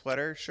white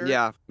sweater shirt.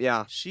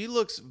 Yeah. She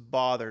looks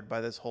bothered by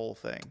this whole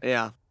thing.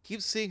 Yeah.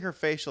 Keep seeing her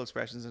facial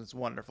expressions and it's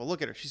wonderful.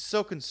 Look at her. She's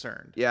so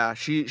concerned. Yeah,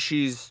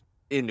 she's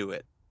into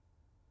it.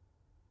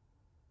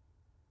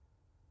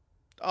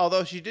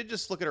 Although she did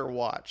just look at her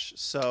watch.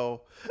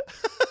 So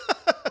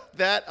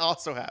that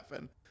also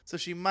happened. So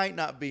she might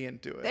not be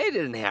into it. They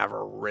didn't have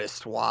a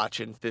wristwatch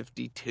in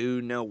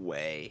 52. No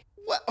way.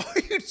 What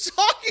are you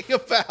talking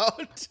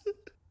about?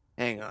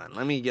 Hang on.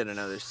 Let me get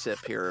another sip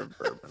here of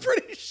bourbon.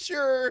 Pretty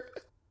sure.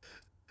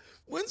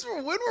 When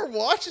were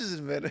watches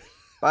invented?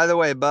 By the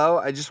way, Bo,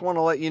 I just want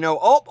to let you know.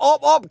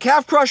 Oh,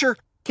 calf crusher.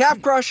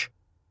 Calf crush.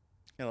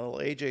 And a little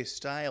AJ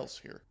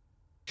Styles here.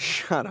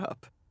 Shut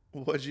up.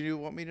 What do you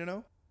want me to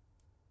know?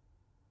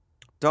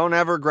 Don't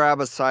ever grab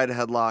a side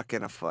headlock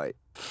in a fight.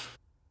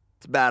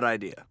 It's a bad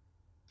idea.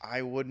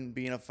 I wouldn't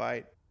be in a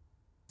fight.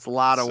 It's a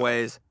lot of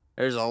ways.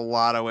 There's a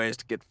lot of ways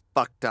to get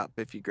fucked up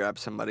if you grab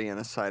somebody in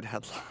a side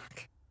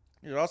headlock.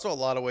 There's also a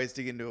lot of ways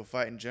to get into a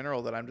fight in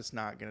general that I'm just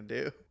not going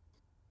to do.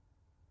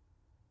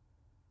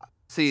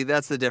 See,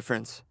 that's the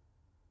difference.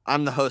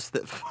 I'm the host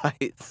that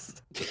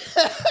fights.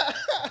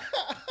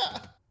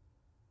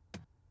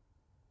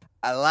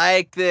 I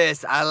like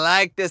this. I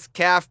like this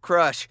calf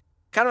crush.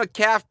 Kind of a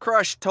calf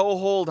crush toe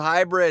hold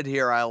hybrid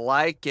here. I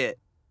like it.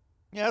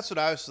 Yeah, that's what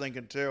I was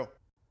thinking too.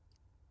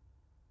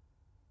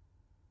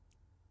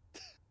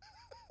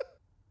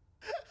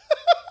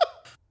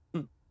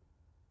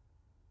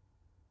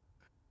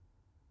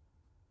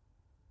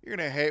 You're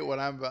going to hate what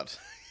I'm about to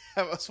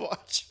have us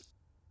watch.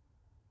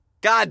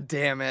 God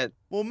damn it.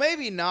 Well,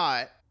 maybe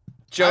not.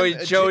 Joey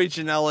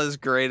Janela's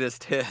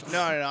greatest hits.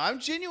 No. I'm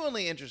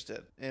genuinely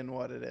interested in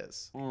what it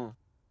is.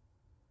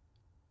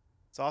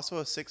 It's also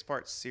a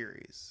 6-part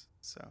series,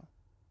 so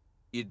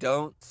You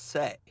don't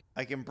say.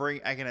 I can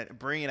bring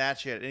it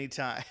at you at any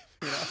time.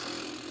 You know,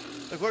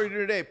 like what are you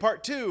doing today?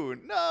 Part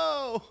 2.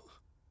 No.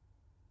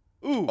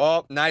 Ooh.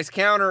 Oh, nice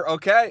counter.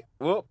 Okay.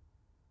 Whoop.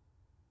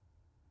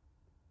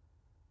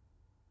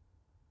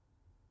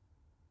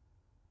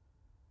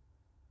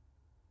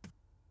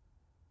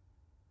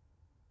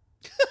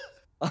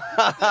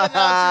 The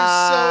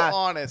announcer's so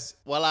honest.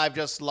 Well, I've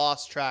just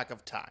lost track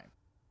of time.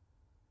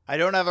 I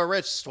don't have a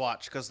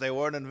wristwatch because they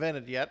weren't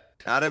invented yet.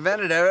 Not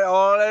invented.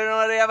 All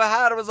they ever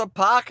had was a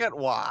pocket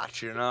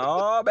watch, you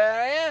know,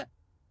 Barry?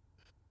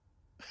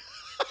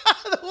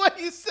 The way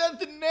you said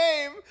the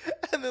name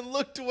and then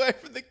looked away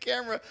from the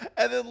camera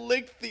and then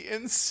licked the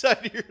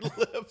inside of your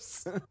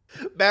lips.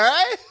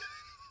 Barry?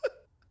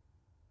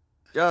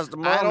 Just a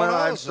moment.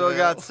 I've still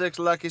got 6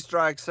 Lucky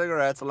Strike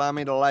cigarettes. Allow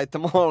me to light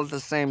them all at the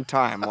same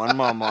time. One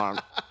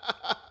moment.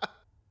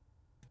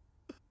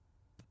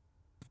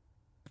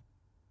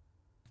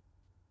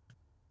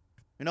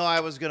 You know, I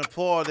was going to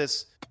pour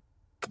this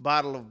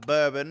bottle of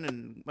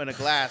bourbon in a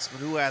glass,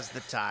 but who has the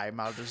time?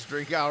 I'll just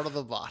drink out of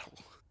the bottle.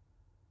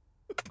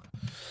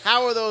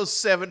 How are those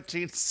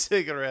 17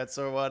 cigarettes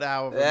or what?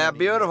 Yeah,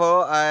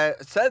 beautiful. I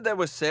said there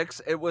was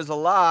 6. It was a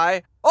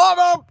lie.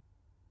 Oh,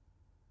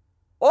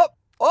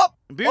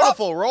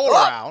 Beautiful roll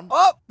around.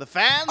 The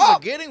fans are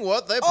getting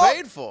what they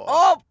paid for.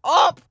 Oh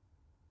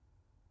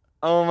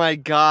my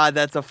God,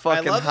 that's a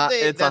fucking high.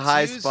 It's a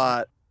high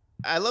spot.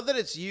 I love that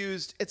it's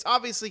used. It's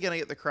obviously going to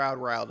get the crowd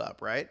riled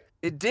up, right?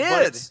 It did.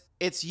 But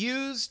it's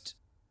used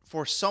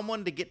for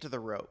someone to get to the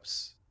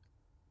ropes.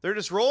 They're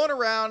just rolling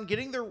around,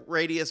 getting the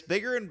radius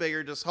bigger and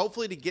bigger, just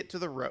hopefully to get to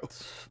the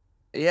ropes.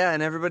 Yeah,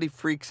 and everybody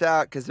freaks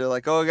out because they're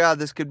like, oh God,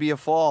 this could be a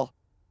fall.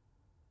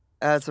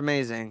 That's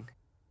amazing.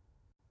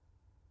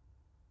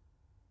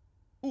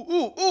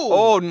 Ooh.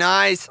 Oh,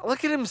 nice.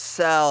 Look at him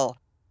sell.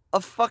 A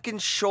fucking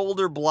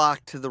shoulder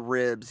block to the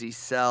ribs he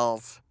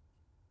sells.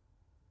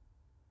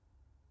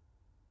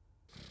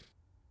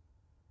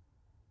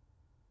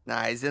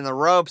 Nah, he's in the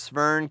ropes,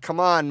 Vern. Come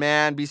on,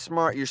 man. Be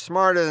smart. You're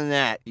smarter than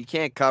that. You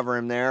can't cover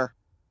him there.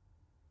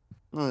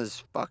 This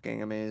is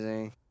fucking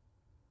amazing.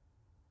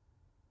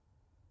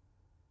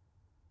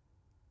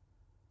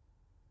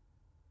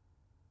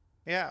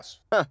 Yes.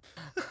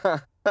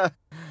 It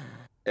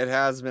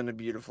has been a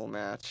beautiful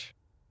match.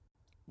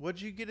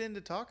 What'd you get in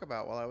to talk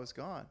about while I was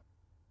gone?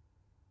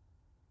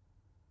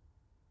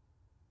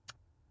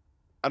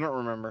 I don't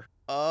remember.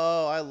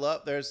 Oh, I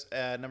love. There's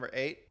number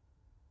 8.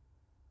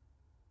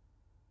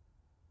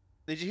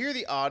 Did you hear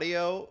the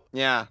audio?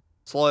 Yeah.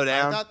 Slow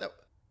down.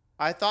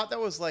 I thought that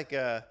was like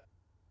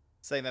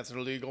saying that's an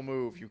illegal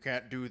move. You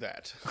can't do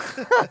that.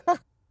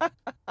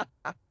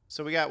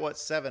 So we got what,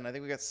 7? I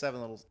think we got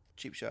 7 little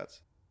cheap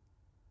shots.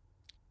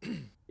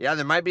 Yeah,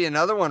 there might be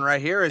another one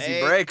right here as he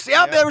 8. breaks. Yep,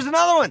 Yep. there was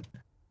another one.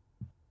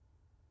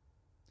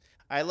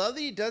 I love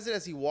that he does it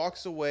as he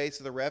walks away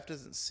so the ref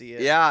doesn't see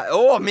it. Yeah.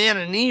 Oh, man,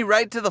 a knee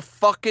right to the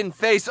fucking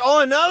face.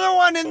 Oh, another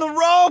one in the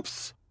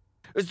ropes.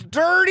 It's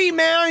dirty,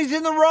 man. He's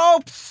in the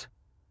ropes.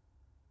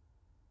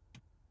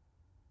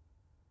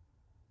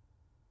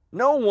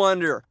 No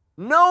wonder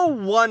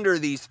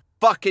these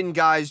fucking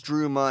guys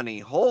drew money.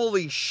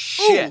 Holy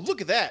shit. Ooh,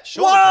 look at that.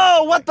 Shoulder Whoa,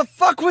 tackle. what the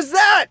fuck was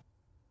that?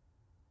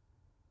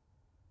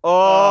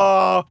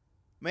 Oh.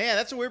 Man,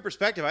 that's a weird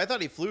perspective. I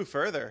thought he flew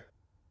further.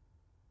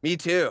 Me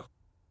too.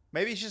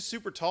 Maybe he's just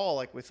super tall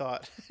like we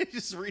thought. He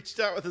just reached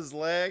out with his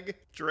leg,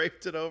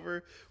 draped it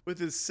over with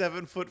his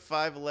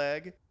 7'5"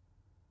 leg.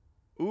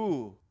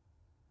 Ooh,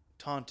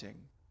 taunting.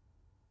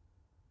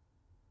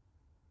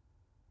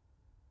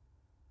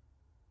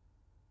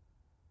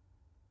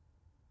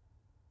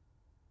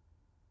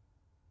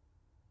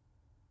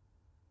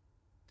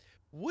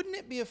 Wouldn't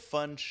it be a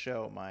fun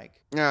show,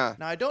 Mike? Yeah.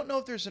 Now, I don't know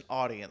if there's an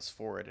audience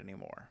for it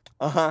anymore,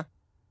 Uh-huh.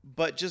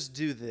 but just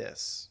do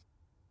this.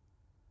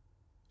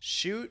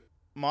 Shoot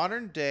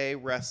modern day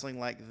wrestling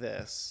like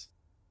this,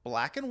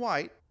 black and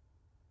white,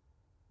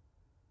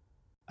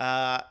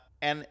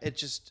 and it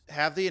just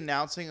have the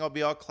announcing, it'll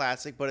be all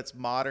classic, but it's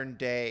modern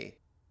day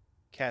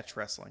catch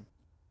wrestling.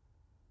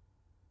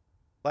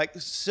 Like,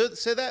 so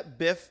that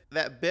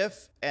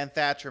Biff and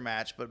Thatcher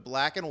match, but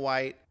black and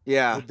white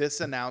Yeah. with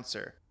this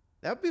announcer.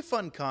 That would be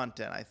fun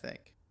content, I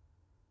think.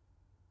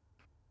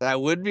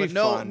 That would be But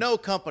no, fun. no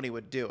company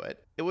would do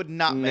it. It would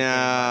not make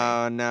any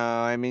money.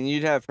 No. I mean,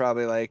 you'd have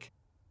probably like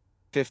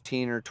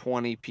 15 or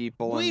 20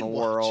 people in We'd the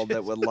watch world it.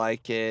 that would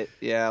like it.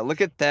 Yeah,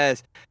 look at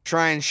this.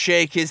 Try and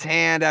shake his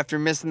hand after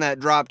missing that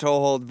drop toe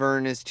hold.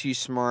 Vern is too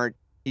smart.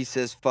 He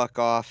says, fuck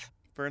off.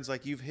 Vern's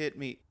like, you've hit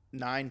me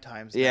 9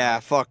 times. Yeah, now.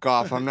 fuck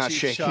off. I'm not Cheap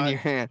shaking shot. your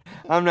hand.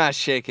 I'm not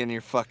shaking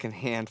your fucking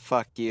hand.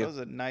 Fuck That you. was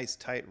a nice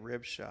tight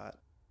rib shot.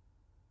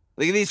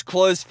 Look at these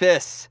closed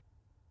fists.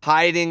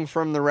 Hiding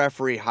from the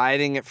referee.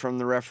 Hiding it from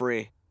the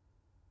referee.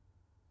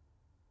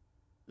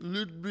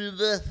 Let me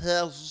the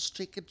hell's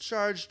taking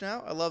charge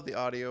now. I love the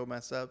audio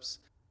mess ups.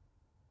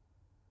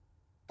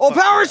 Oh,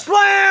 Fuck power yeah.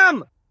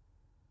 slam!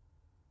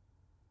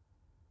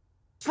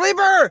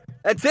 Sleeper!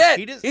 That's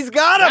it. He's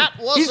got him. That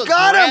was He's a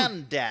got him.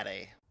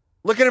 granddaddy.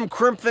 Look at him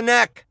crimp the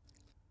neck.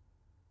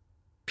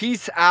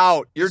 Peace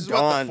out. You're This is what,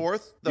 done.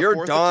 the You're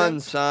fourth done,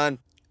 attempt? son.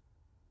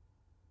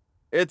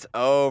 It's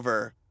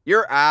over.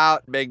 You're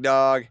out, big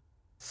dog.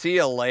 See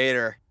you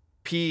later.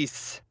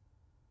 Peace.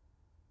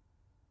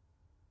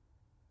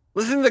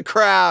 Listen to the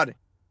crowd.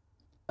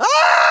 The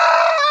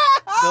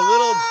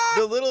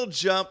little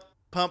jump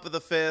pump of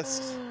the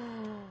fist.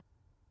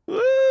 Woo!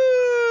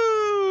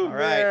 All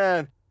right.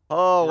 Man.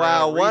 Oh, We're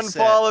wow. at One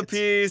reset. fall It's-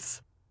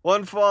 apiece.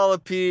 One fall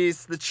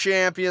apiece. The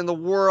champion, the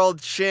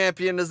world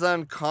champion, is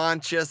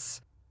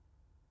unconscious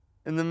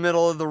in the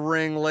middle of the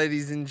ring,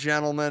 ladies and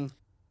gentlemen.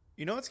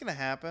 You know what's gonna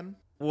happen?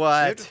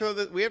 What?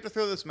 We have to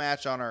throw this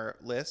match on our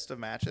list of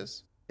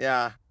matches.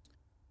 Yeah.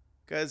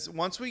 Because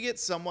once we get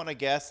someone, a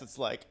guest that's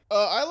like,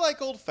 I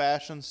like old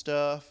fashioned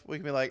stuff, we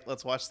can be like,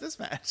 let's watch this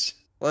match.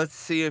 Let's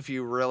see if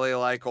you really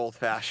like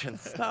old-fashioned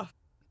stuff.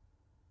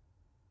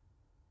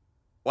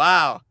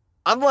 Wow.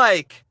 I'm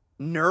like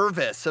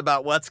nervous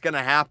about what's going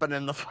to happen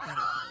in the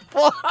final.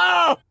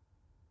 Whoa!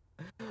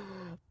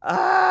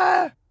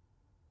 Ah!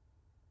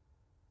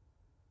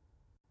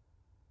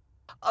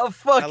 A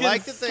fucking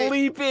like that they-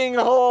 sleeping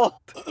hold.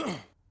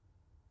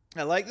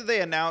 I like that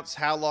they announce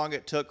how long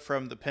it took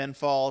from the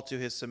pinfall to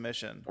his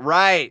submission.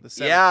 Right. The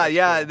seven Yeah, foot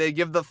yeah. fall. They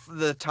give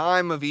the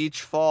time of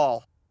each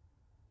fall.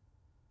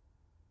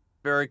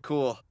 Very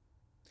cool.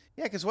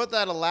 Yeah, because what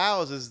that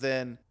allows is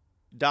then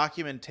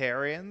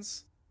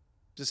documentarians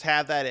just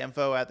have that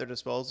info at their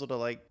disposal to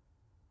like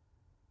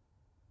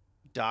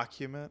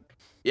document.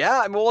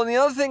 Yeah, well, and the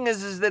other thing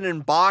is that in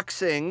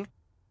boxing,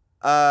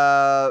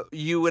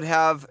 you would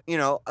have,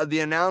 the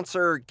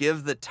announcer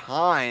give the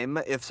time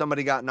if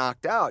somebody got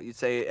knocked out. You'd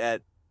say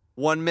at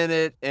 1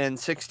 minute and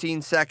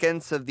 16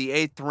 seconds of the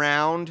 8th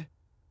round,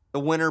 the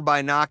winner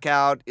by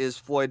knockout is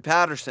Floyd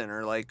Patterson,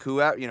 or like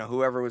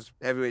whoever was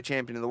heavyweight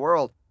champion of the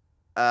world.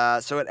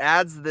 So it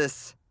adds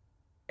this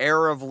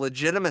air of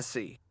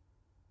legitimacy.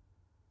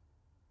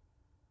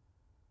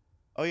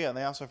 Oh yeah, and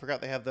they also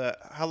forgot they have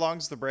how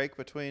long's the break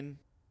between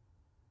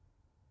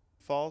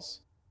falls?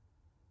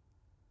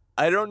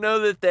 I don't know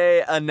that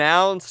they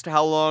announced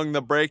how long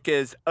the break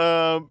is.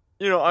 I'm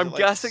like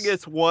guessing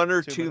it's 1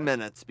 or 2 2 minutes?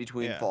 minutes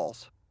between Yeah.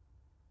 falls.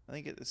 I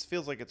think it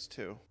feels like it's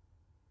 2.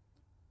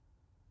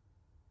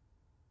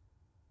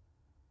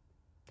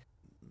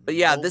 But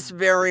yeah, this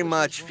very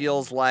much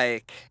feels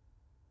like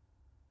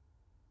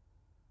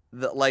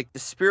the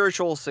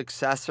spiritual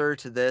successor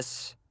to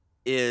this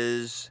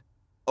is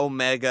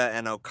Omega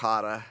and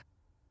Okada.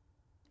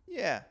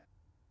 Yeah.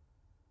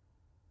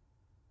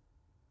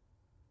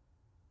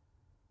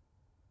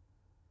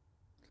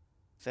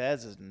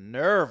 Fez is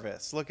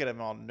nervous. Look at him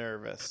all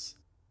nervous.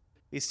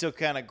 He's still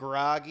kind of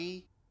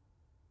groggy.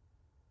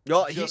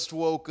 Well, Just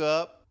woke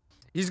up.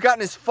 he's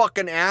gotten his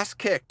fucking ass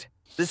kicked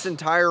this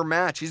entire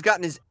match. He's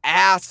gotten his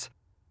ass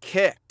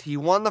kicked. He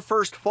won the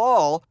first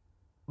fall,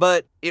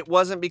 But it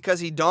wasn't because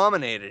he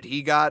dominated.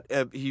 He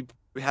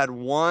had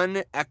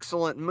one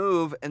excellent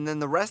move, and then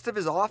the rest of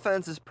his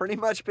offense has pretty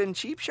much been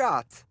cheap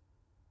shots.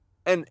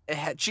 And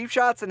cheap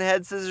shots and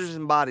head scissors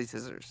and body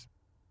scissors.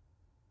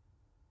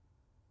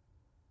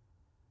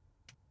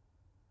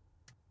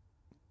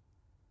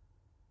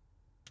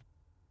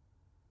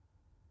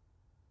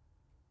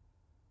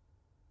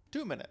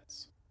 Two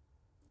minutes.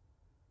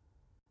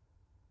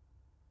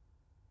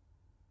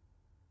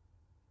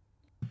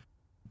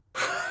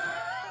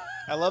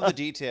 I love the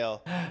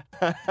detail.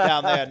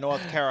 Down there in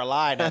North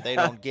Carolina, they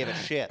don't give a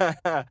shit.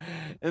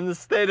 In the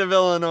state of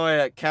Illinois,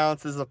 it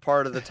counts as a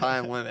part of the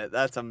time limit.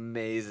 That's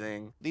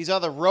amazing. These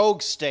other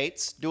rogue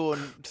states doing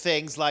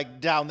things like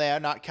down there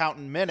not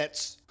counting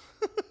minutes.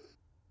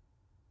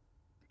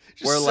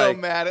 Just We're so like,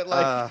 mad at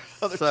like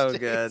other so states.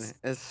 good.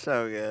 It's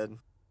so good.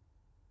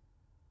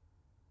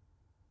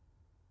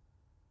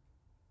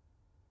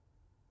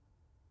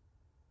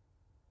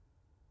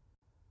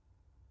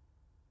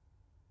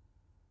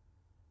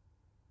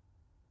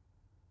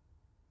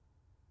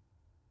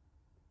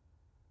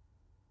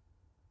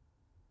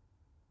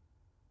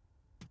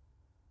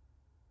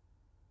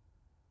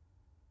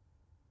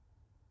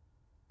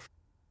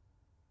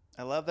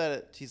 I love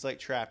that he's like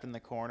trapped in the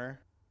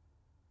corner.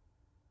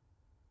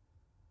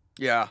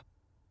 Yeah.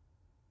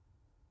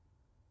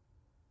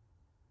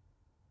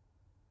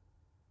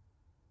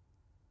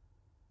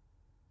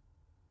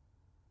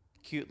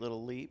 Cute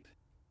little leap.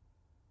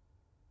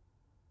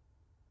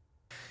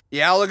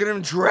 Yeah, look at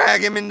him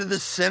drag him into the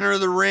center of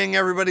the ring.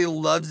 Everybody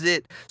loves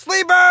it.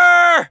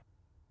 Sleeper!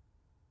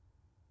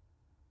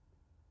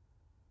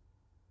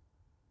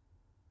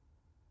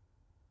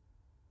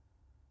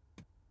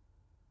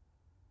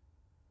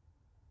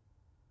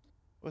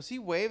 Was he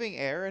waving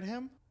air at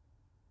him?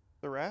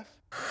 The ref?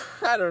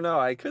 I don't know.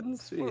 I couldn't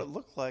That's see. what it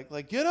looked like.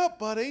 Like, get up,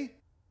 buddy.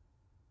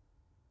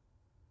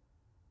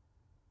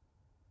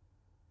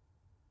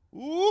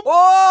 Whoop.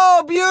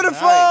 Oh,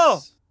 beautiful!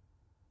 Nice.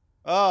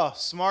 Oh,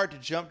 smart to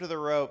jump to the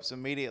ropes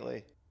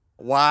immediately.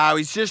 Wow,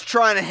 he's just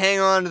trying to hang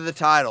on to the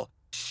title.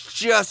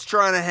 Just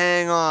trying to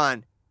hang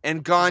on.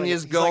 And Gagne's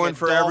he's like going a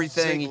for Dolph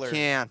everything Ziggler. he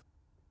can.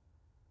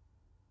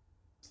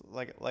 It's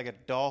like a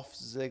Dolph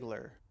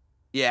Ziggler.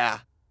 Yeah.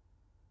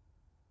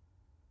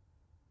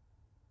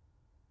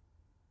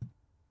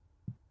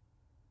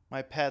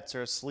 My pets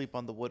are asleep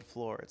on the wood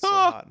floor. It's so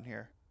hot in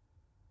here.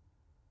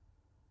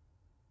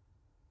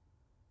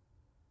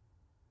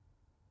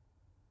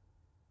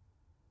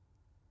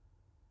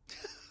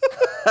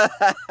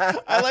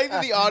 I like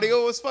that the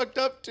audio was fucked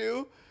up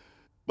too.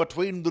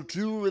 Between the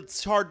two,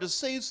 it's hard to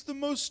say it's the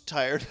most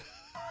tired.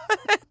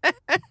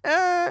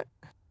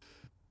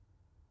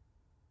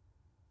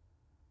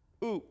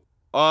 Ooh,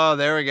 Oh,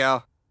 there we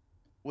go.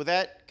 would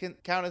that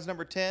count as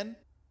number 10?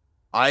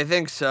 I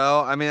think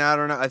so. I mean, I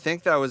don't know. I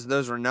think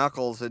those were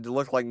knuckles. It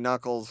looked like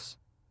knuckles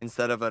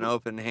instead of an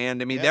open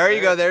hand. I mean, Yeah, there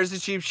you go. there- There's a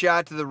cheap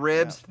shot to the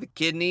ribs, the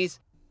kidneys.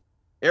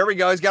 There we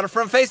go. He's got a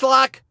front face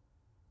lock.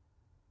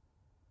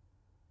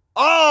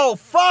 Oh,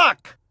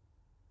 fuck!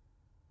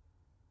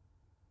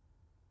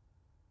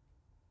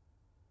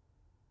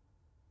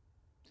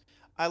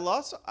 I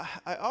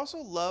also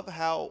love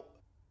how,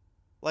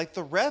 like,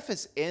 the ref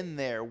is in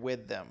there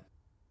with them.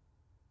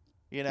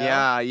 You know?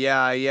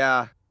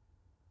 Yeah.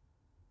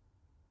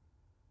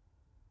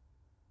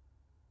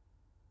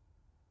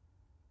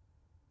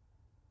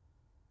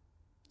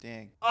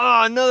 Dang.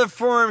 Oh, another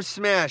forearm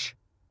smash.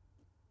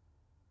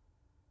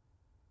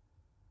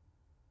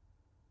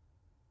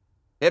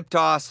 Hip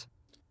toss.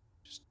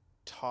 Just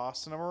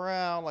tossing them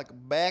around like a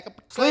bag of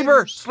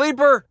Sleeper! potatoes.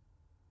 Sleeper!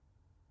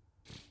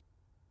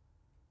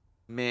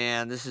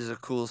 Man, this is a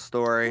cool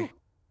story.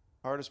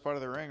 Hardest part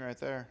of the ring right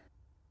there.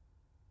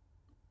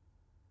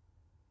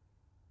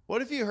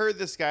 What if you heard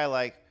this guy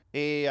like,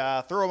 he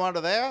threw him under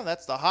there?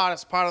 That's the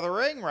hottest part of the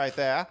ring right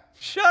there.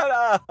 Shut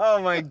up!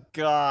 Oh my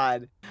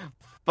god.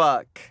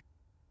 Fuck.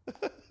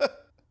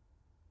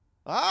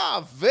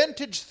 Ah,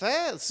 vintage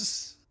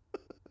Thesz.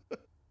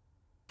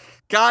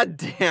 God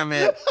damn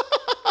it.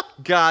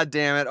 God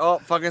damn it. Oh,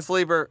 fucking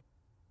sleeper.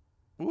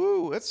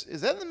 Woo, is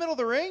that in the middle of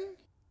the ring?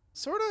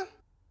 Sorta?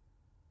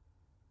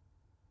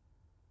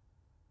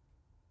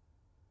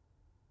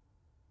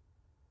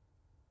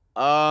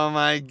 Oh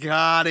my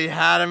god, he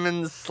had him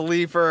in the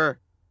sleeper.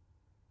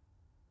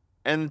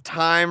 And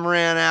time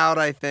ran out,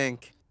 I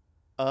think.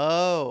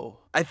 Oh.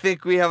 I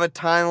think we have a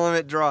time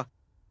limit draw.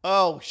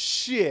 Oh,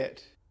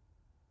 shit.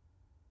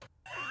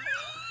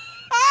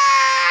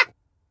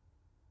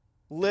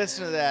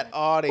 Listen to that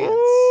audience.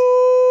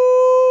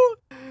 Ooh,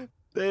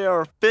 they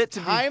are fit to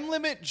be. Time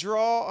limit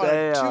draw on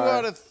They a 2 are.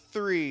 out of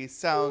 3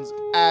 sounds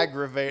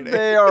aggravating.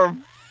 They are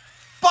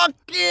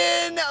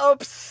fucking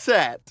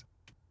upset.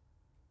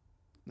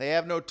 They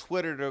have no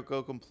Twitter to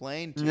go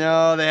complain to.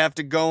 No, they have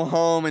to go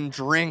home and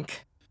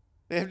drink.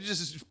 They have to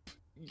just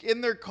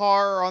in their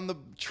car or on the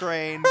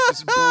train,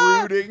 just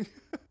brooding.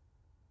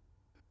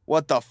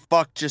 What the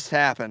fuck just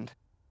happened?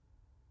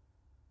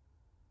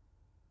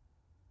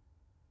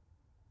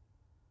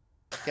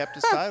 Kept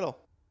his title.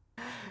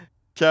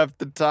 Kept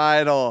the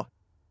title.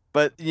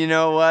 But you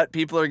know what?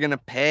 People are going to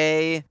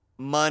pay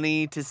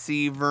money to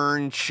see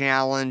Vern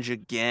challenge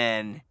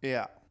again.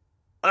 Yeah.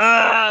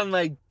 Oh,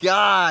 my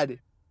God.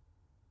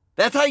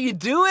 That's how you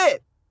do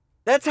it.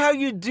 That's how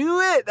you do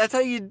it. That's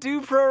how you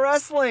do pro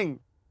wrestling.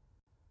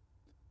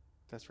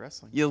 That's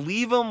wrestling. You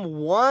leave them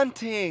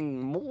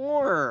wanting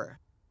more.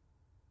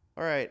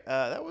 All right.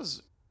 That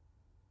was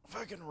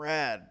fucking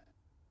rad,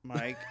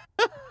 Mike.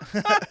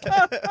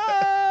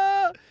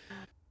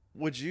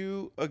 Would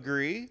you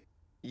agree?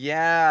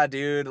 Yeah,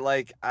 dude.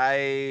 Like,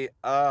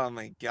 oh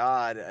my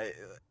God.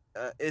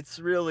 It's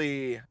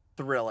really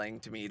thrilling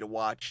to me to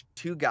watch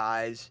two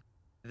guys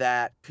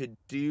that could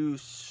do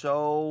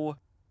so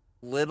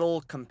little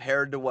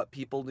compared to what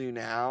people do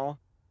now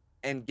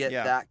and get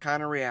Yeah. that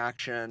kind of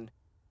reaction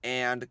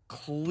and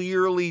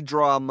clearly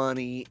draw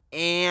money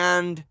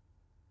and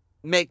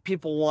make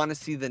people want to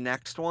see the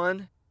next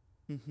one.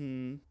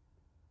 Mm-hmm.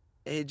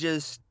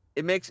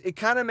 It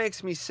kind of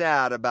makes me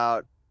sad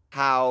about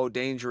how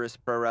dangerous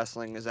pro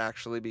wrestling has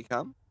actually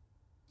become.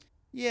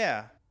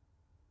 Yeah.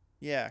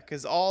 Yeah,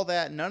 because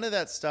none of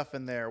that stuff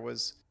in there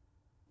was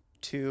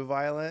too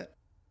violent.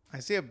 I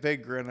see a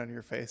big grin on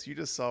your face. You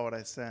just saw what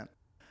I sent.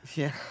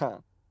 Yeah.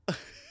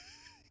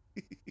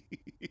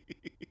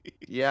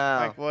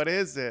 Yeah. Mike, what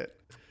is it?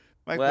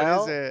 Mike,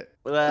 Well, what is it?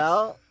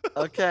 Well,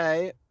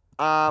 okay.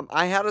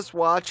 I had us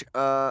watch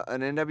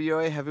an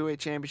NWA Heavyweight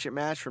Championship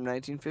match from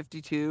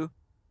 1952.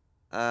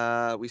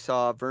 We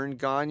saw Vern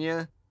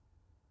Gagne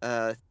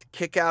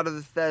kick out of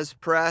the Thez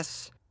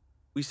press.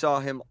 We saw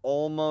him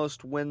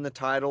almost win the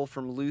title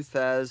from Lou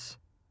Thez,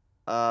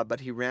 but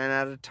he ran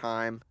out of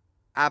time.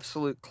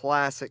 Absolute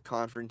classic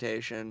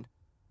confrontation.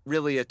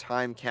 Really a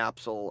time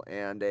capsule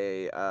and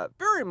a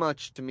very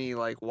much to me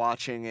like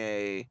watching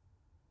a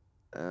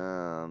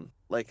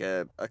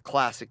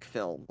classic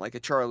film, like a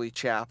Charlie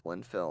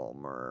Chaplin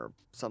film or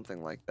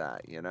something like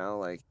that, you know,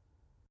 like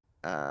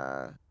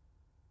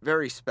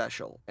very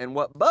special. And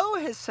what Bo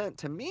has sent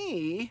to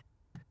me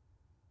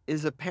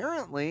is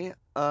apparently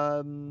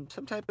some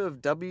type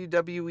of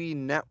WWE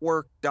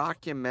Network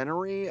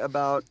documentary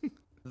about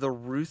the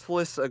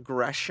Ruthless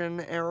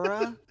Aggression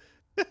era.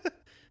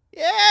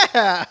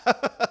 Yeah.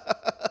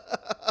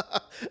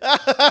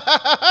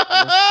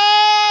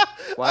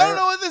 I don't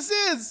know what this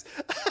is.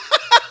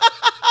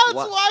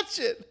 Let's watch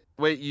it.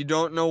 Wait, you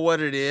don't know what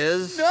it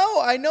is?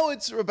 No, I know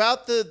it's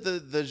about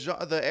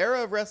the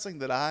era of wrestling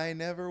that I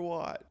never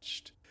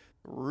watched.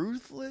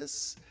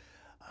 Ruthless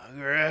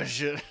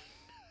Aggression.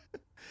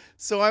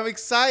 So I'm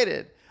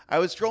excited. I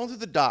was scrolling through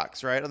the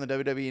docs, right, on the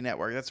WWE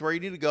Network. That's where you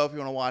need to go if you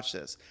want to watch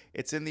this.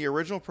 It's in the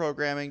original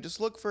programming. Just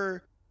look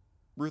for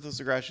Ruthless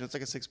Aggression. It's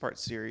like a 6-part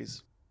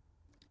series.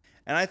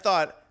 And I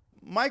thought,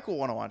 Mike will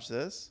want to watch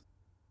this.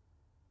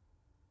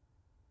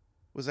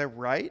 Was I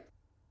right?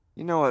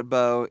 You know what,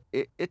 Bo?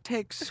 It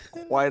takes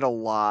quite a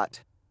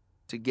lot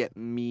to get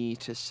me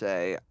to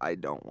say I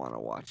don't want to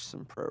watch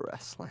some pro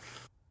wrestling.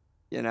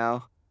 You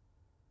know?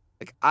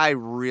 Like, I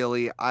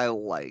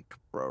like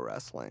pro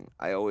wrestling.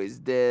 I always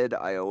did.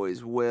 I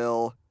always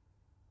will.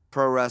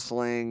 Pro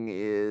wrestling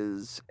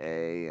is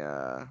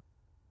a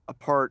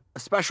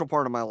special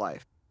part of my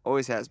life.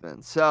 Always has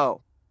been.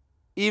 So,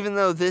 even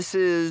though this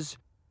is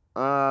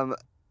a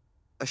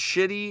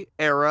shitty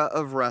era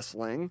of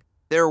wrestling,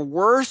 there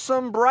were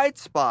some bright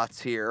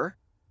spots here.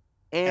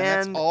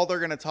 And that's all they're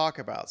going to talk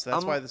about. So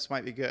that's why this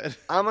might be good.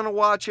 I'm going to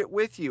watch it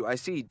with you. I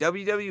see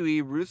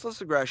WWE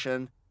Ruthless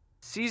Aggression,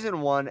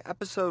 Season 1,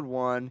 Episode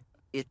 1.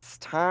 It's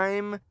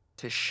time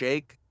to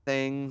shake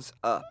things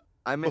up.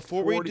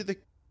 Before we do the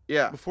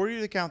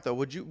count, though,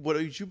 would you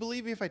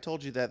believe me if I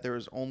told you that there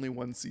was only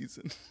one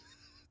season?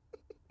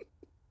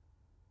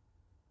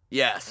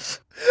 Yes.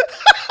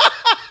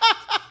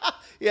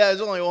 Yeah,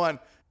 there's only one.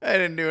 I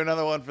didn't do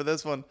another one for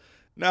this one.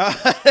 No.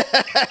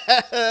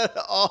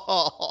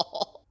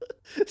 Oh.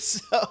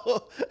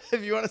 So,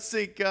 if you want to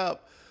sync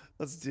up,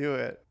 let's do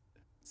it.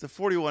 It's a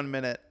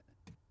 41-minute.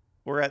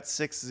 We're at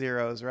 6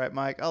 zeros, right,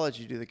 Mike? I'll let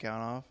you do the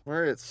count off.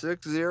 We're at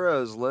 6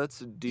 zeros. Let's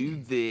do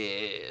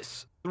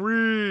this.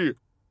 3,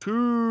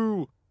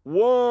 2,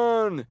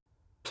 1,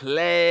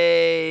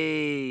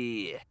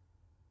 play.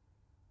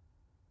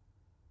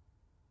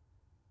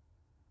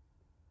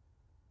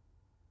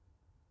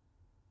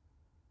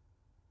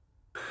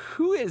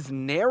 Who is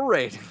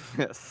narrating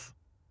this?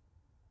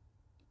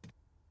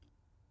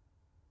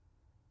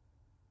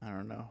 I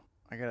don't know.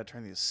 I gotta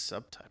turn these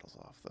subtitles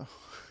off, though.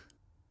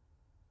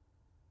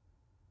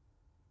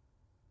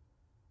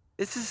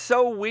 This is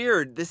so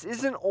weird. This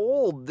isn't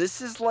old.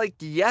 This is like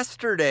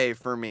yesterday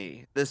for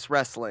me, this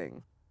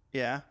wrestling.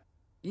 Yeah?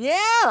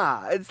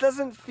 Yeah! It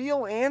doesn't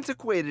feel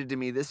antiquated to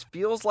me. This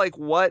feels like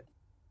I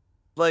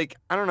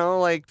don't know,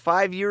 like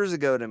 5 years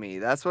ago to me.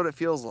 That's what it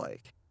feels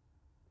like.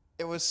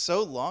 It was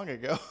so long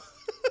ago.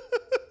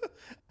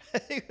 I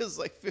think it was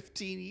like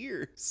 15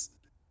 years.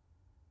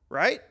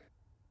 Right?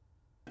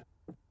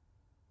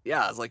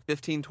 Yeah, it's like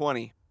 15,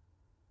 20.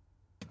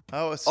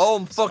 Oh,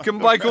 fucking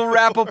Michael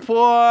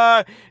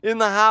Rappaport in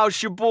the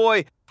house, your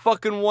boy,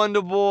 fucking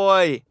Wonder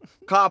Boy.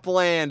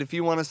 Copland, if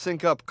you want to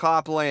sync up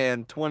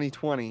Copland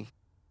 2020.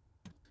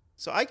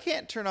 So I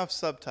can't turn off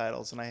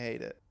subtitles, and I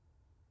hate it.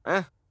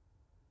 Eh.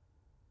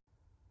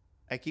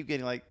 I keep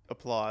getting like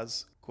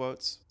applause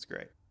quotes. It's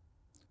great.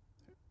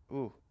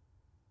 Ooh.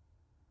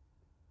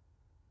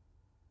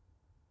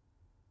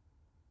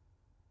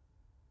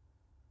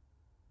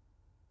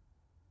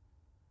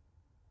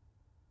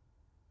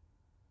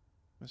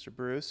 Mr.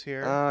 Bruce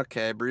here.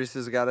 Okay, Bruce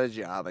has got a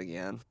job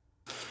again.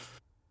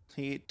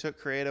 He took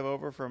creative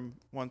over from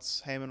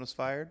once Heyman was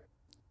fired.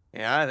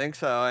 Yeah, I think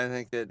so. I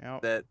think that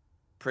Yep. that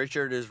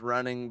Pritchard is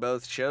running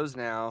both shows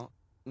now.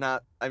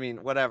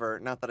 Whatever.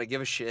 Not that I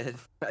give a shit.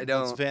 I It's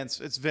don't. Vince.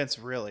 It's Vince,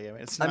 really. I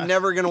mean, it's not. I'm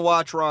never gonna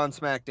watch Raw and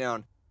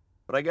SmackDown,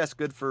 but I guess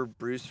good for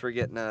Bruce for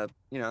getting a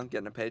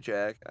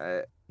paycheck.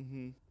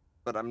 Mhm.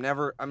 But I'm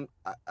never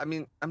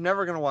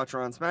gonna watch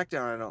Raw and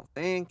SmackDown. I don't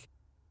think.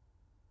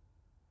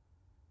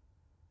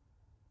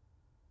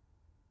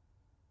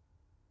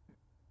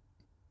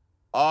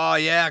 Oh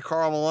yeah,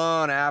 Karl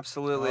Malone,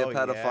 absolutely Oh, a yeah.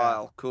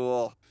 pedophile.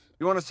 Cool.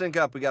 You want to sync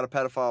up? We got a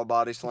pedophile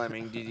body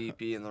slamming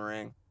DDP in the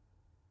ring.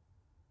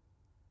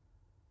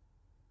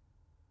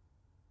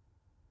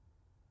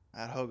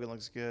 That Hogan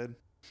looks good.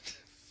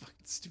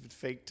 Fucking stupid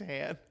fake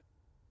tan.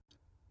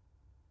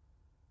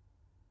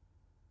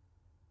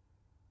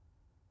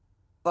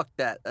 Fuck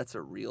that. That's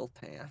a real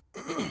tan.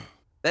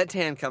 That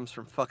tan comes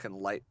from fucking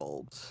light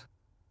bulbs.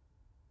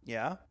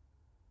 Yeah.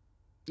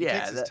 He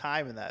Yeah, takes his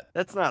time in that.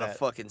 that's not a that-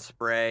 fucking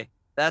spray.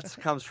 That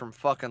comes from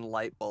fucking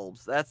light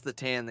bulbs. That's the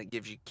tan that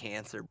gives you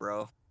cancer,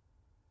 bro.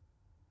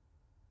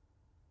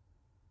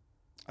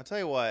 I'll tell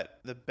you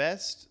what.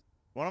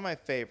 One of my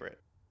favorite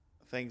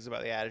things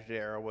about the Attitude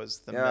Era was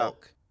the Yeah.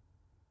 milk.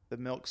 The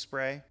milk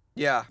spray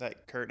Yeah.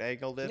 that Kurt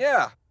Angle did.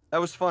 Yeah, that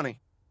was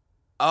funny.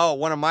 Oh,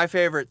 one of my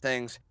favorite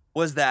things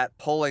was that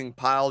pulling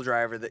pile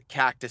driver that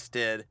Cactus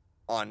did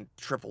on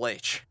Triple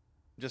H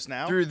Just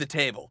now? through the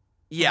table.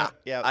 Yeah,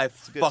 Yeah. I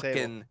it's a good table.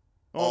 fucking.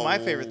 Well, my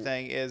favorite Oh.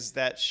 thing is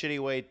that shitty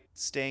way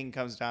Sting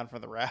comes down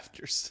from the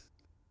rafters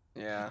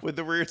Yeah. with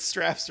the weird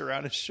straps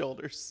around his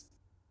shoulders.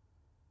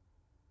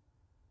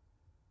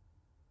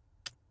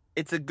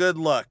 It's a good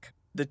look.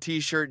 The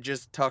t-shirt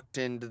just tucked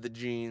into the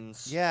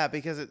jeans. Yeah,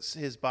 because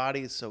his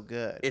body is so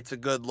good. It's a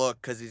good look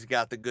because he's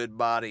got the good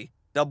body.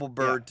 Double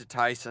bird to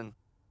Tyson.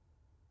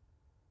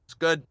 It's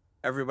good.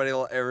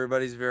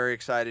 Everybody's very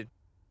excited.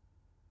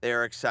 They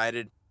are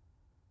excited.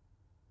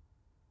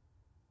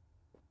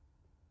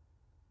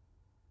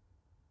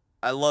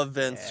 I love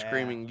Vince Yeah.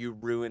 screaming, "You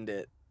ruined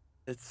it."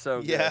 It's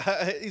so good.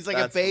 Yeah, he's like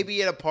That's- a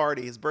baby at a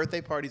party. His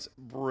birthday party's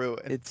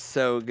ruined. It's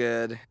so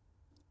good.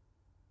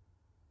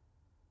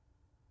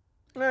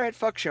 All right,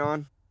 fuck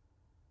Sean.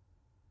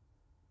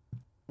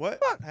 What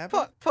Fuck,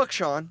 happened? fuck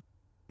Sean.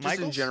 Just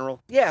in Michaels?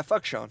 general. Yeah,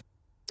 fuck Sean.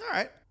 All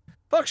right.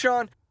 Fuck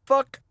Sean.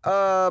 Fuck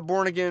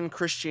born again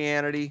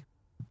Christianity.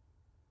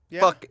 Yeah.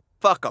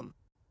 Fuck them.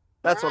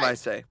 That's what I Alright.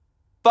 say.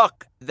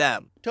 Fuck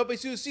them. Tope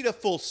Suicida,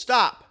 full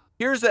stop.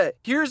 Here's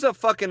a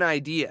fucking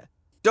idea.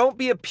 Don't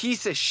be a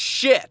piece of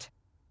shit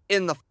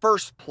in the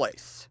first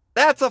place.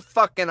 That's a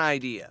fucking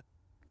idea.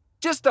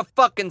 Just a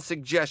fucking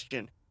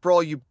suggestion for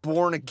all you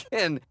born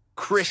again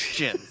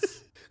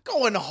Christians.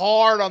 Going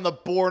hard on the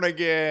born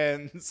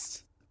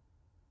agains.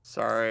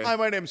 Sorry. Hi,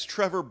 my name's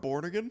Trevor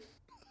Bornigan.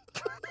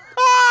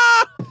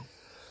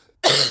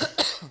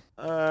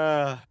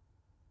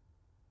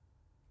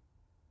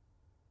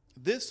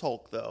 This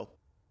Hulk, though,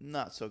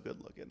 not so good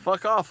looking.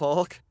 Fuck off,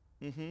 Hulk.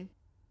 Mm-hmm.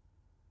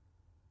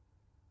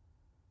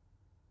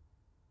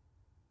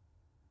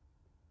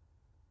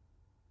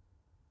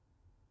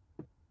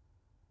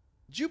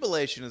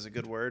 Jubilation is a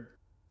good word.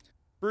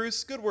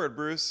 Bruce, good word,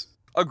 Bruce.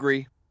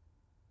 Agree.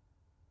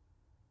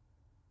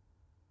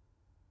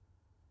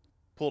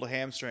 Pulled a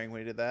hamstring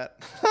when he did that.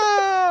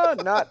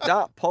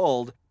 Not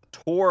pulled.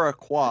 Tore a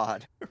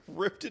quad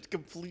Ripped it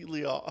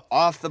completely off.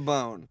 off the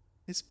bone.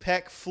 His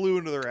pec flew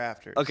into the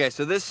rafters. Okay,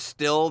 so this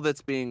still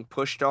that's being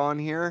pushed on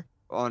here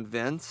on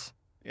Vince,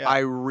 Yeah. I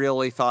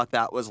really thought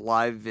that was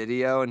live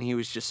video and he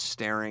was just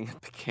staring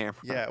at the camera.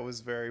 Yeah, it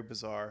was very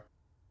bizarre.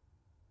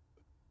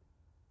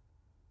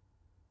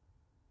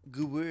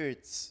 Good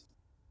words.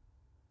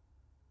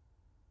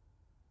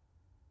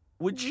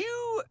 Would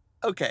you?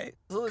 Okay,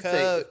 so let's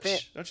say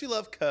Coach. Don't you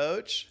love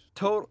Coach?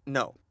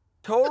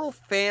 total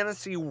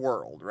fantasy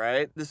world,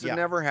 right? This would Yeah.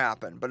 never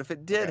happen. But if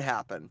it did Okay.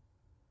 happen,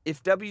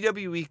 if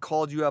WWE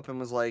called you up and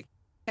was like,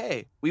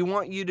 "Hey, we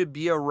want you to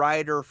be a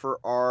writer for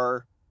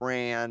our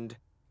brand.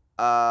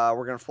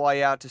 We're gonna fly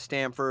you out to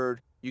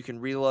Stanford. You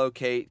can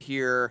relocate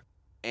here,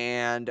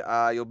 and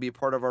you'll be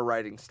part of our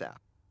writing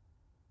staff."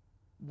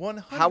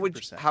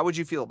 100%. How would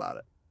you feel about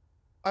it?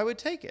 I would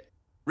take it.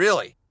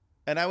 Really?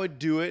 And I would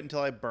do it until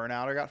I burn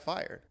out or got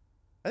fired.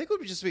 I think it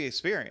would just be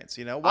experience,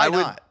 you know? Why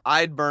not?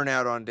 I'd burn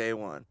out on day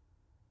one.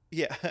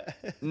 Yeah.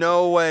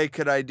 No way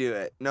could I do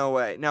it. No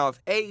way. Now,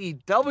 if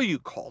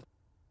AEW called,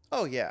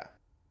 Oh, yeah.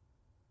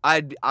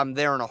 I'm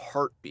there in a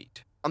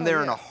heartbeat. I'm Oh,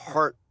 there in yeah. a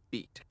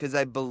heartbeat because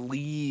I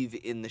believe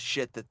in the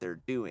shit that they're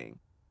doing.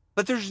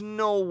 But there's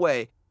no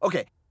way.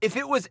 Okay, if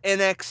it was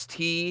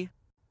NXT,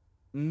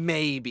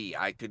 maybe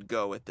I could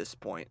go at this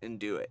point and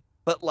do it.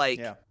 But like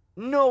Yeah.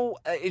 No,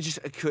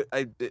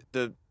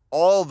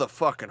 all the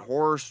fucking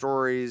horror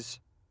stories.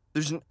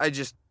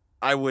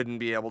 I wouldn't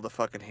be able to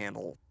fucking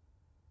handle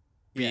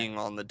being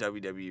on the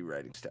WWE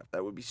writing staff.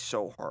 That would be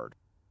so hard.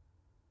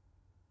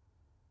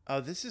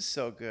 Oh, this is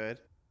so good.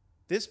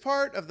 This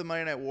part of the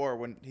Monday Night War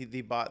when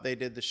they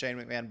did the Shane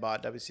McMahon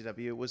bought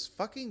WCW was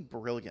fucking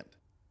brilliant.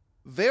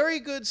 Very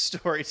good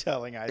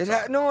storytelling. I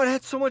thought. It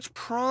had so much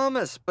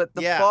promise, but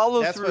the Yeah,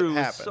 follow that's what through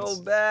was happens.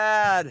 so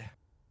bad.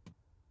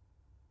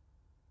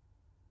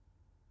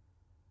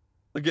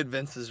 Look at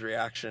Vince's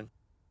reaction.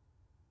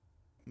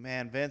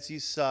 Man, Vince, you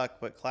suck,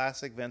 but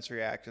classic Vince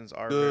reactions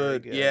are very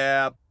good.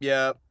 Yeah.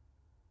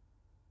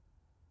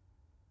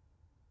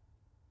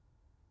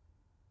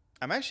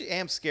 I'm actually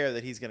scared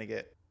that he's gonna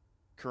get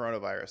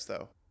coronavirus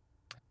though.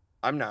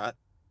 I'm not.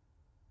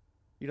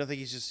 You don't think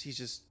he's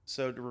just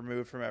so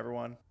removed from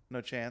everyone? No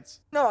chance.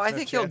 No, I No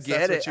think he'll chance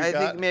get that's it. what you I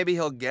think got? maybe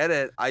he'll get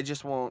it. I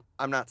just won't.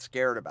 I'm not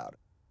scared about it.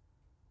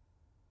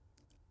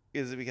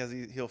 Is it because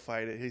he'll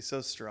fight it? He's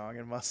so strong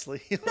and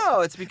muscly.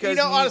 No, it's because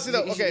honestly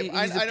though, okay, he's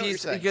I a know what you're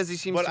piece saying, because he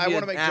seems but to I be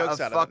wanna make jokes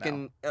a out of it now.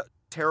 fucking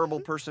terrible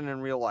person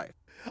in real life.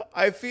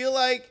 I feel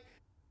like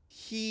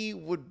he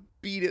would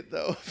beat it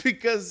though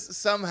because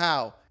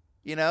somehow,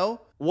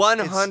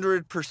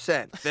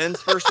 100%.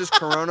 Vince versus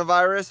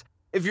coronavirus.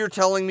 If you're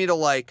telling me to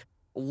like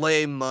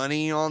lay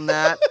money on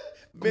that,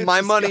 Vince my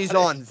has money's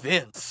got it. on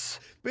Vince.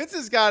 Vince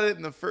has got it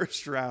in the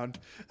first round.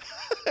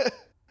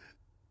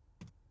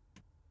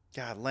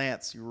 God,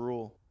 Lance, you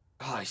rule.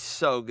 Oh, he's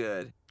so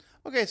good.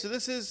 Okay, so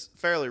this is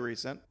fairly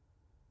recent.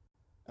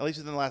 At least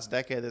within the last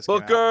decade, this came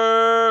out.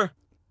 Booker.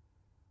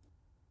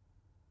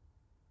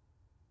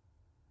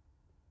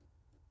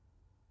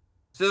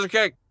 Scissor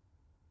kick.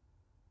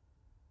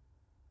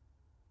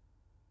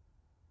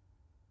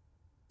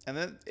 And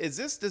then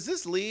does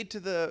this lead to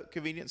the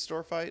convenience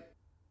store fight?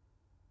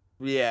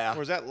 Yeah.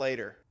 Or is that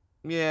later?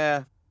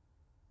 Yeah.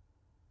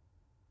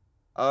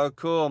 Oh,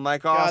 cool.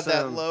 Mike God, Awesome.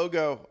 that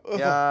logo. Ugh.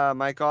 Yeah,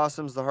 Mike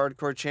Awesome's the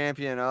hardcore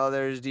champion. Oh,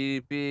 there's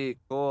DDP.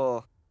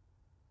 Cool.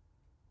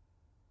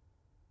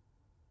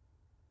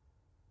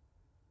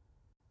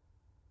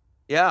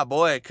 Yeah,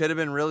 boy, it could have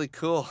been really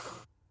cool.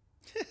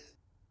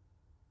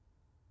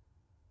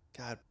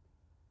 God,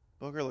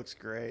 Booker looks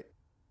great.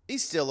 He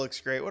still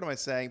looks great. What am I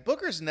saying?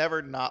 Booker's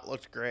never not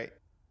looked great.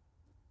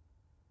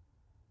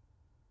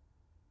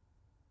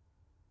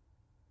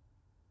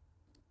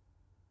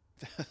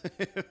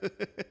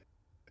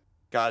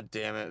 God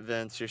damn it,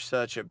 Vince. You're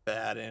such a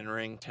bad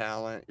in-ring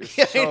talent. You're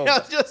Yeah,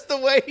 so just the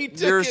way he took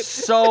You're it.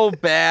 so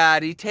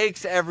bad. He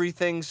takes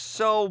everything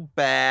so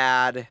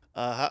bad.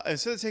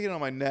 Instead of taking it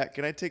on my neck,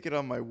 can I take it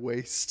on my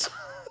waist?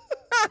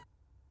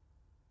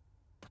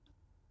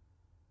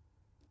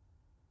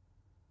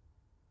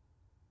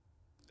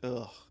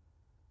 Ugh.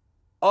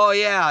 Oh,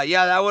 yeah.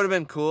 Yeah, that would have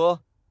been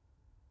cool.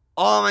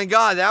 Oh, my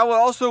God. That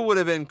also would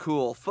have been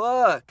cool.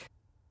 Fuck.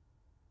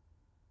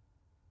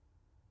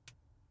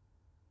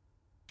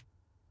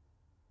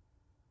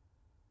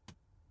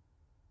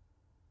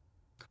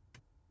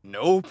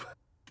 Nope.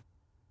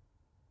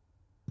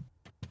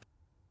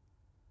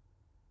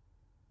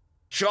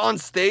 Sean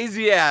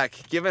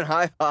Stasiak giving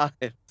high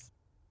fives.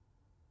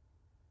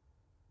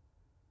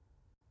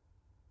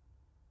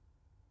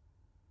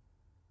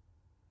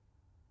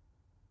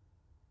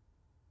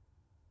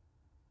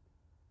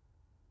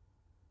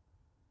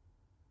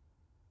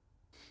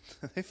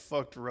 They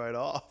fucked right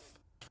off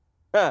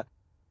Huh.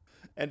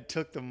 and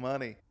took the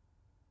money.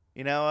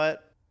 You know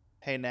what?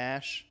 Hey,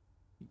 Nash,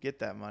 you get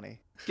that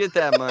money. Get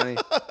that money.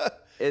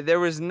 There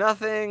was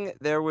nothing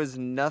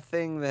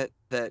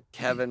that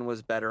Kevin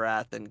was better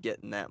at than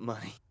getting that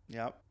money.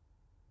 Yep.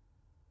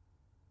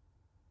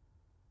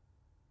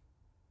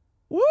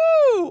 Woo!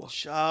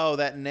 Oh,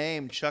 that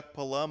name, Chuck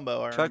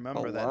Palumbo. I Chuck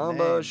remember Palumbo,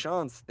 that name.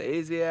 Sean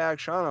Stasiak,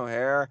 Sean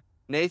O'Hare,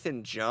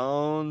 Nathan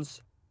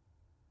Jones.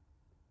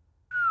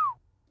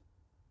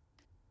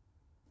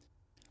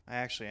 I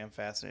actually am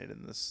fascinated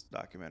in this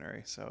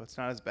documentary, so it's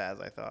not as bad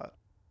as I thought.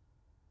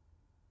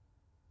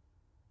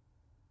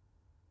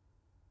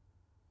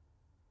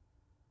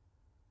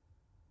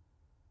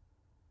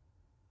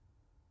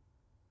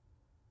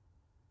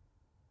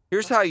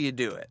 Here's how you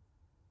do it.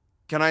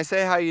 Can I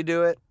say how you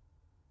do it?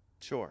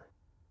 Sure.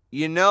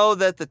 You know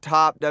that the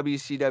top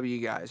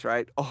WCW guys,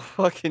 right? Oh,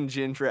 fucking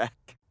Jindrak.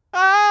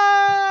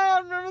 Ah,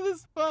 remember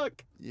this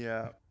fuck.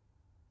 Yeah.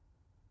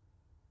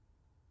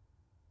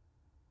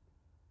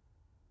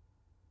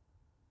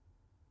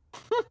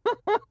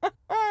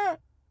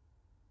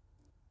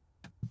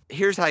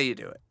 Here's how you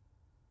do it.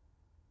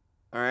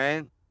 All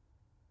right?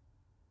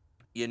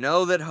 You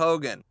know that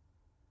Hogan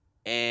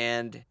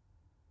and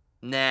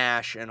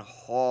Nash and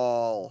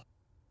Hall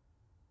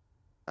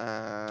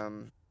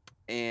and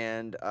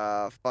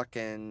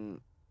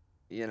fucking,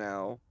 you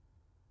know,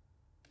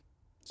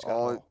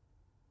 Scott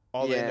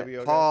all the NWO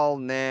guys. Hall,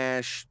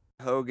 Nash,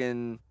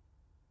 Hogan,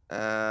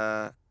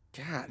 God,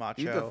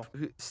 Macho.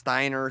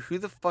 Steiner, who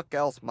the fuck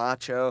else?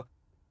 Macho.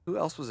 Who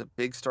else was a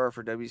big star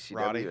for WCW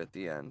Roddy. at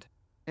the end?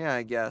 Yeah,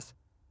 I guess.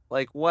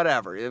 Like,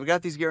 whatever. They've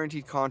got these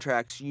guaranteed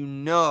contracts. You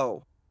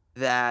know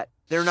that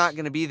they're not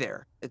going to be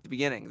there at the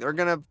beginning. They're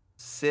going to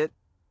sit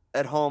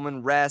at home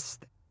and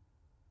rest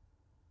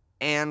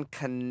and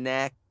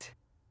connect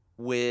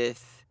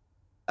with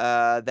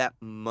that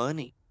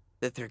money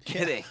that they're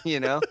getting, you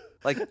know?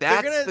 Like They're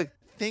that's gonna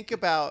think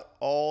about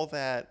all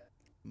that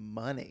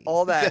money.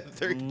 all that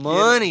they're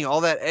money, getting.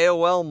 all that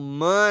AOL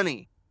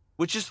money,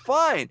 which is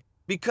fine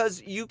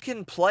because you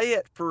can play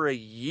it for a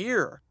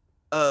year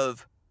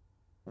of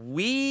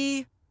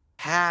we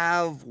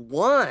have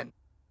won.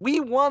 We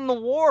won the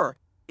war.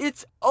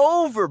 It's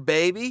over,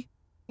 baby.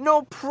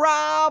 No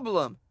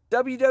problem.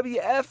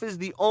 WWF is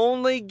the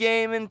only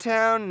game in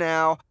town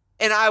now,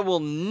 and I will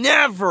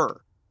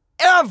never,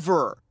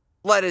 ever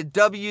let a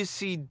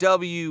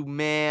WCW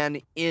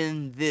man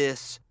in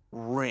this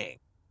ring.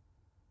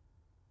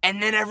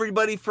 And then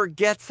everybody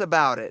forgets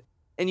about it.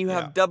 And you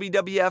have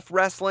WWF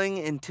wrestling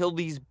until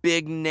these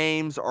big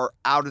names are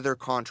out of their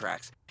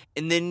contracts.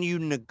 And then you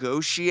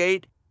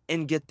negotiate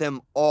and get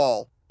them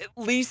all, at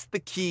least the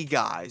key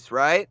guys,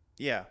 right?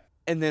 Yeah.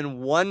 And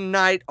then one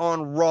night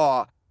on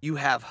Raw, you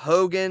have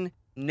Hogan,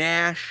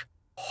 Nash,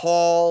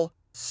 Hall,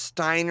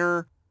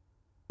 Steiner,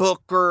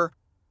 Booker,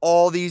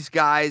 all these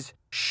guys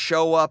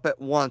show up at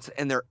once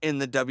and they're in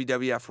the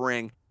WWF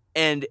ring.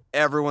 And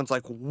everyone's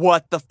like,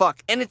 what the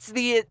fuck? And it's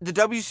the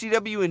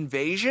WCW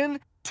Invasion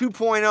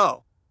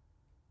 2.0.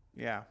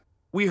 Yeah.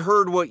 We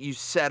heard what you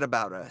said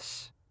about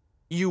us.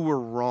 You were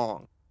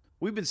wrong.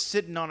 We've been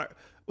sitting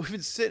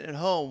at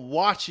home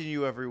watching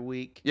you every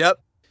week.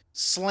 Yep.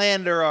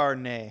 Slander our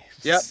names.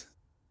 Yep.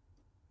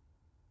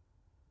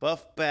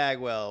 Buff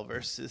Bagwell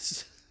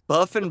versus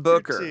Buff and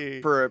Booker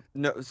T. for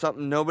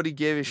something nobody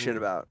gave a shit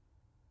about.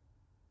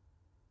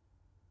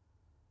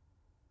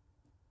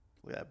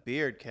 Look at that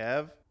beard,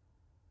 Kev.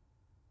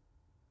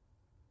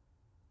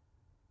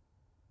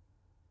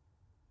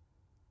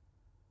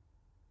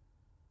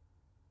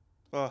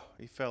 Oh,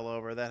 he fell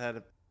over. That had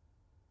a...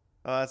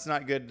 Oh, that's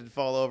not good to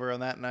fall over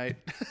on that night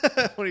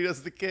when he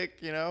does the kick,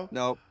 you know?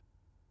 Nope.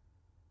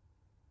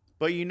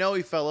 But you know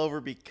he fell over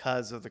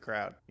because of the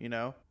crowd, you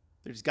know?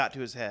 They just got to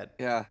his head.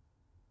 Yeah.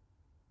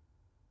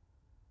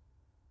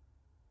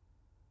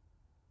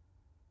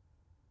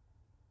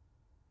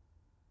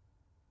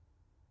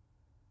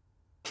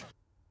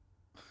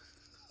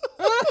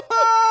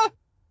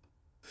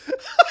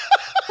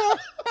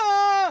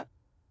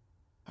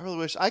 I really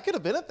wish I could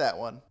have been at that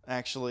one,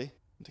 actually,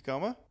 in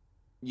Tacoma.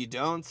 You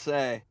don't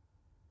say.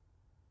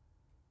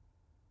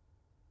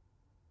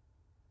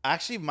 I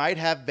actually might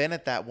have been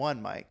at that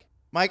one, Mike.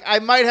 Mike, I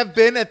might have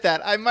been at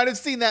that. I might have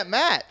seen that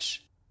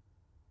match.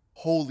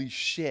 Holy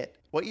shit.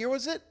 What year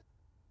was it?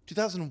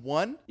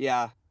 2001?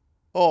 Yeah.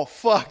 Oh,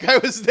 fuck. I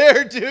was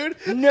there, dude.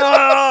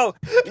 No!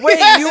 Wait,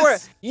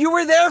 Yes! you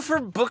were there for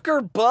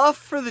Booker Buff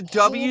for the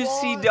Hold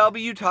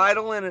WCW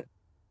title and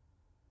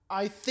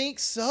I think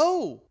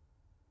so.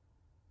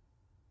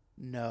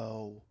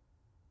 No.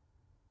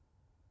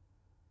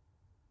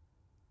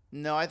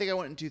 No, I think I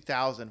went in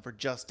 2000 for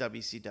just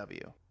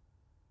WCW.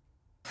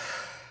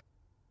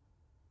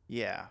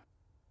 Yeah.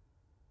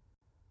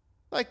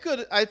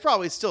 I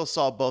probably still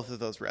saw both of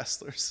those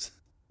wrestlers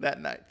that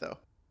night, though.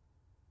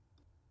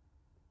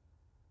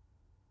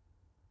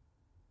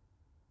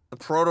 the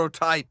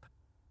prototype.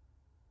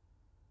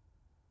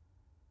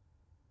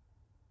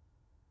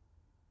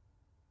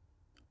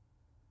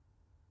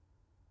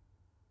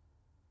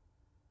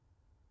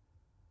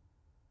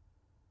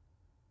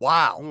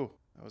 Wow. Ooh,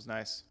 that was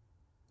nice.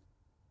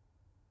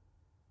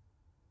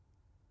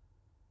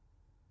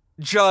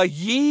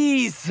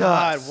 Jesus.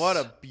 God, what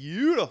a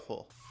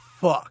beautiful.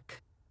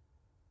 fuck.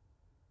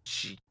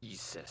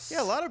 Jesus.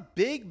 Yeah, a lot of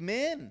big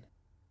men.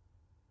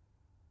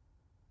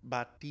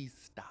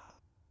 Batista.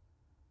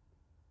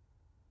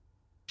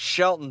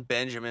 Shelton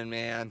Benjamin,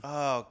 man.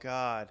 Oh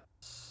God.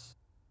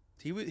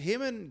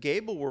 Him and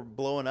Gable were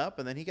blowing up,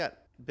 and then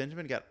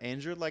Benjamin got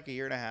injured like a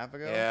year and a half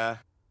ago. Yeah.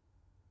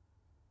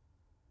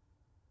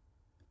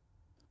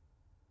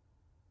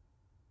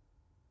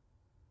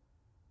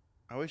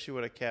 I wish he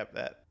would have kept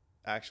that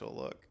actual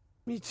look.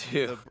 Me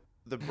too.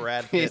 The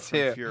Brad Me Pitt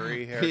too. from Fury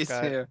Me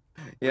haircut too.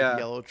 with Yeah.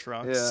 yellow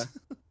trunks.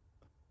 Yeah.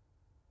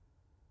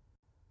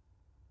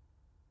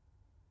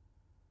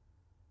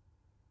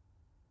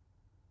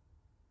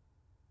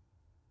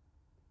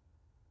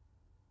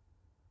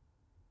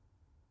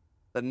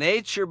 The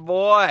Nature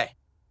Boy.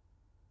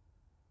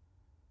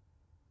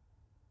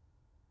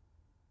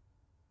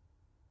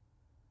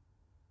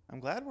 I'm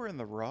glad we're in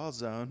the Raw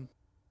zone.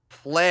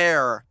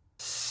 Flair.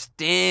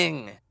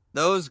 Sting.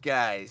 Those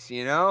guys,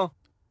 you know?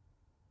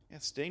 Yeah,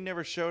 Sting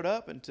never showed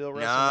up until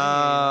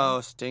WrestleMania.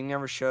 No, Sting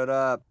never showed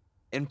up.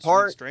 In Went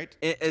part, straight.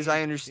 as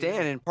I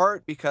understand, in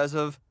part because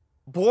of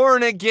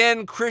born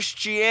again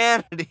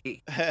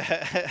Christianity.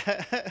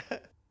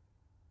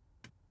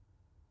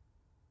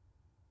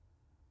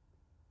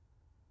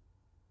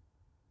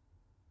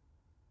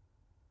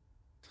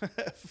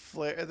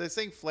 Flair. They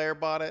think Flair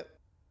bought it.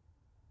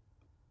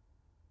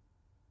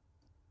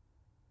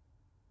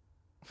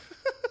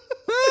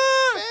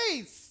 His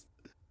face.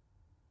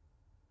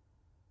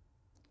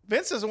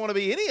 Vince doesn't want to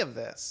be any of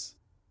this.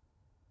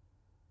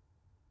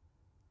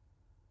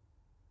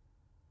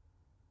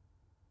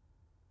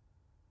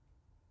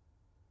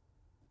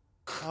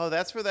 Oh,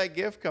 that's where that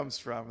gif comes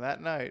from.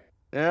 That night,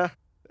 Yeah.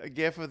 a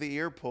gif of the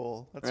ear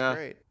pull. That's Yeah.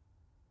 great.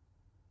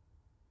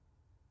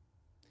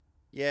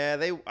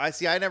 Yeah, I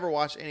see. I never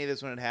watched any of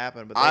this when it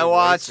happened, but I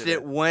watched wasted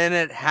it when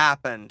it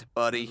happened, It was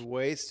buddy.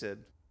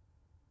 wasted.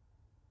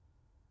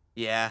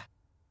 Yeah.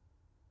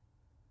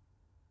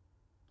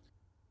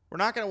 We're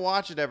not gonna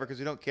watch it ever because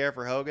we don't care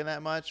for Hogan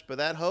that much. But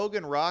that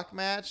Hogan Rock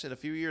match, and a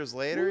few years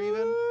later,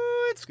 even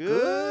Ooh, it's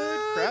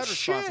good crowd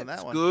shit. response on that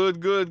It's one.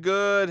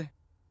 Good.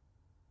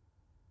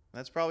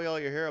 That's probably all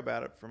you hear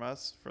about it from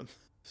us.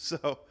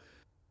 So,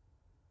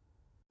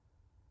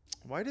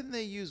 why didn't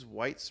they use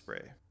white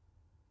spray?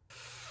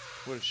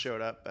 Would have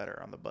showed up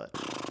better on the butt.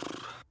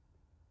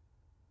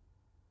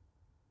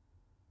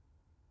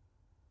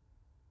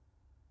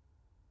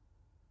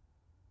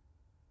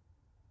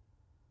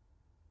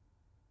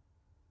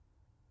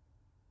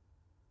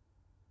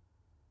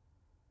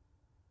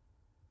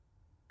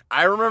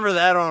 I remember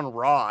that on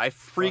Raw. I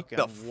freaked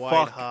Fucking the white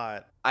fuck.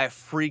 hot. I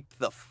freaked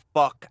the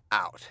fuck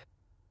out.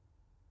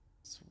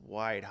 It's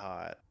white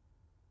hot.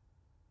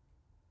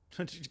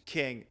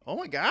 King. Oh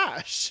my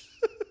gosh.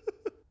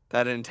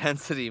 That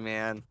intensity,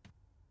 man.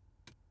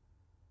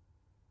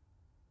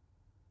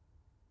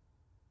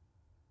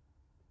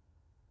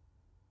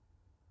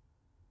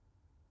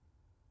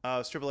 Oh,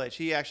 it's Triple H.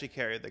 He actually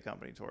carried the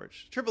company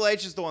torch. Triple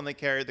H is the one that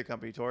carried the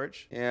company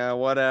torch. Yeah,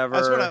 whatever. I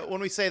just want to, when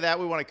we say that,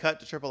 we want to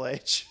cut to Triple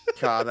H.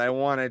 God, I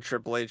wanted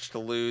Triple H to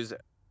lose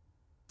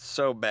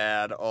so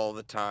bad all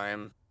the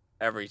time.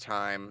 Every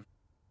time.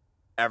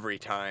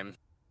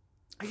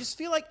 I just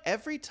feel like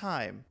every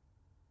time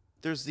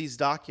there's these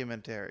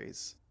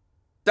documentaries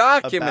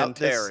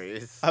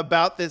Documentaries.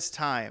 about this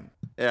time,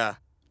 Yeah.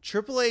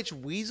 Triple H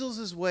weasels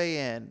his way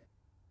in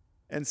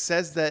and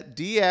says that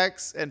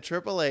DX and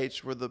Triple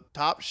H were the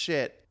top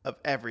shit of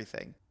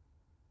everything.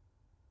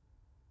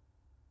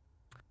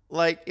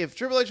 Like, if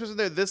Triple H wasn't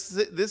there,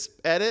 this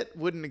edit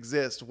wouldn't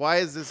exist. Why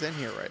is this in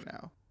here right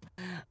now?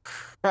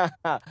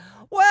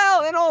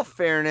 Well, in all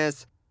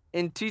fairness,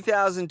 in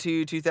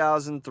 2002,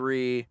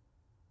 2003,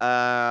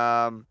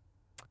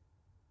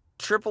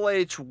 Triple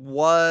H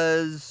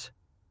was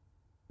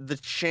the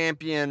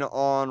champion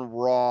on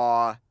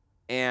Raw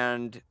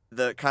and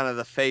the kind of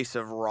the face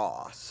of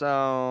Raw.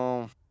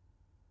 So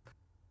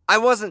I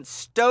wasn't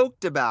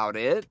stoked about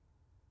it,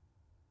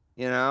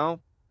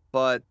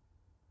 but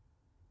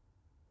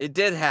it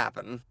did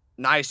happen.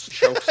 Nice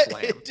choke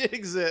slam. It did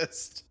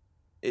exist.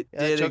 It Yeah,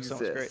 that did choke slam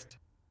was exist.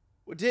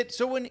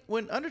 great.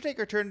 When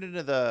Undertaker turned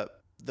into the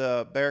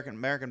American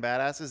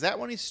Badass, is that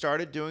when he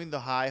started doing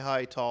the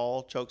high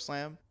tall choke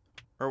slam,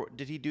 or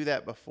did he do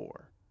that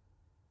before?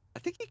 I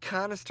think he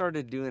kind of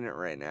started doing it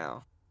right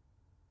now.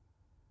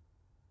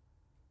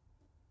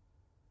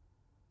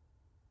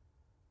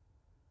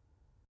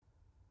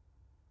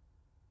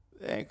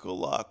 The ankle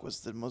lock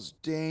was the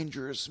most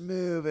dangerous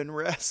move in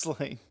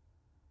wrestling.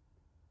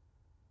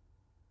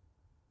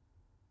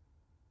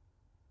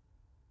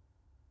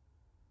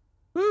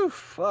 Whew,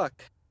 fuck.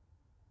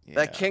 Yeah.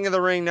 That King of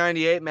the Ring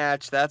 98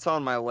 match, that's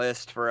on my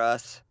list for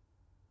us.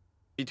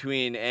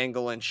 Between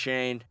Angle and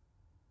Shane.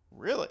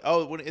 Really?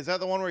 Oh, is that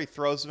the one where he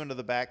throws him into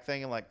the back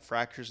thing and like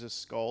fractures his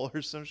skull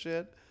or some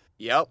shit?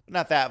 Yep.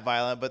 Not that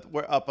violent, but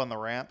we're up on the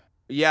ramp.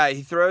 Yeah,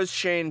 he throws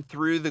Shane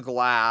through the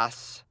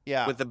glass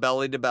Yeah. with the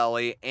belly to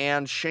belly,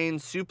 and Shane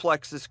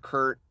suplexes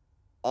Kurt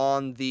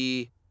on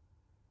the.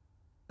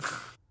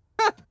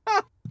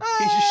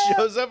 He just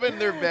shows up in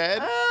their bed.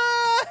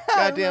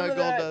 God damn it,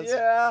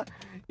 Goldust.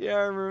 Yeah, I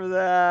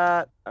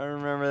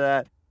remember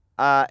that.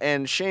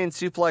 And Shane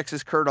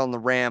suplexes Kurt on the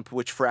ramp,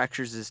 which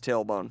fractures his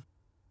tailbone.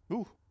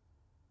 Ooh.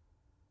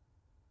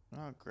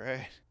 Oh,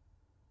 great.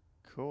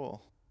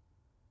 Cool.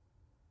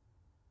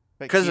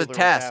 Bet Because of Keibler was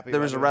Test. happy There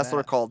about was a doing wrestler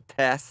that. called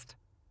Test.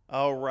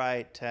 Oh,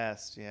 right.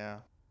 Test, yeah.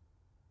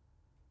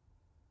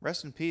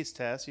 Rest in peace,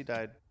 Test. He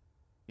died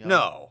young.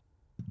 No.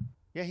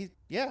 Yeah.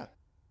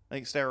 I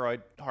think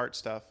steroid heart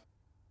stuff.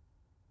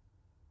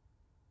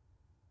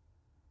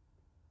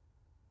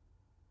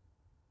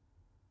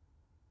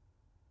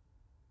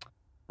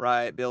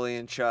 Right, Billy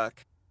and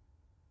Chuck.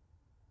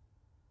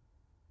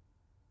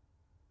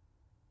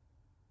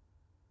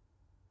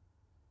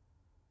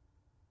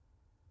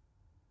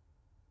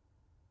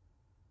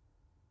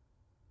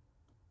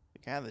 The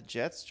guy in the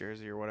Jets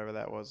jersey or whatever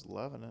that was,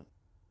 loving it.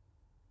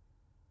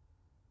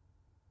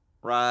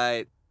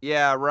 Right.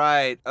 Yeah,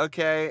 right.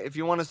 Okay, if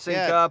you want to sync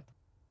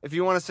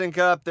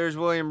up, there's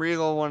William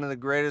Regal, one of the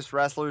greatest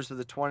wrestlers of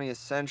the 20th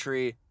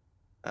century,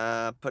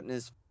 putting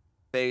his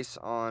face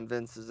on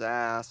Vince's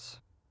ass.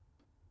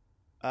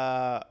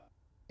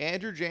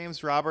 Andrew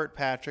James Robert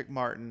Patrick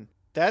Martin.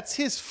 That's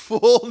his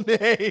full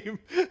name.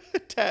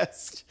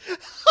 Test.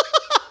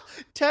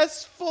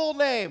 Test's full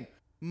name.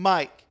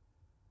 Mike.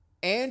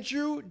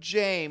 Andrew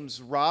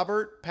James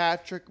Robert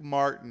Patrick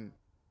Martin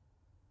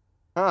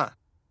Huh.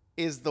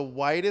 is the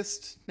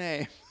whitest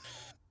name.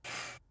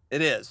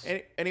 It is.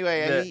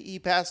 Anyway, he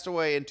passed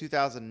away in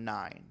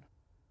 2009.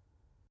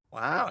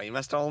 Wow, he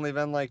must have only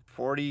been like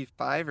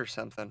 45 or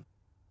something.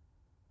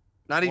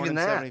 Not Born even in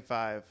that.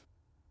 75.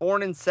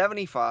 Born in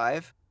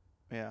 75.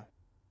 Yeah.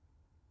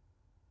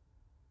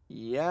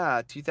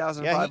 Yeah,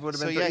 2005 would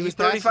have been. He was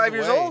passes 35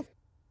 years away. old.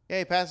 Yeah,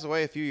 he passes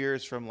away a few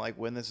years from like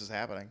when this is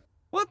happening.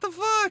 What the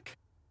fuck?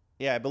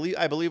 Yeah, I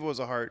believe it was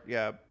a heart,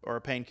 or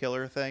a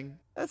painkiller thing.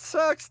 That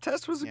sucks.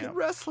 Test was a Yeah. good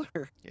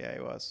wrestler. Yeah,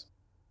 he was.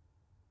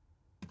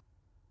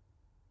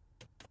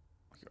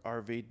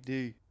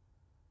 RVD.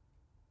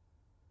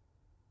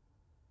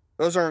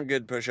 Those aren't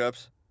good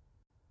push-ups.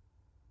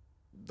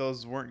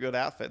 Those weren't good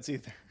outfits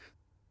either.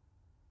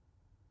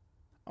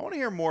 I want to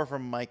hear more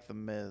from Mike the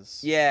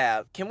Miz.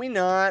 Yeah, can we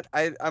not?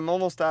 I'm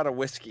almost out of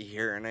whiskey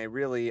here, and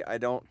I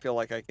don't feel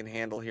like I can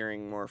handle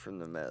hearing more from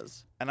the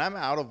Miz. And I'm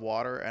out of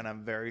water, and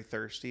I'm very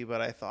thirsty.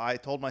 But I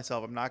told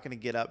myself I'm not going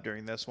to get up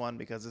during this one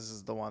because this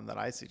is the one that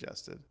I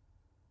suggested,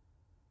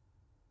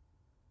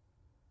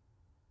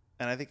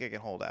 and I think I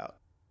can hold out.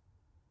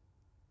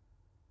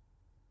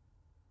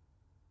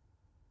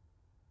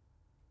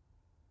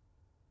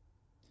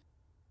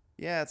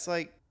 Yeah, it's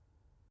like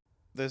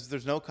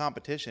there's no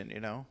competition, you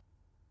know?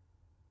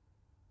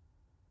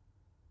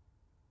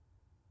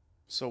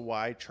 So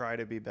why try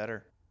to be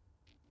better?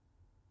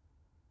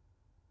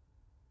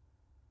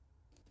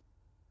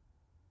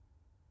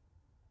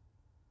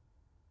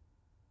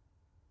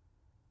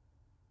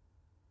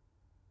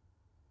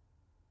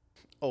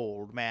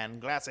 Old man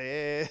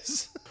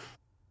glasses.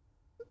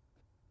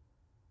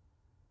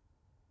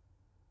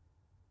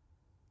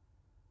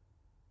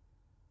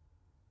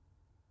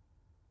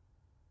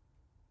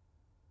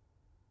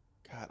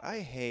 God, I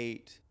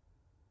hate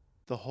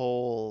the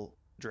whole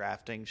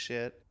drafting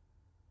shit.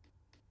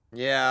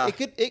 Yeah.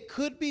 It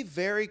could be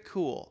very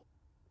cool,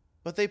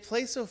 but they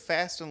play so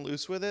fast and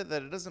loose with it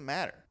that it doesn't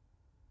matter.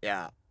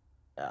 Yeah.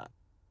 Yeah.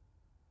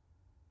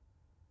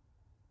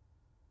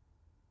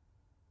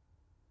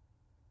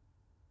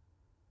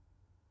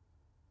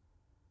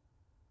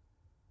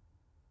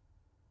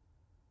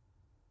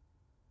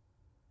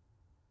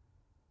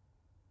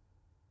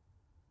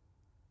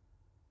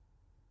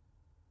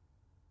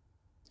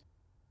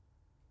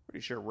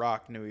 Pretty sure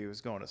Rock knew he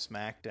was going to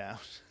SmackDown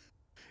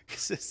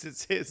because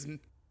it's his.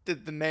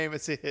 The name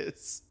is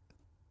his.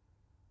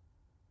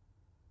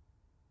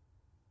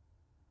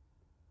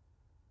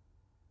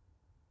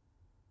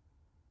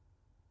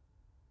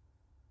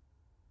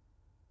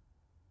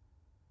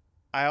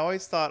 I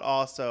always thought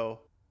also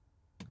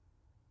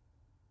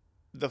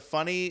the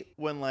funny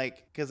when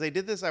because they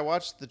did this. I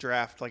watched the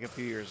draft like a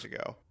few years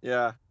ago.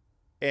 Yeah.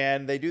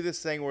 And they do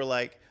this thing where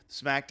like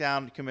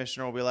SmackDown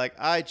commissioner will be like,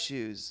 I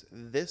choose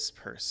this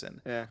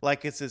person. Yeah.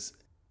 Like it's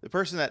the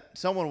person that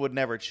someone would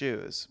never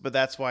choose, but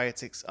that's why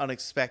it's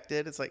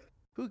unexpected. It's like,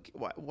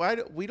 why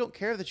we don't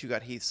care that you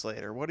got Heath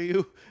Slater.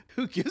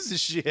 Who gives a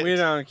shit? We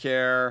don't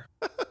care.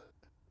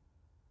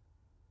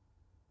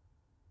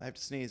 I have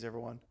to sneeze,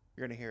 everyone.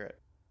 You're going to hear it.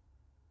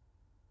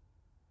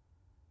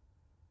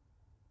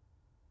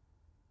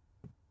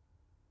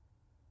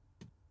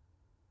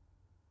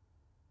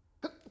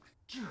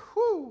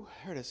 Whew,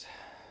 here it is.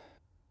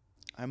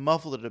 I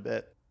muffled it a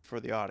bit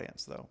for the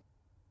audience, though.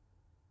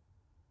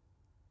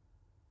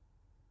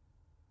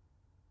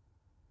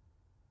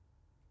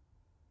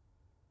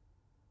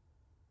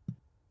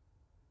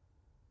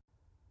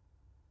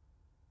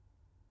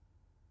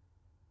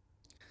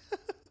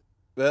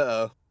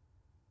 Uh-oh.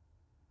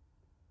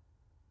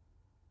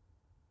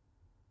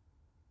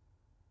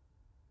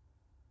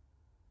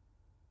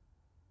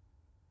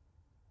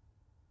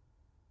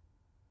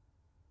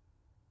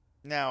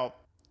 Now,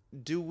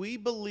 do we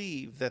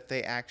believe that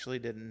they actually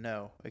didn't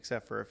know,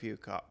 except for a few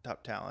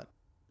top talent?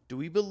 Do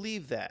we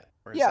believe that?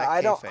 Or is Yeah, that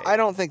I kayfabe?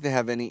 don't think they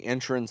have any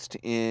interest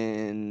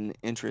in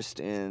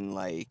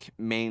like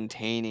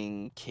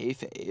maintaining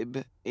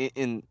kayfabe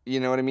in you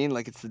know what I mean?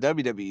 Like it's the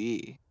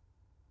WWE.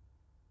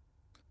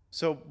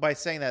 So by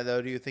saying that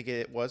though, do you think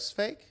it was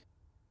fake,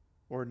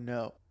 or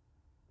no?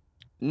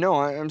 No,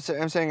 I'm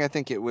saying I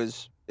think it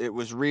was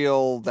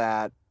real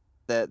that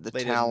the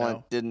They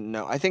talent didn't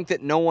know. I think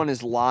that no one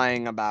is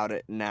lying about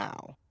it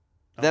now.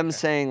 Them Okay.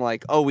 saying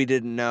like, "Oh, we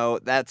didn't know,"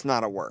 that's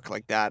not a work.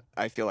 Like that,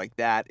 I feel like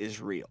that is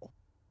real.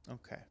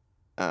 Okay.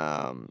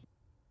 And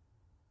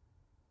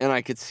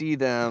I could see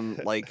them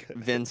like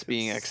Vince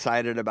being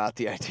excited about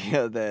the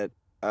idea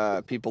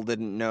that people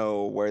didn't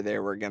know where they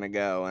were gonna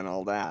go and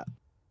all that.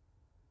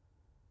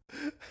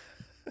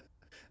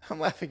 I'm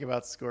laughing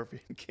about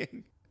Scorpion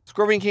King.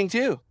 Scorpion King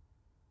too.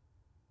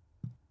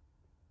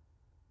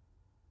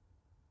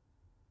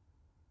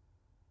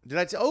 Did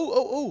I?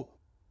 Oh!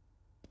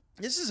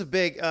 This is a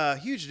big,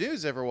 huge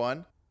news,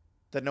 everyone.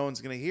 That no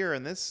one's gonna hear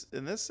in this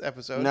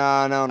episode.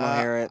 No,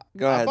 hear it.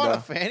 Go ahead. I bought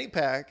though. a fanny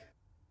pack.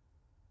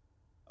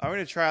 I'm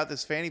gonna try out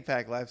this fanny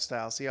pack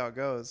lifestyle. See how it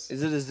goes.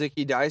 Is it a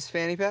Zicky Dice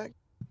fanny pack?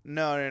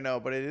 No.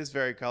 But it is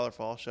very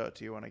colorful. I'll show it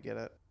to you when I get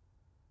it.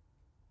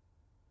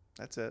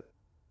 That's it.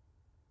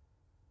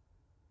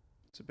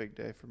 It's a big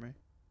day for me.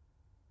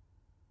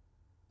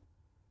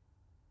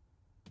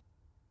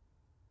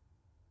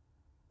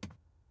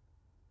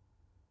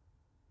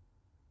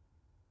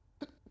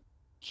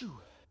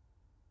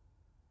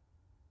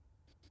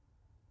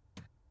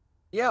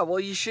 Yeah, well,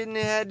 you shouldn't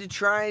have had to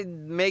try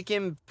and make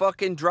him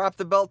fucking drop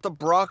the belt to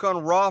Brock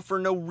on Raw for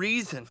no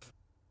reason.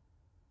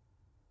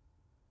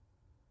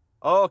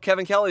 Oh,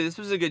 Kevin Kelly. This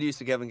was a good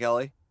use of Kevin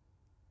Kelly.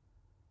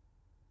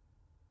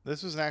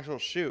 This was an actual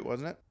shoot,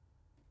 wasn't it?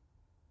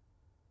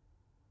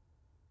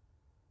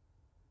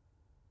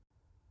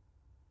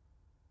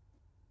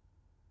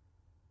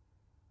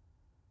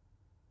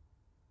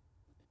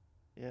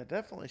 Yeah,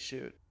 definitely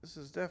shoot. This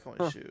is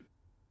definitely shoot.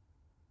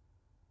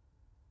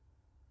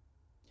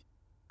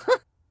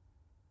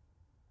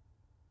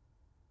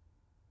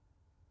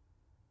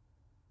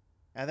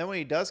 And then when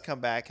he does come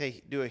back,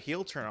 they do a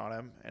heel turn on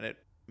him, and it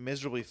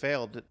miserably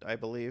failed, I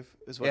believe,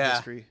 is what Yeah.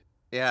 history.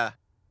 Yeah.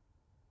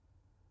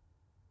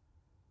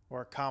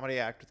 Or a comedy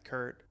act with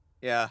Kurt.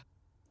 Yeah.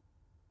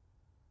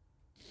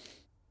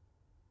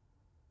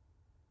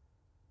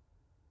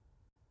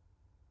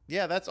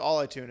 Yeah, that's all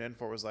I tuned in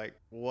for was like,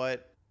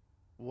 what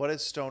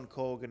is Stone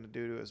Cold going to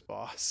do to his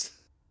boss?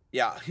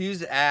 Yeah,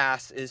 whose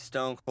ass is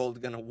Stone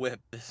Cold gonna whip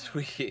this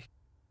week?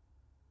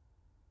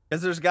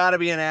 Because there's got to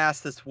be an ass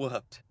that's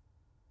whooped.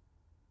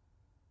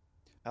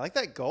 I like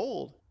that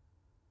gold.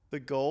 The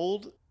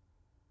gold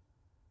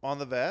on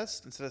the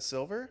vest instead of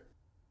silver.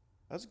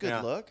 That was a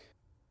good look.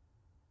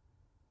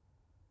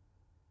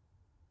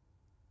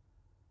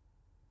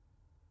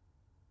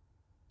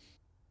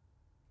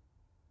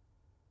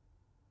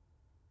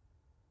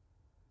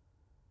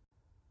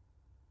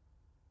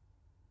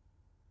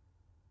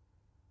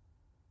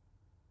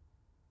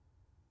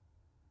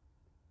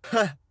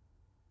 A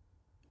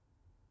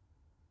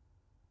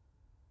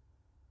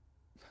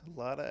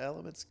lot of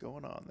elements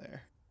going on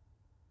there.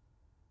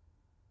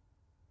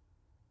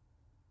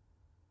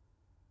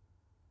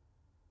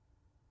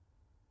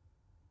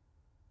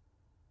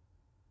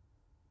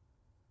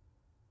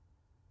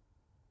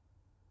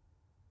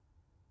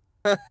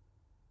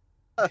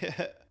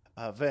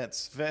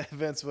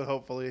 Vince would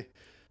hopefully.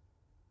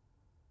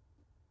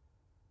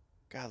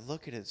 God,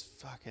 look at his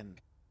fucking.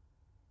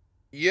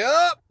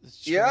 Yep.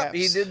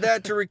 He did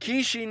that to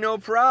Rikishi, no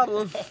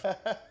problem.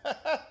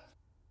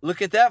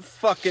 Look at that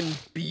fucking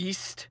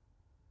beast.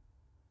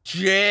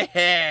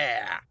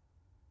 Yeah.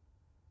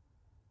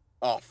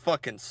 Oh,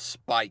 fucking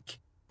Spike.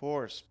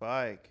 Poor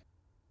Spike.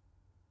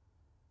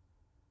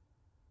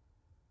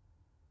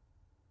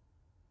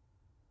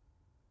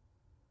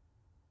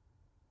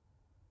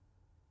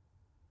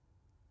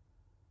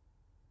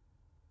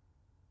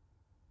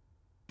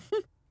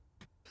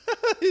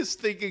 His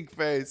thinking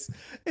face.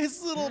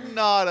 His little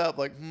nod up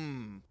like,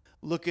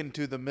 look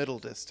into the middle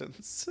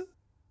distance.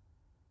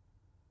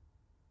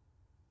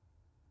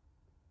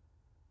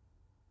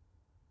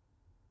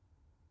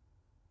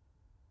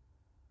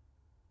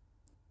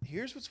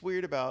 Here's what's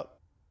weird about.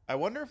 I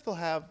wonder if they'll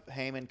have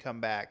Heyman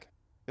come back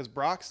because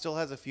Brock still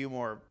has a few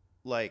more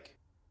like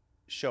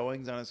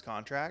showings on his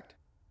contract,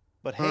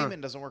 but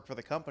Heyman doesn't work for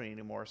the company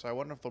anymore. So I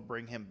wonder if they'll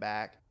bring him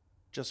back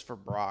just for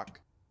Brock,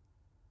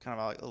 kind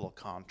of like a little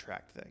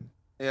contract thing.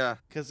 Yeah,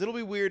 because it'll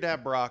be weird to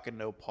have Brock and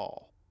no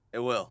Paul. It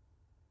will.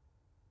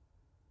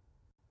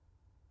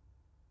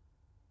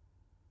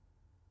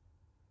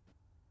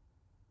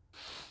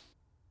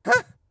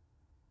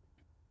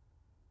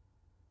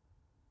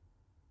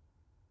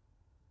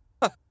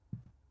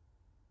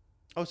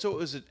 Oh, so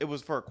it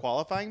was for a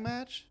qualifying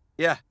match?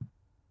 Yeah.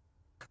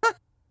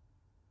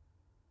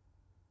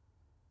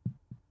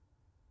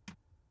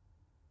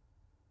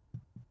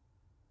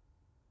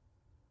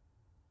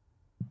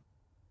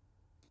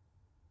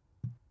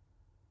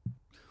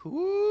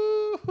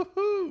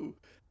 Woo-hoo-hoo.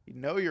 You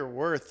know your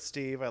worth,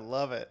 Steve. I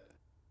love it.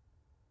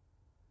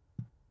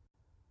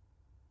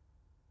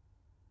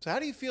 So how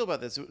do you feel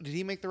about this? Did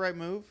he make the right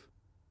move?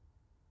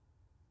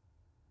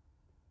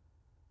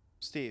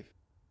 Steve.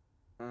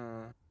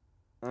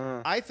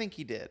 I think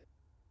he did.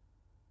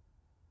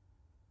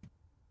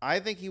 I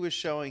think he was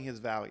showing his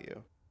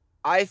value.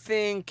 I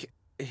think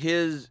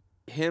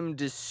him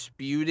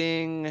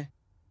disputing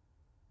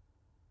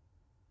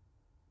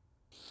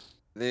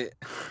the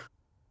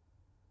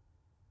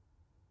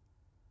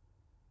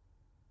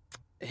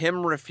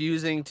him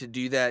refusing to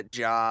do that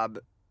job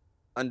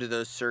under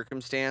those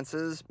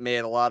circumstances made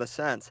a lot of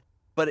sense.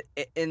 But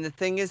and the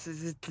thing is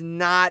it's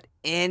not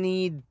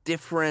any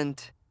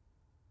different.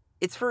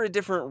 It's for a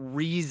different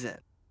reason,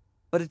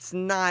 but it's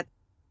not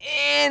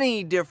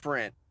any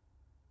different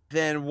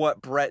than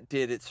what Brett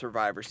did at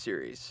Survivor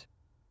Series,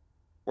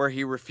 where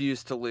he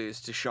refused to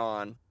lose to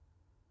Shawn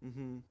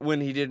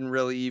when he didn't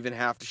really even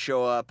have to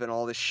show up and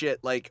all this shit.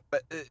 Like,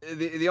 but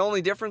the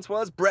only difference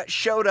was Brett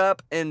showed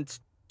up and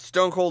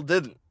Stone Cold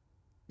didn't.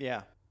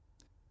 Yeah.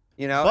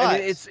 You know, but, I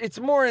mean, it's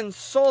more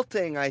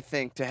insulting, I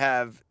think, to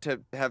have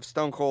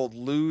Stone Cold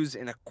lose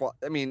in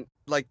I mean,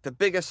 like the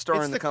biggest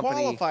star in the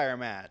company. It's the qualifier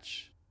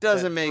match.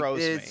 Doesn't make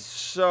it's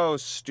so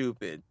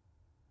stupid.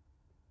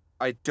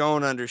 I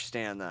don't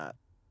understand that.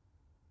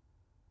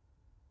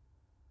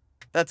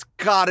 That's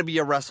got to be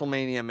a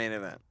WrestleMania main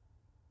event.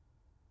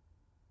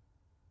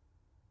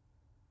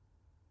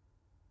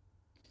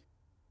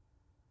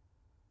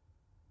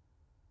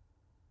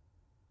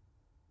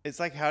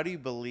 It's like, how do you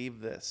believe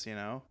this, you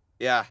know?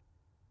 Yeah.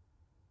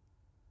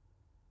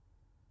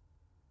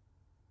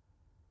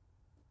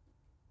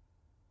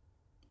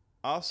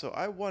 Also,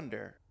 I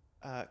wonder,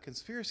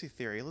 conspiracy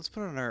theory. Let's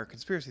put on our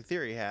conspiracy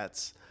theory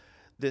hats.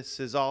 This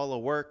is all a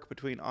work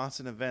between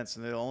Austin and Vince,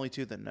 and they're the only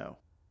two that know.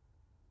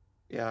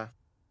 Yeah.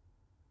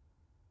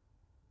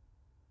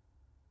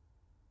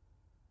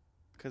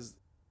 Because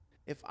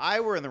if I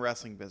were in the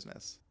wrestling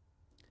business,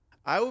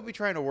 I would be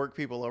trying to work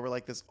people over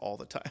like this all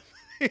the time.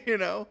 You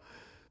know?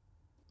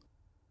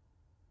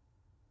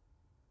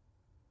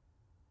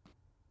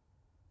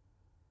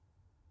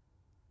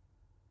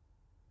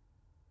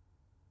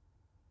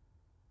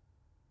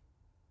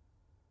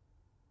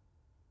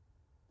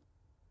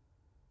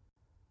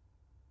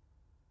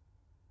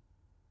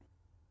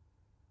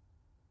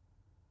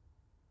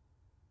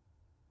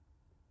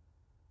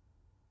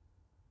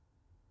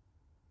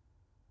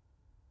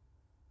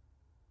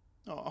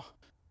 Oh,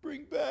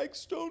 bring back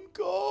Stone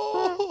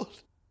Cold.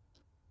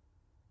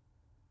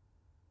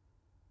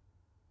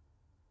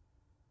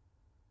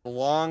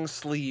 Long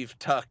sleeve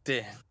tucked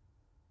in.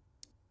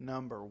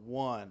 Number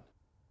one.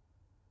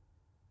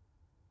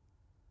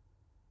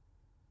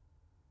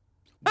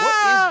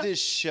 What is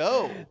this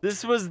show?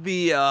 This was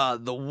the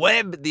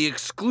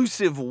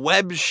exclusive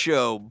web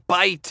show.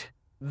 Bite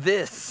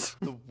this.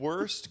 The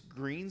worst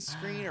green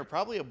screen, or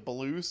probably a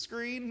blue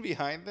screen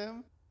behind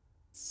them.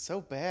 It's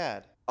so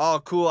bad.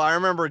 Oh, cool. I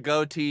remember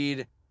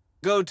goateed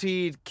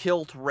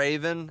kilt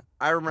Raven.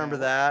 I remember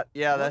that.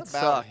 Yeah, that What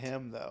about sucked.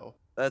 him though?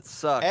 That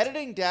sucked.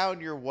 Editing down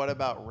your "What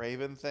About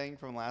Raven" thing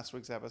from last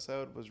week's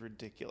episode was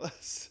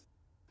ridiculous.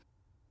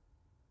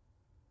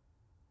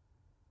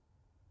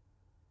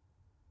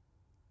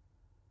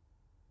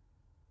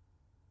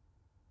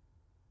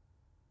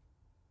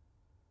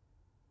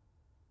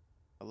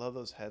 I love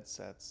those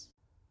headsets.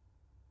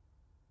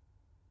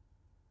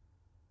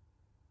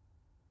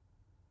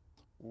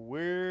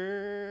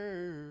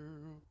 Where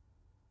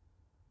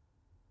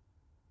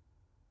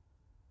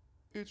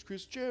it's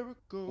Chris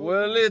Jericho.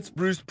 Well, it's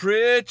Bruce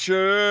Pritchard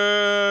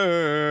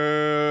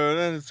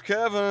and it's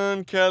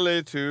Kevin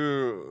Kelly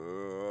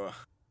too.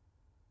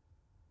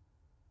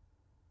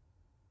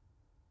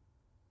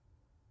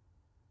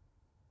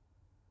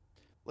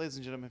 Ladies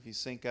and gentlemen, if you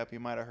sync up, you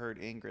might have heard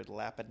Ingrid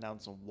lapping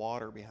down some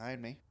water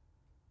behind me.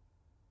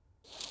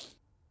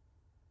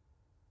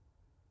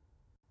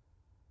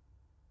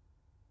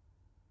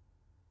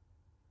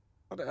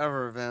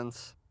 Whatever,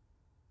 Vince.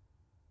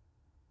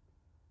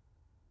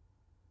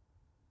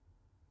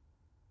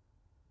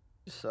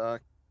 You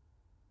suck.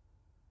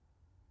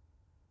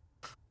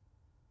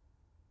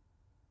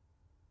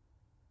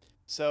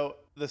 So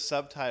the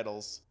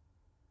subtitles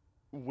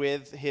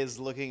with his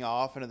looking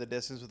off into the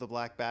distance with a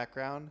black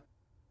background,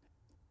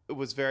 it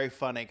was very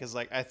funny because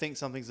like I think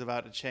something's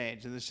about to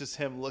change, and it's just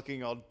him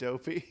looking all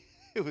dopey.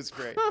 It was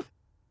great.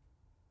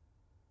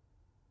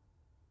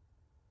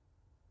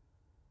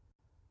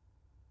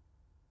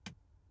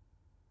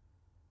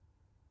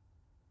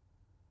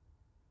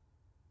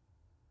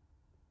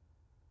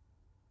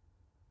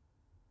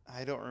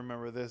 I don't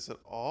remember this at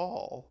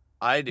all.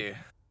 I do.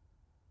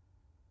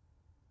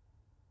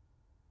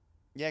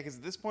 Yeah, because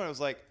at this point it was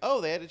like,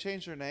 oh, they had to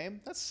change their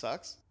name? That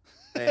sucks.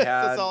 They had,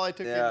 That's all I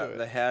took yeah, into it.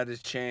 they had to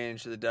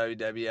change the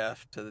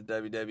WWF to the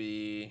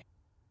WWE.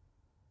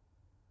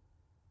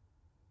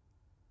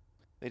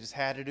 They just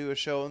had to do a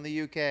show in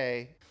the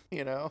UK,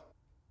 you know?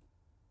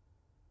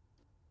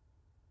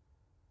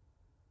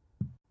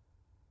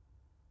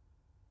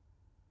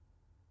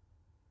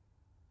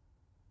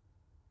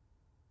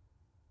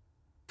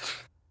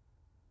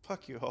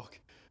 Fuck you, Hulk.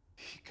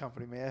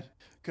 Company man.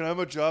 Can I have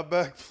my job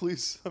back,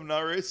 please? I'm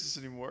not racist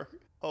anymore.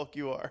 Hulk,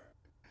 you are.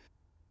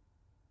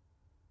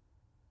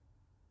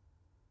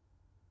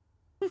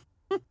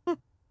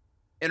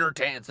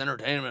 It's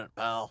entertainment,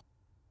 pal.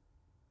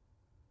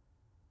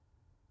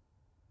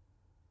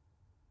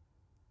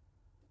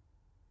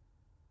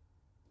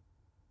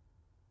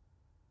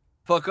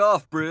 Fuck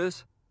off,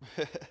 Bruce.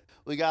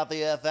 We got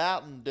the F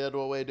out and did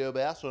what we do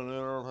best and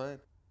entertain.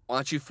 Why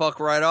don't you fuck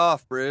right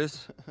off,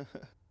 Bruce?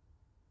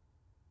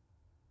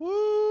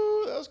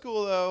 Woo! That was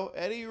cool, though.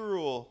 Eddie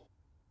Rule.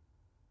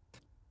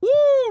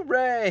 Woo,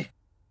 Ray!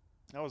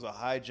 That was a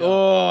high jump.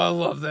 Oh, I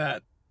love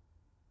that.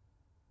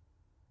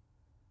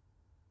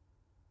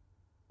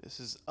 This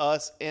is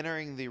us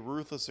entering the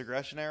ruthless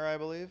aggression era, I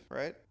believe,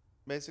 right?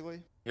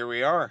 Basically. Here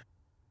we are.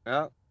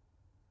 Yeah,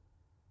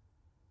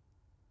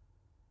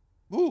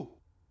 Woo!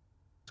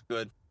 it's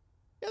good.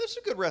 Yeah, there's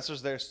some good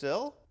wrestlers there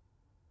still.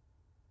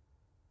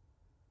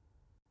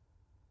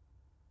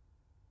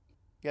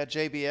 You got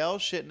JBL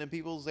shitting in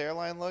people's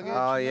airline luggage.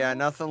 Oh, yeah,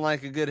 nothing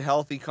like a good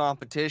healthy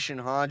competition,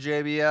 huh,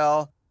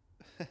 JBL?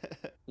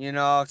 You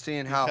know,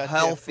 seeing how got Jeff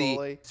healthy,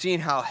 Foley. seeing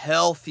how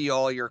healthy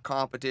all your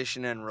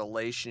competition and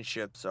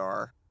relationships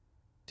are.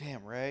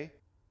 Damn, Ray.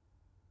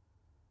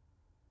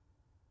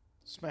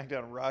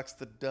 SmackDown rocks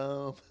the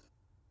dome.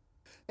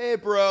 Hey,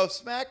 bro,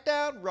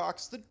 SmackDown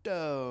rocks the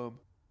dome.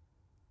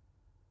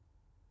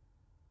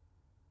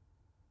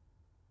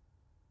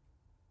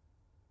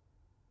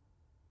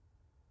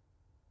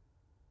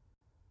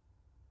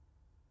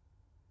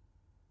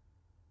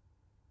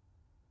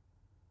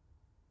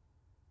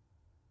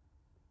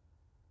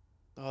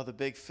 Oh, the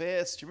big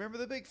fist. Do you remember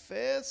the big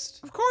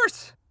fist? Of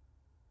course.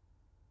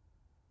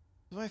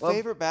 It was my Love-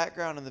 favorite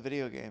background in the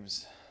video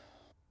games.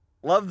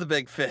 Love the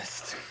big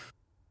fist.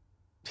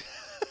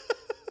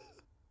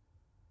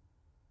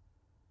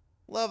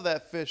 Love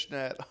that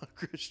fishnet on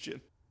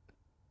Christian.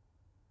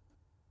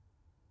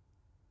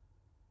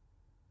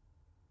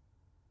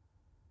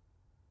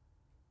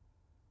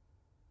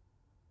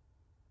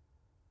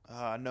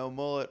 No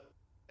mullet.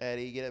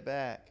 Eddie, get it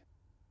back.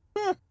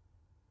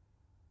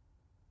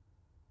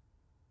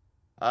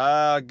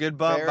 Good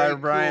bump by Very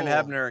Brian cool.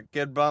 Hebner.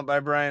 Good bump by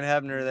Brian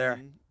Hebner there.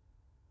 Mhm.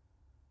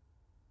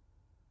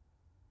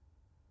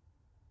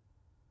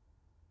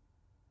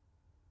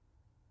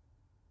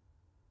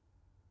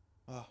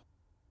 Oh.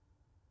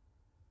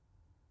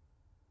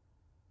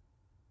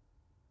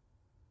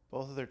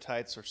 Both of their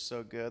tights are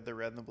so good, the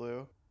red and the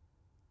blue.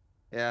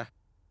 Yeah.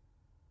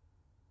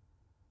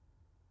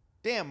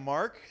 Damn,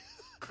 Mark.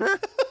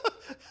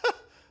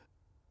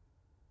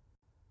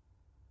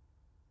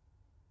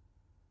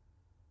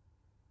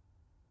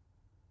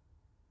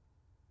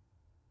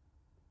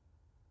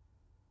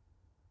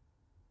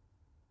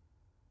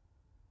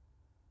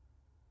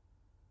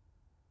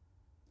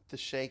 The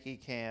shaky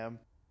cam.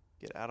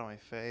 Get out of my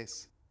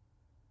face.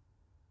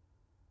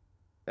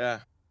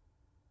 Yeah.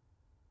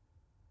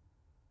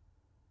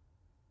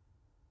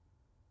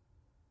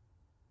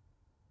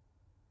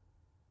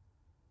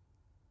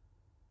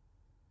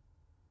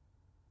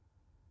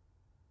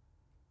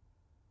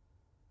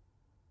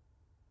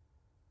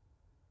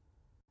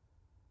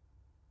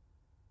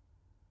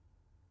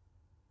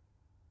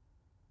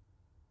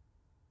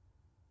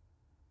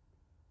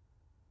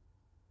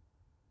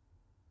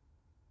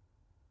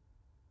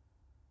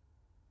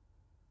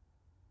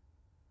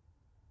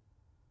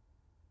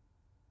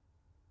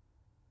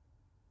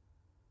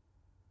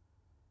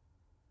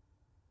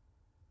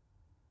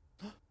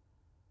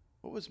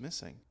 What was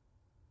missing?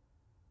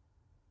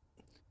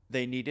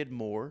 They needed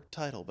more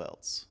title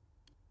belts.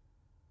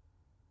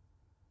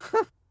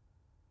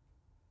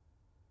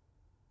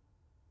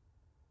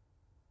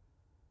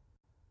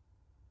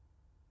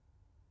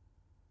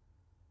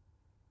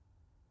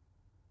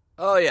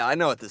 Oh, yeah, I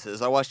know what this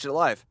is. I watched it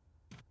live.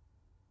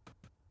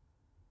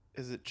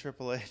 Is it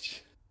Triple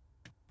H?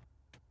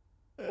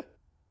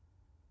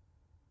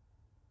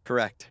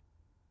 Correct.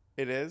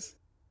 It is?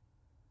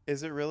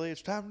 Is it really?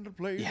 It's time to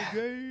play Yeah. the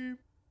game.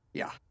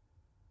 Yeah.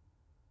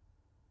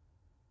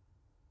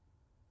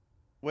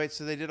 Wait,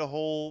 so they did a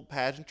whole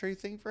pageantry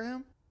thing for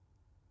him?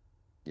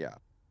 Yeah.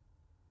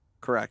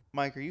 Correct.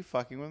 Mike, are you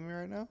fucking with me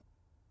right now?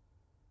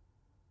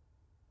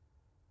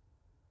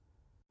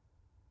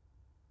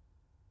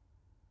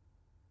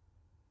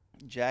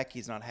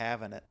 Jackie's not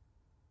having it.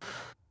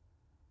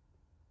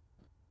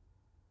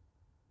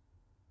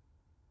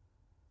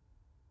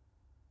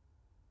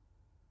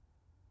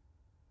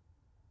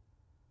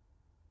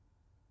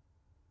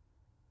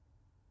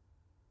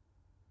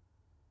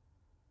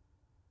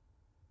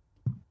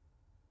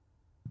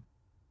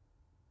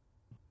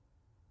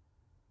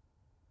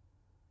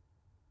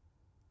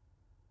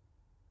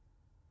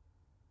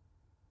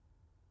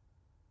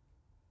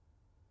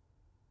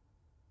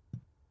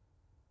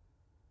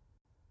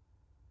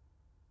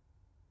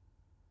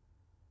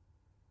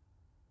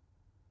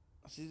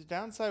 See, the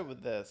downside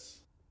with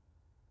this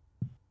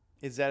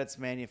is that it's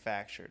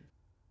manufactured.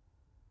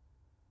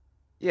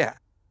 Yeah.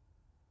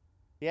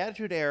 The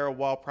Attitude Era,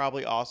 while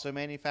probably also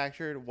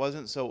manufactured,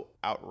 wasn't so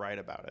outright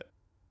about it.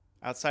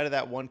 Outside of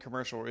that one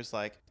commercial where it's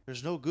like,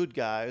 there's no good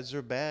guys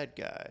or bad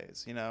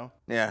guys, you know?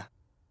 Yeah.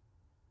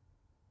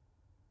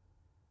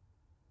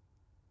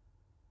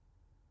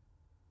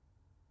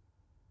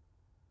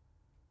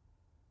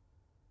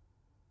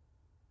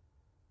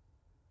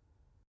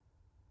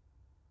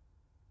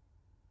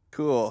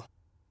 Cool.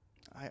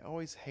 I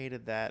always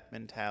hated that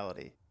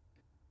mentality.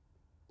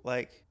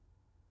 Like,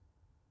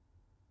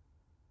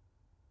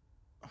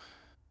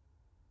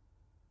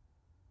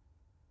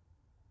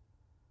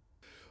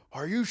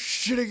 are you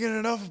shitting in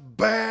enough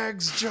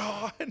bags,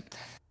 John?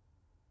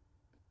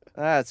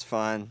 That's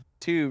fun.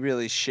 Two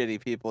really shitty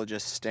people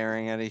just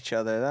staring at each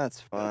other. That's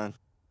fun.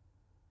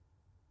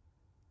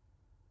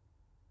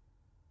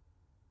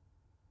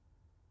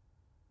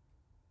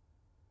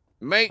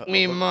 Make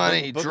me Book-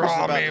 money. Booker's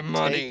Draw about me to take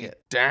money.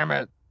 it. Damn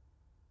it.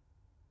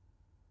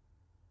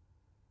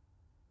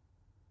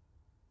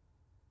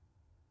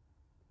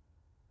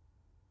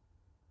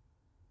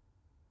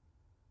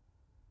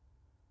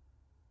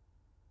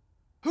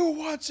 Who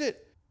wants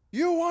it?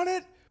 You want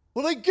it?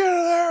 Well, then get in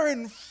there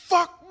and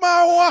fuck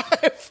my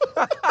wife.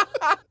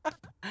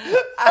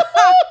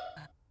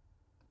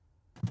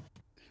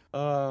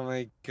 Oh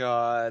my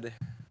god.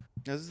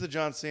 This is the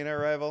John Cena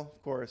arrival,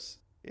 of course.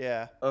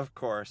 Yeah. Of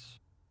course.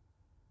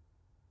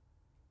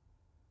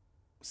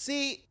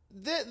 See,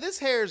 this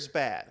hair's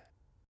bad.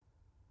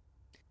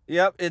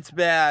 Yep, it's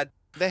bad.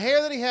 The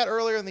hair that he had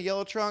earlier in the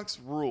yellow trunks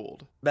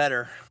ruled.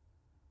 Better.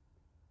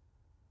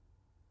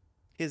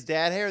 His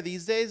dad hair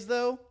these days,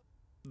 though,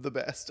 the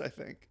best, I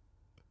think.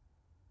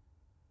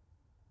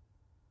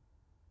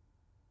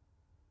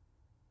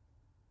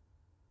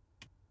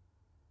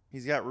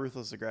 He's got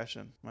ruthless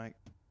aggression, Mike.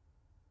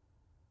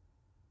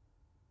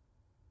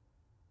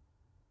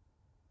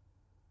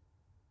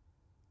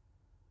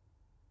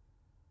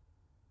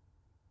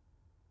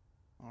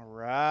 All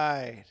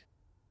right.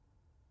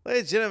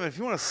 Ladies and gentlemen, if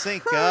you want to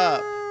sync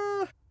up,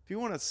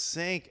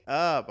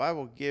 I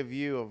will give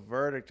you a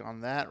verdict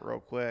on that real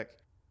quick.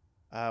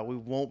 We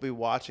won't be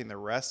watching the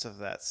rest of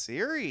that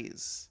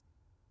series.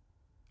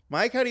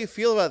 Mike, how do you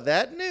feel about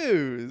that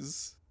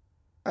news?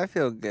 I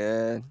feel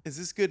good. Is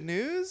this good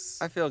news?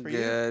 I feel for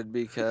good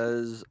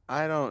because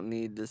I don't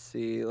need to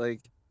see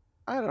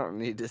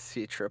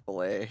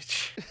Triple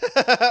H.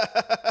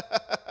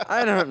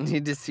 I don't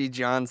need to see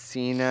John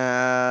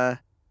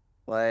Cena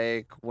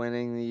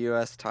winning the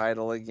US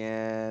title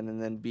again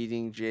and then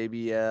beating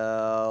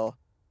JBL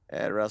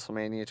at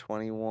WrestleMania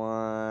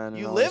 21.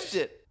 You lived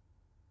it.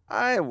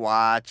 I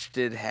watched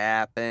it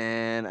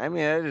happen. I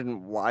mean, I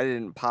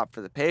didn't pop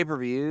for the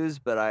pay-per-views,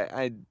 but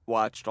I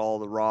watched all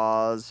the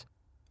Raws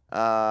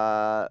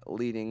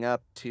leading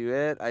up to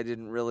it. I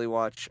didn't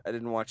watch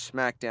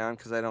SmackDown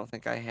because I don't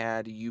think I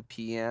had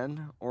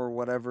UPN or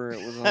whatever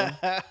it was on.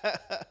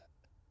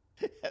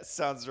 That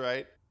sounds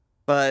right.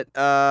 But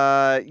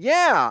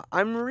yeah,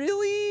 I'm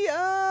really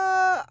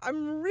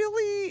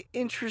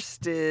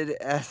interested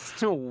as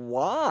to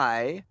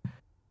why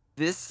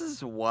this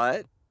is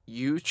what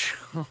you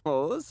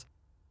chose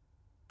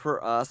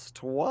for us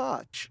to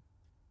watch.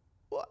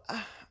 Well,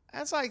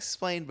 as I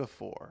explained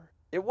before,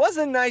 it was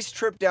a nice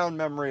trip down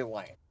memory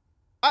lane.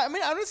 I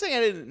mean, I'm not saying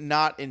I did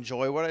not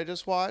enjoy what I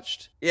just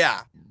watched.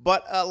 Yeah.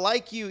 But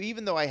like you,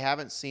 even though I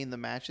haven't seen the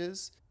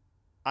matches,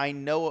 I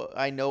know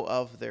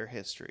of their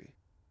history.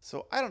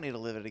 So I don't need to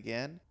live it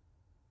again.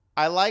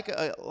 I like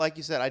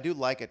you said, I do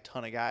like a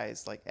ton of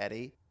guys like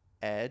Eddie,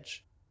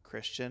 Edge,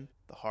 Christian,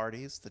 the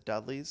Hardys, the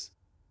Dudleys.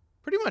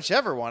 Pretty much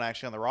everyone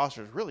actually on the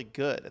roster is really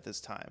good at this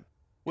time.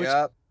 Which,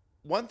 yep.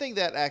 One thing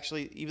that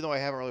actually, even though I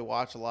haven't really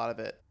watched a lot of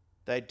it,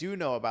 that I do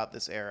know about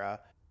this era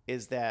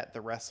is that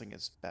the wrestling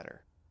is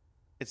better.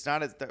 It's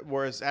not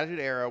whereas Attitude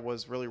Era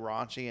was really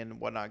raunchy and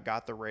whatnot,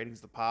 got the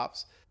ratings, the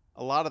pops.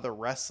 A lot of the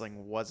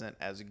wrestling wasn't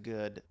as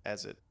good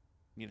as it,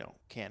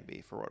 can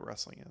be for what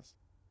wrestling is.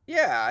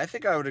 Yeah, I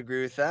think I would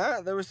agree with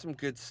that. There was some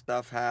good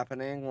stuff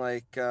happening,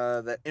 like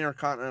that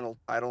Intercontinental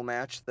title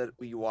match that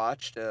we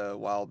watched a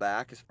while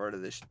back as part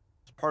of the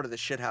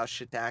Shithouse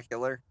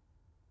Shitacular,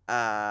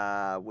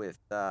 with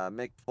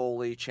Mick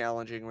Foley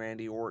challenging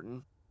Randy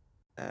Orton,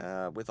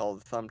 with all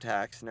the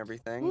thumbtacks and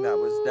everything. That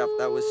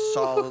was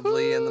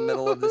solidly in the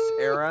middle of this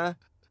era.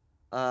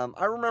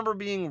 I remember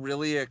being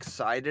really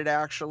excited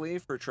actually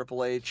for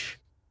Triple H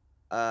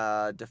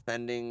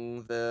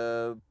defending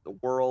the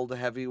World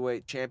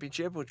Heavyweight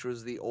Championship, which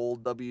was the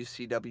old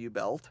WCW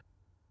belt.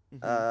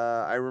 Mm-hmm.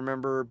 I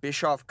remember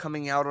Bischoff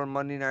coming out on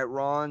Monday Night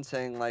Raw and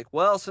saying,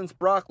 well, since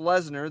Brock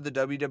Lesnar, the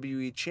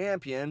WWE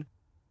champion,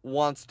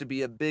 wants to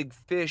be a big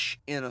fish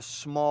in a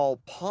small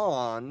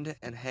pond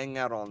and hang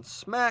out on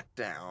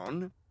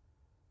SmackDown,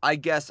 I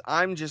guess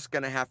I'm just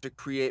going to have to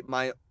create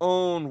my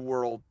own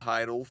world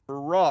title for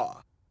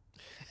Raw.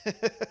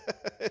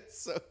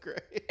 It's so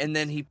great. And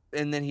then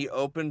he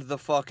opened the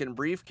fucking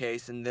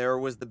briefcase and there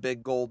was the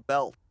big gold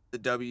belt, the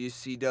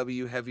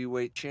WCW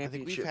Heavyweight Championship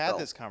belt. I think we've had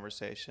this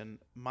conversation.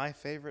 My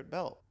favorite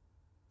belt.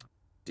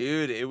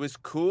 Dude, it was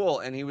cool.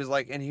 And he was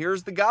like, and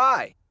here's the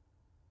guy.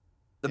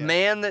 The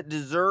man that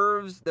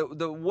deserves that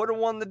would have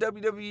won the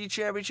WWE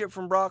Championship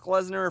from Brock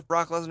Lesnar if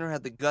Brock Lesnar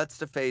had the guts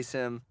to face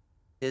him.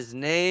 His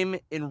name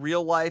in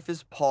real life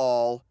is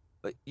Paul,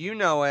 but you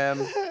know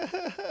him.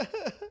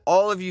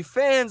 All of you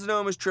fans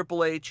know him as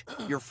Triple H.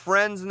 Your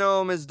friends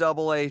know him as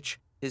Double H.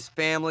 His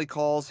family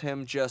calls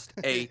him just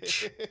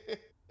H.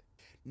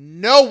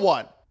 No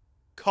one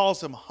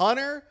calls him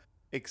Hunter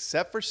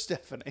except for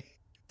Stephanie.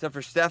 Except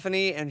for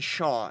Stephanie and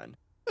Sean.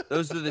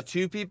 Those are the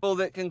two people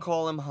that can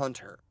call him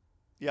Hunter.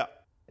 Yeah.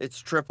 It's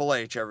Triple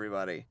H,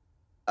 everybody.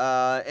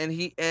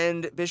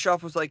 And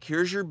Bischoff was like,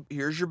 here's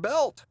your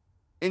belt.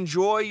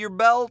 Enjoy your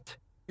belt.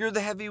 You're the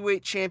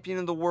heavyweight champion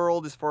of the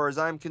world as far as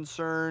I'm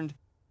concerned.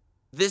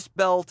 This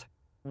belt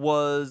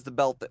was the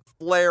belt that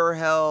Flair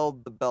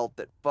held, the belt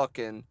that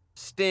fucking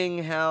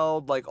Sting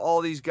held,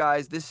 all these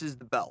guys. This is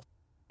the belt.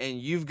 And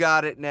you've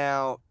got it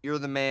now. You're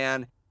the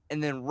man.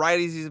 And then right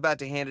as he's about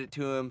to hand it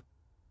to him,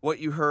 what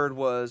you heard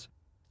was,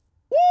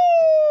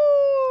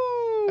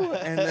 woo!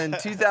 And then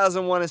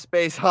 2001 A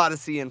Space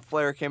Odyssey and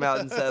Flair came out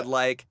and said,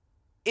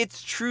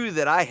 it's true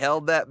that I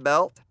held that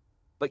belt,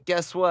 but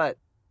guess what?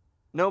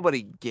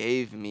 Nobody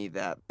gave me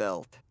that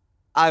belt.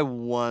 I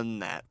won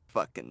that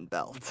fucking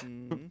belt.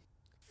 Mm-hmm.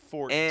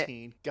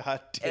 14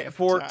 goddamn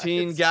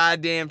 14 times.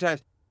 Goddamn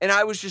times. And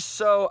I was just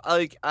so,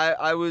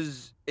 I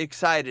was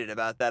excited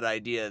about that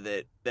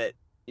idea that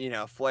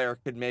Flair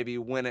could maybe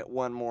win it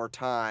one more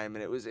time.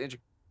 And it was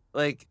interesting.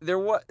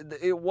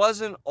 It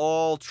wasn't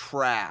all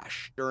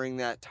trash during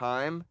that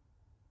time.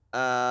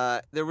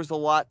 There was a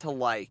lot to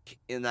like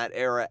in that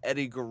era.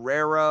 Eddie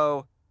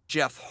Guerrero,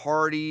 Jeff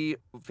Hardy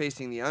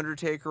facing The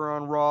Undertaker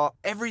on Raw.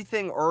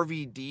 Everything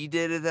RVD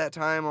did at that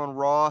time on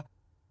Raw,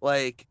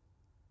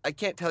 I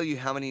can't tell you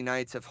how many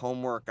nights of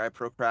homework I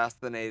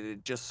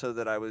procrastinated just so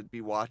that I would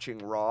be watching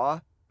Raw.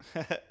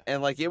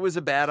 And like, it was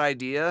a bad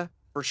idea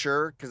for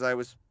sure, because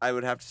I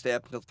would have to stay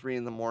up until 3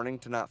 a.m.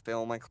 to not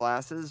fail my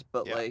classes.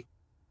 But Yeah. like,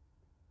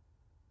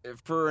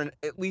 for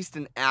at least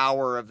an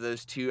hour of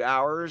those 2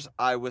 hours,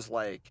 I was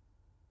like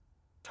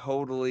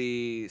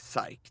totally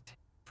psyched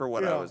for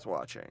what I Yeah. was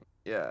watching.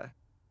 Yeah.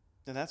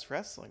 And that's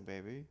wrestling,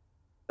 baby.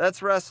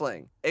 That's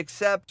wrestling,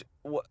 except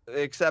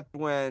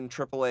when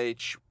Triple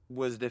H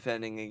was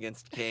defending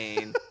against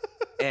Kane,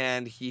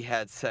 and he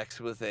had sex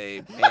with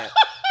a man,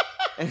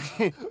 and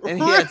he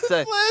had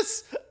sex,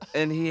 Ruthless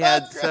and he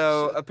had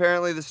so aggression.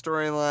 apparently the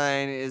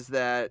storyline is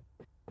that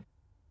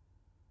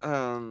We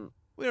don't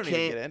need to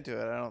Kane- get into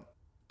it. I don't.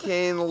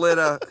 Kane lit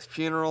a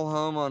funeral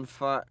home on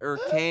fire, or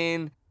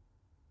Kane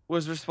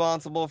was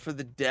responsible for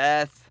the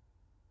death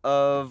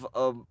of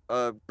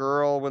a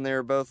girl when they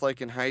were both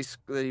like in high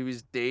school that he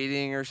was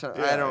dating or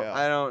something. Yeah, I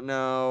don't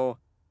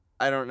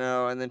yeah.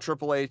 know. And then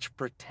Triple H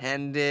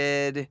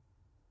pretended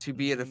to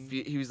be at a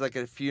Mhm. he was like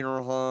at a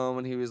funeral home,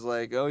 and he was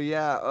like, "Oh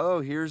yeah, oh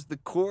here's the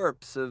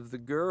corpse of the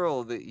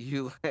girl that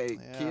you like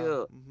Yeah.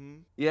 killed." Mm-hmm.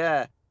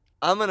 Yeah,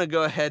 I'm gonna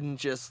go ahead and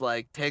just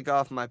like take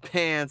off my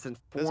pants and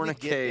Doesn't he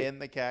get fornicate in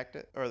the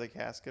cactus or the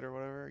casket or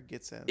whatever? It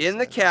gets in. in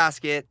the so-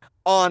 casket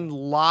on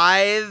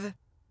live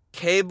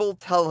cable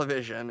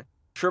television.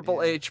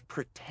 Triple Yeah. H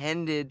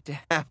pretended to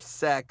have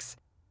sex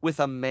with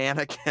a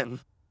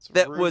mannequin It's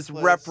that was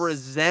ruthless.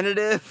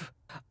 representative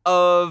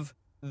of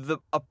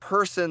a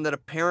person that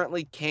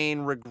apparently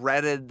Kane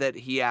regretted that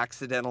he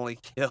accidentally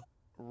killed.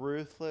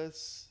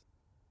 Ruthless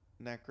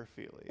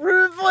necrophilia.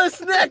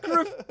 Ruthless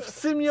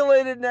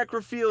simulated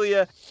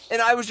necrophilia.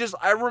 And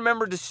I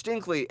remember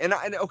distinctly,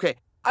 okay,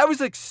 I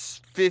was like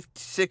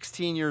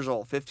 15 years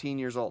old.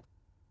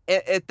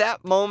 At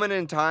that moment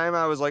in time,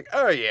 I was like,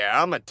 oh yeah,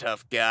 I'm a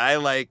tough guy,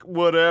 like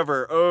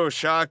whatever. Oh,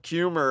 shock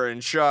humor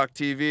and shock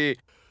TV.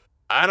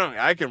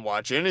 I can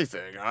watch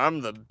anything.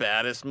 I'm the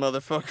baddest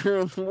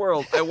motherfucker in the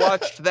world. I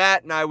watched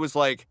that and I was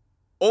like,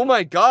 oh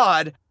my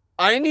God,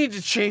 I need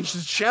to change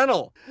the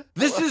channel.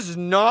 This is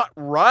not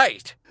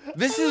right.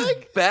 This is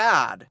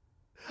bad.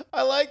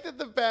 I like that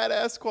the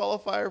badass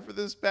qualifier for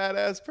this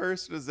badass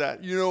person is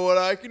that, you know what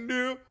I can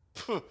do?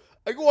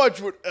 I can watch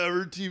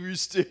whatever TV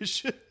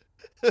station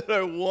that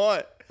I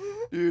want.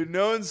 Dude,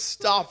 no one's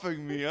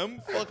stopping me. I'm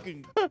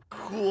fucking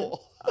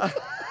cool.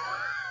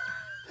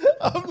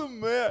 I'm the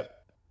man.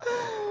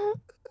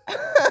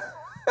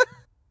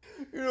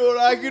 You know what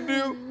I can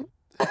do?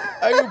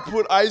 I can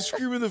put ice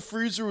cream in the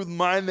freezer with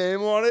my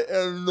name on it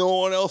and no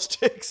one else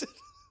takes it.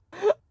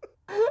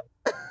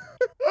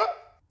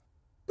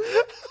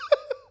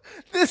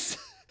 This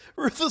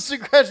ruthless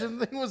aggression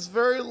thing was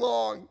very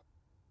long.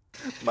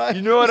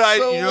 You know what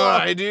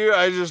I do?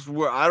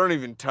 I don't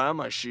even tie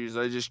my shoes.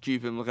 I just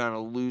keep them kind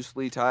of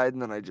loosely tied,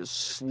 and then I just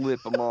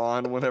slip them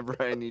on whenever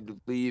I need to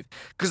leave.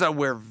 Cause I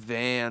wear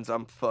Vans.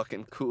 I'm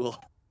fucking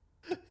cool.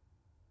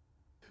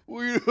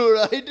 Well, you know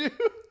what I do?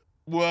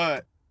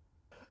 What?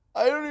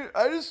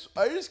 I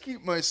just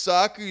keep my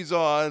sockies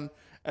on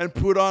and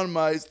put on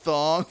my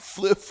thong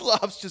flip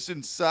flops just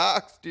in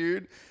socks,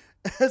 dude.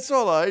 That's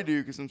all I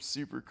do because I'm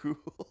super cool.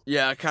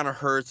 Yeah, it kind of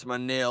hurts my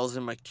nails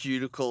and my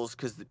cuticles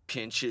because the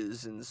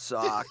pinches in the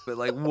sock. But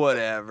like,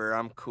 whatever.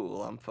 I'm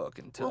cool. I'm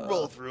fucking tough. We're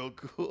both real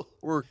cool.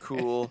 We're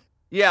cool.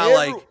 Yeah,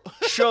 Every- like,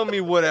 show me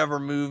whatever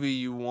movie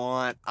you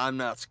want. I'm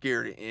not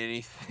scared of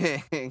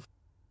anything.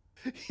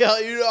 Yeah,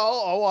 you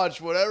know, I'll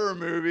watch whatever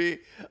movie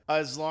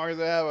as long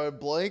as I have a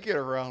blanket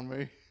around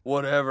me.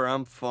 Whatever,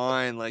 I'm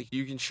fine. Like,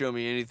 you can show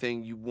me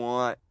anything you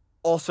want.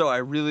 Also, I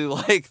really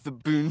like the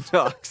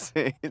Boondock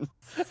Saints.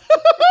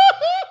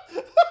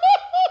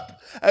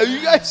 Have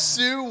you guys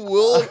seen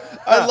Will?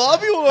 A lot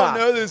of people don't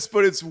know this,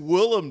 but it's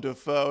Willem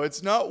Dafoe.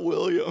 It's not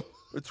William.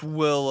 It's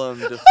Willem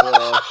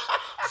Dafoe.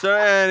 So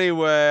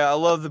anyway, I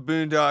love the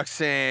Boondock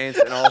Saints,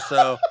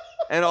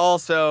 and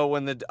also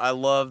when I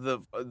love the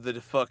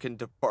fucking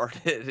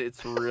Departed.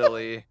 It's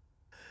really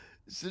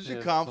Such a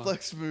Yeah,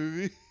 complex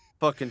movie.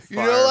 fucking. You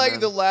know, like fireman.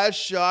 the last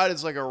shot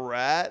is like a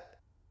rat,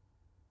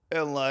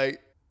 and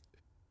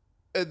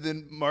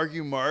then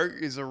Marky Mark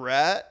is a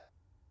rat.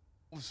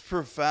 It was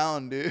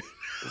profound, dude.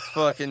 It's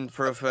fucking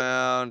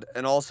profound.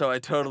 And also, I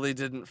totally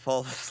didn't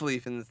fall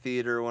asleep in the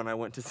theater when I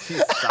went to see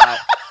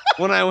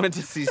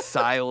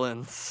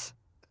Silence.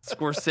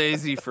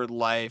 Scorsese for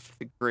life,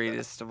 the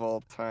greatest of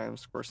all time.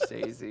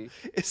 Scorsese.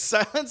 Is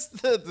Silence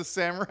the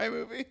samurai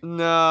movie?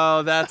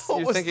 No, that's What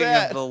you're was thinking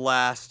that? of The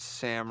Last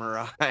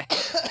Samurai. I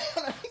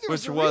think there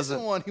was Which a wasn't-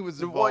 recent one he was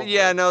Well, involved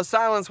yeah, with. no,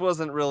 Silence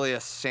wasn't really a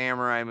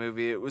samurai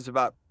movie. It was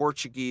about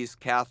Portuguese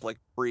Catholic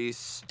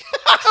priests.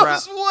 I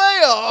was way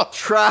off.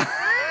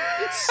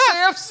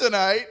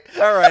 Samsonite.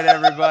 All right,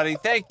 everybody.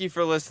 Thank you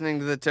for listening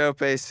to the Tope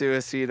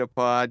Suicida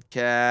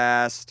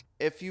podcast.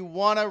 If you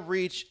want to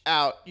reach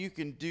out, you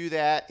can do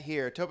that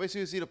here.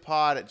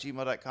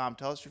 TopeSuicidapod@gmail.com.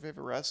 Tell us your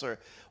favorite wrestler.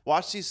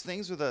 Watch these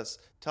things with us.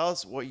 Tell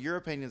us what your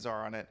opinions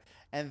are on it.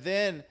 And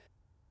then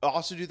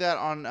Also do that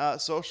on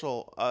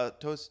social.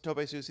 Tope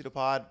Suicida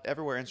Pod,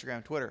 everywhere.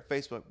 Instagram, Twitter,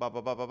 Facebook, blah,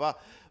 blah, blah, blah, blah.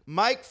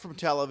 Mike from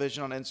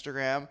Television on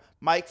Instagram.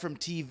 Mike from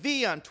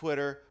TV on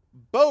Twitter.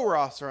 Bo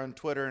Rosser on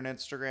Twitter and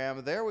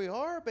Instagram. There we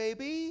are,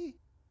 baby.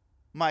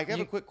 Mike, I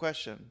have a quick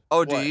question. Oh,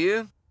 What? do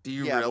you? Do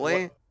you Yeah,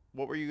 really?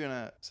 What were you going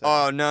to say?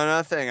 Oh, no,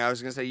 nothing. I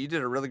was going to say you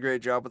did a really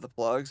great job with the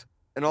plugs.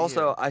 And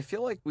also, Yeah. I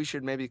feel like we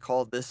should maybe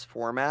call this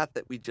format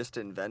that we just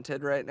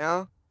invented right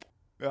now.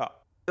 Yeah. I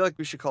feel like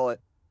we should call it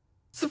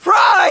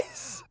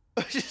Surprise!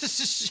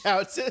 Just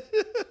shouts it.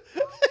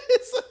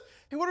 It's like,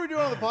 hey, what are we doing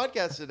on the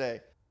podcast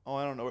today? Oh,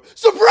 I don't know.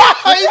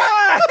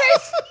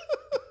 Surprise!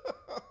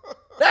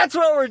 That's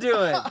what we're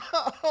doing.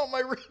 Oh,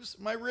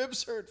 my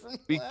ribs hurt from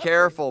Be laughing.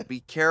 careful. Be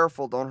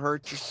careful. Don't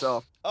hurt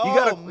yourself. Oh, you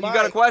got a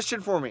Mike. question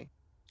for me.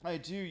 I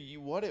do.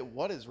 What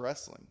is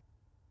wrestling?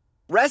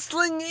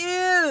 Wrestling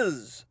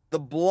is the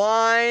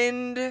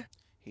blind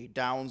He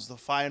downs the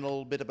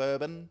final bit of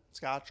bourbon,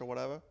 scotch or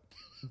whatever.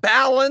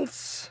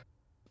 balance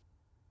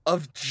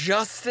of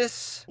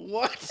justice.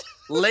 What?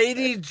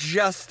 Lady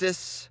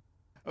Justice,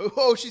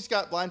 Oh, she's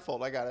got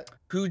blindfold. I got it.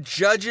 who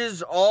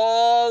judges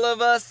all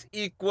of us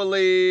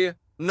equally.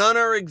 None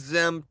are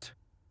exempt.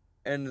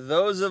 And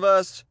those of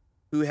us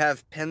who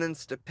have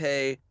penance to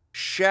pay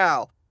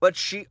shall. But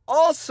she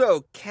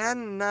also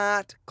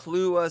cannot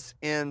clue us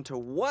into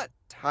what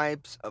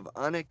types of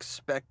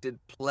unexpected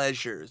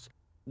pleasures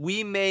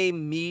we may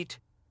meet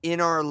in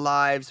our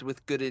lives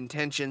with good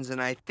intentions.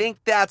 And I think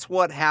that's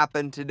what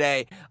happened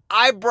today.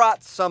 I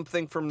brought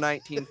something from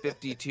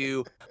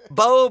 1952.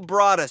 Bo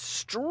brought a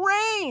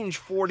strange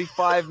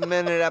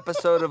 45-minute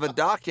episode of a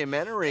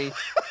documentary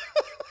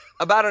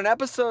about an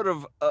episode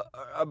of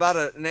about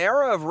an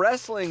era of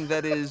wrestling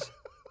that is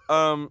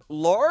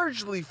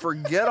largely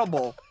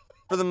forgettable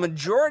for the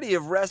majority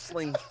of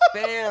wrestling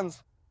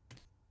fans.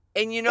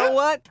 And you know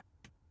what?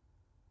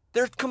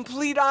 They're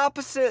complete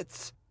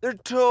opposites. They're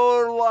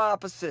total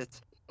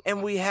opposites.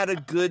 And we had a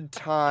good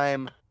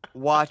time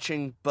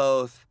watching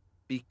both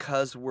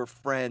because we're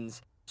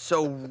friends.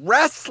 So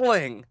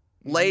wrestling,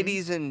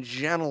 ladies and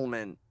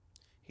gentlemen,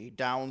 He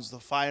downs the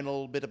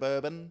final bit of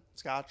bourbon,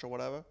 scotch or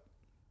whatever.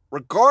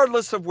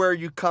 regardless of where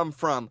you come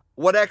from,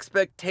 what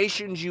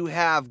expectations you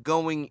have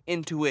going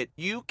into it,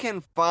 you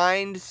can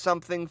find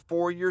something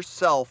for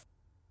yourself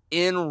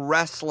in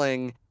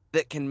wrestling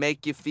that can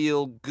make you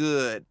feel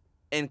good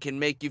and can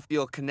make you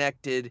feel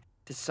connected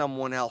to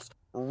someone else.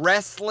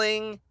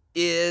 Wrestling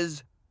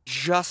is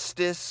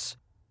justice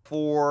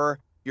for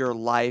your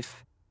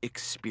life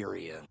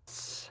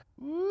experience.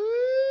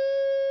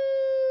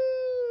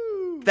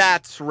 Woo!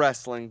 That's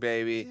wrestling,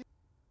 baby.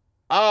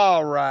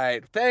 All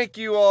right. Thank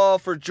you all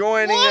for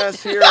joining What?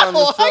 us here on the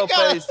No, I Sope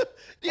gotta-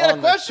 Do you got a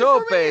question for me, or-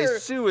 Tope do you got a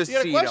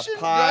Suicida question?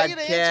 Do I get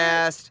to answer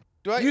podcast.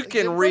 Do I- You do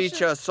can have a reach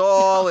question? us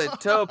all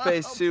at Tope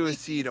Please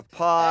Suicida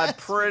Pod ask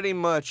me. pretty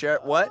much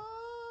at what?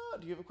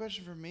 Do you have a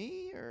question for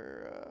me,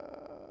 or?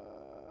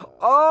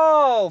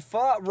 Oh,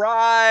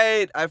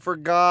 right. I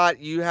forgot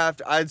you have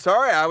to. I'm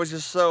sorry. I was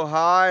just so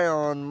high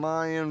on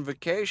my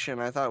invocation.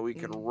 I thought we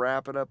could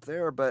wrap it up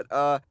there. But,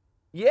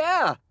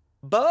 yeah.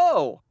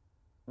 Bo,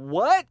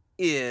 what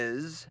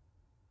is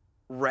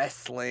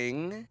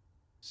wrestling?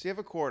 So you have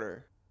a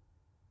quarter.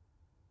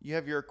 You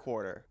have your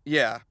quarter.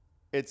 Yeah.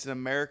 It's an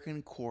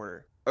American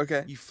quarter.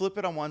 Okay. You flip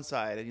it on one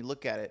side and you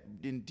look at it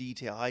in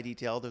detail, high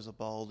detail. There's a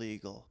bald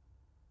eagle.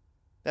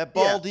 That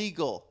bald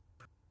eagle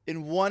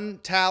in one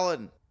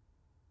talon,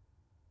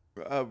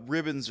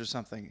 ribbons or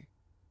something.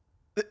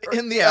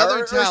 In the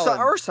other talon,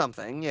 or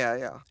something.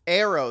 Yeah.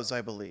 arrows,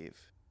 I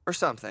believe. Or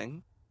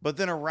something. But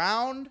then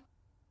around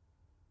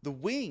the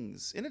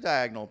wings, in a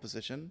diagonal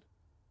position,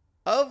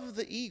 of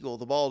the eagle,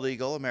 the bald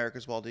eagle,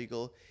 America's bald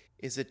eagle,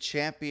 is a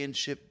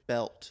championship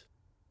belt.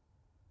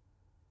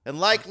 And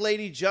like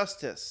Lady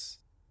Justice,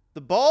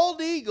 the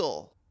bald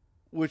eagle,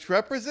 which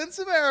represents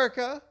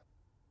America,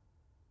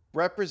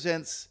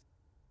 represents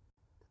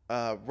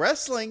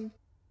wrestling.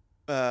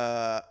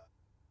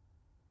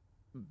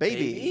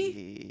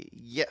 Baby?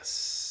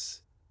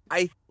 Yes.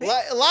 I think.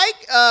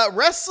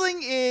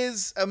 Wrestling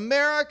is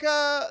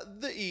America,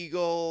 the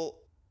eagle.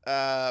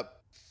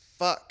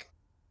 Fuck.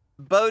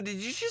 Bo, did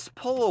you just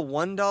pull a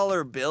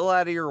 $1 bill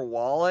out of your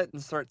wallet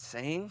and start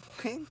saying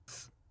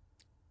things?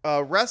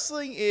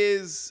 Wrestling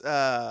is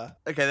Okay,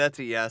 that's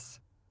a yes.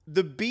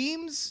 the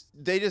beams.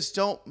 They just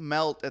don't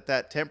melt at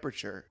that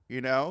temperature.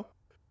 You know,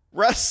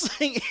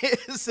 wrestling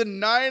is a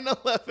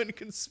 9/11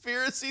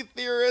 conspiracy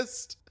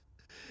theorist.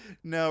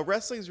 No,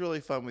 wrestling's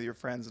really fun with your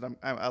friends, and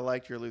I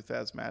liked your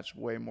Luthaz match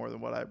way more than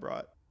what I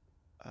brought.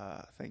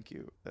 Thank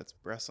you. That's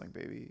wrestling,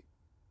 baby.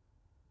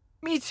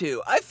 Me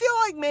too. I feel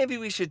like maybe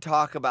we should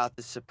talk about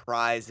the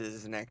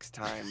surprises next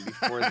time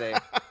before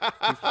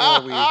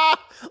we.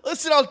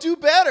 Listen, I'll do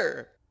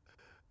better.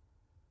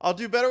 I'll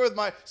do better with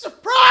my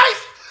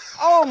surprise.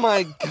 Oh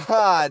my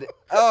God.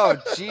 Oh,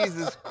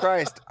 Jesus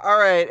Christ. All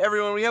right,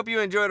 everyone, we hope you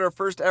enjoyed our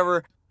first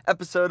ever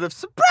episode of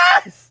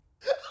Surprise!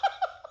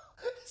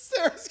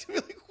 Sarah's gonna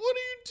be like, what are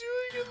you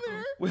doing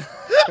in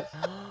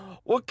there?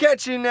 We'll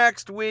catch you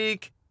next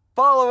week.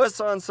 Follow us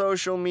on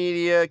social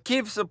media.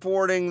 Keep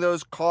supporting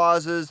those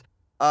causes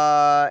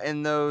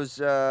and those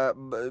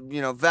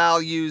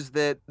values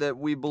that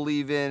we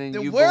believe in and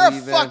Then you wear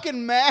believe a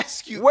fucking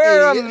mask, you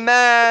Wear idiot. a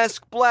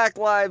mask. Black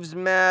Lives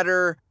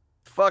Matter.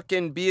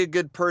 Fucking be a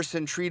good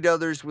person. Treat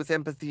others with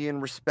empathy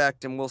and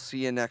respect, and we'll see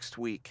you next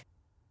week.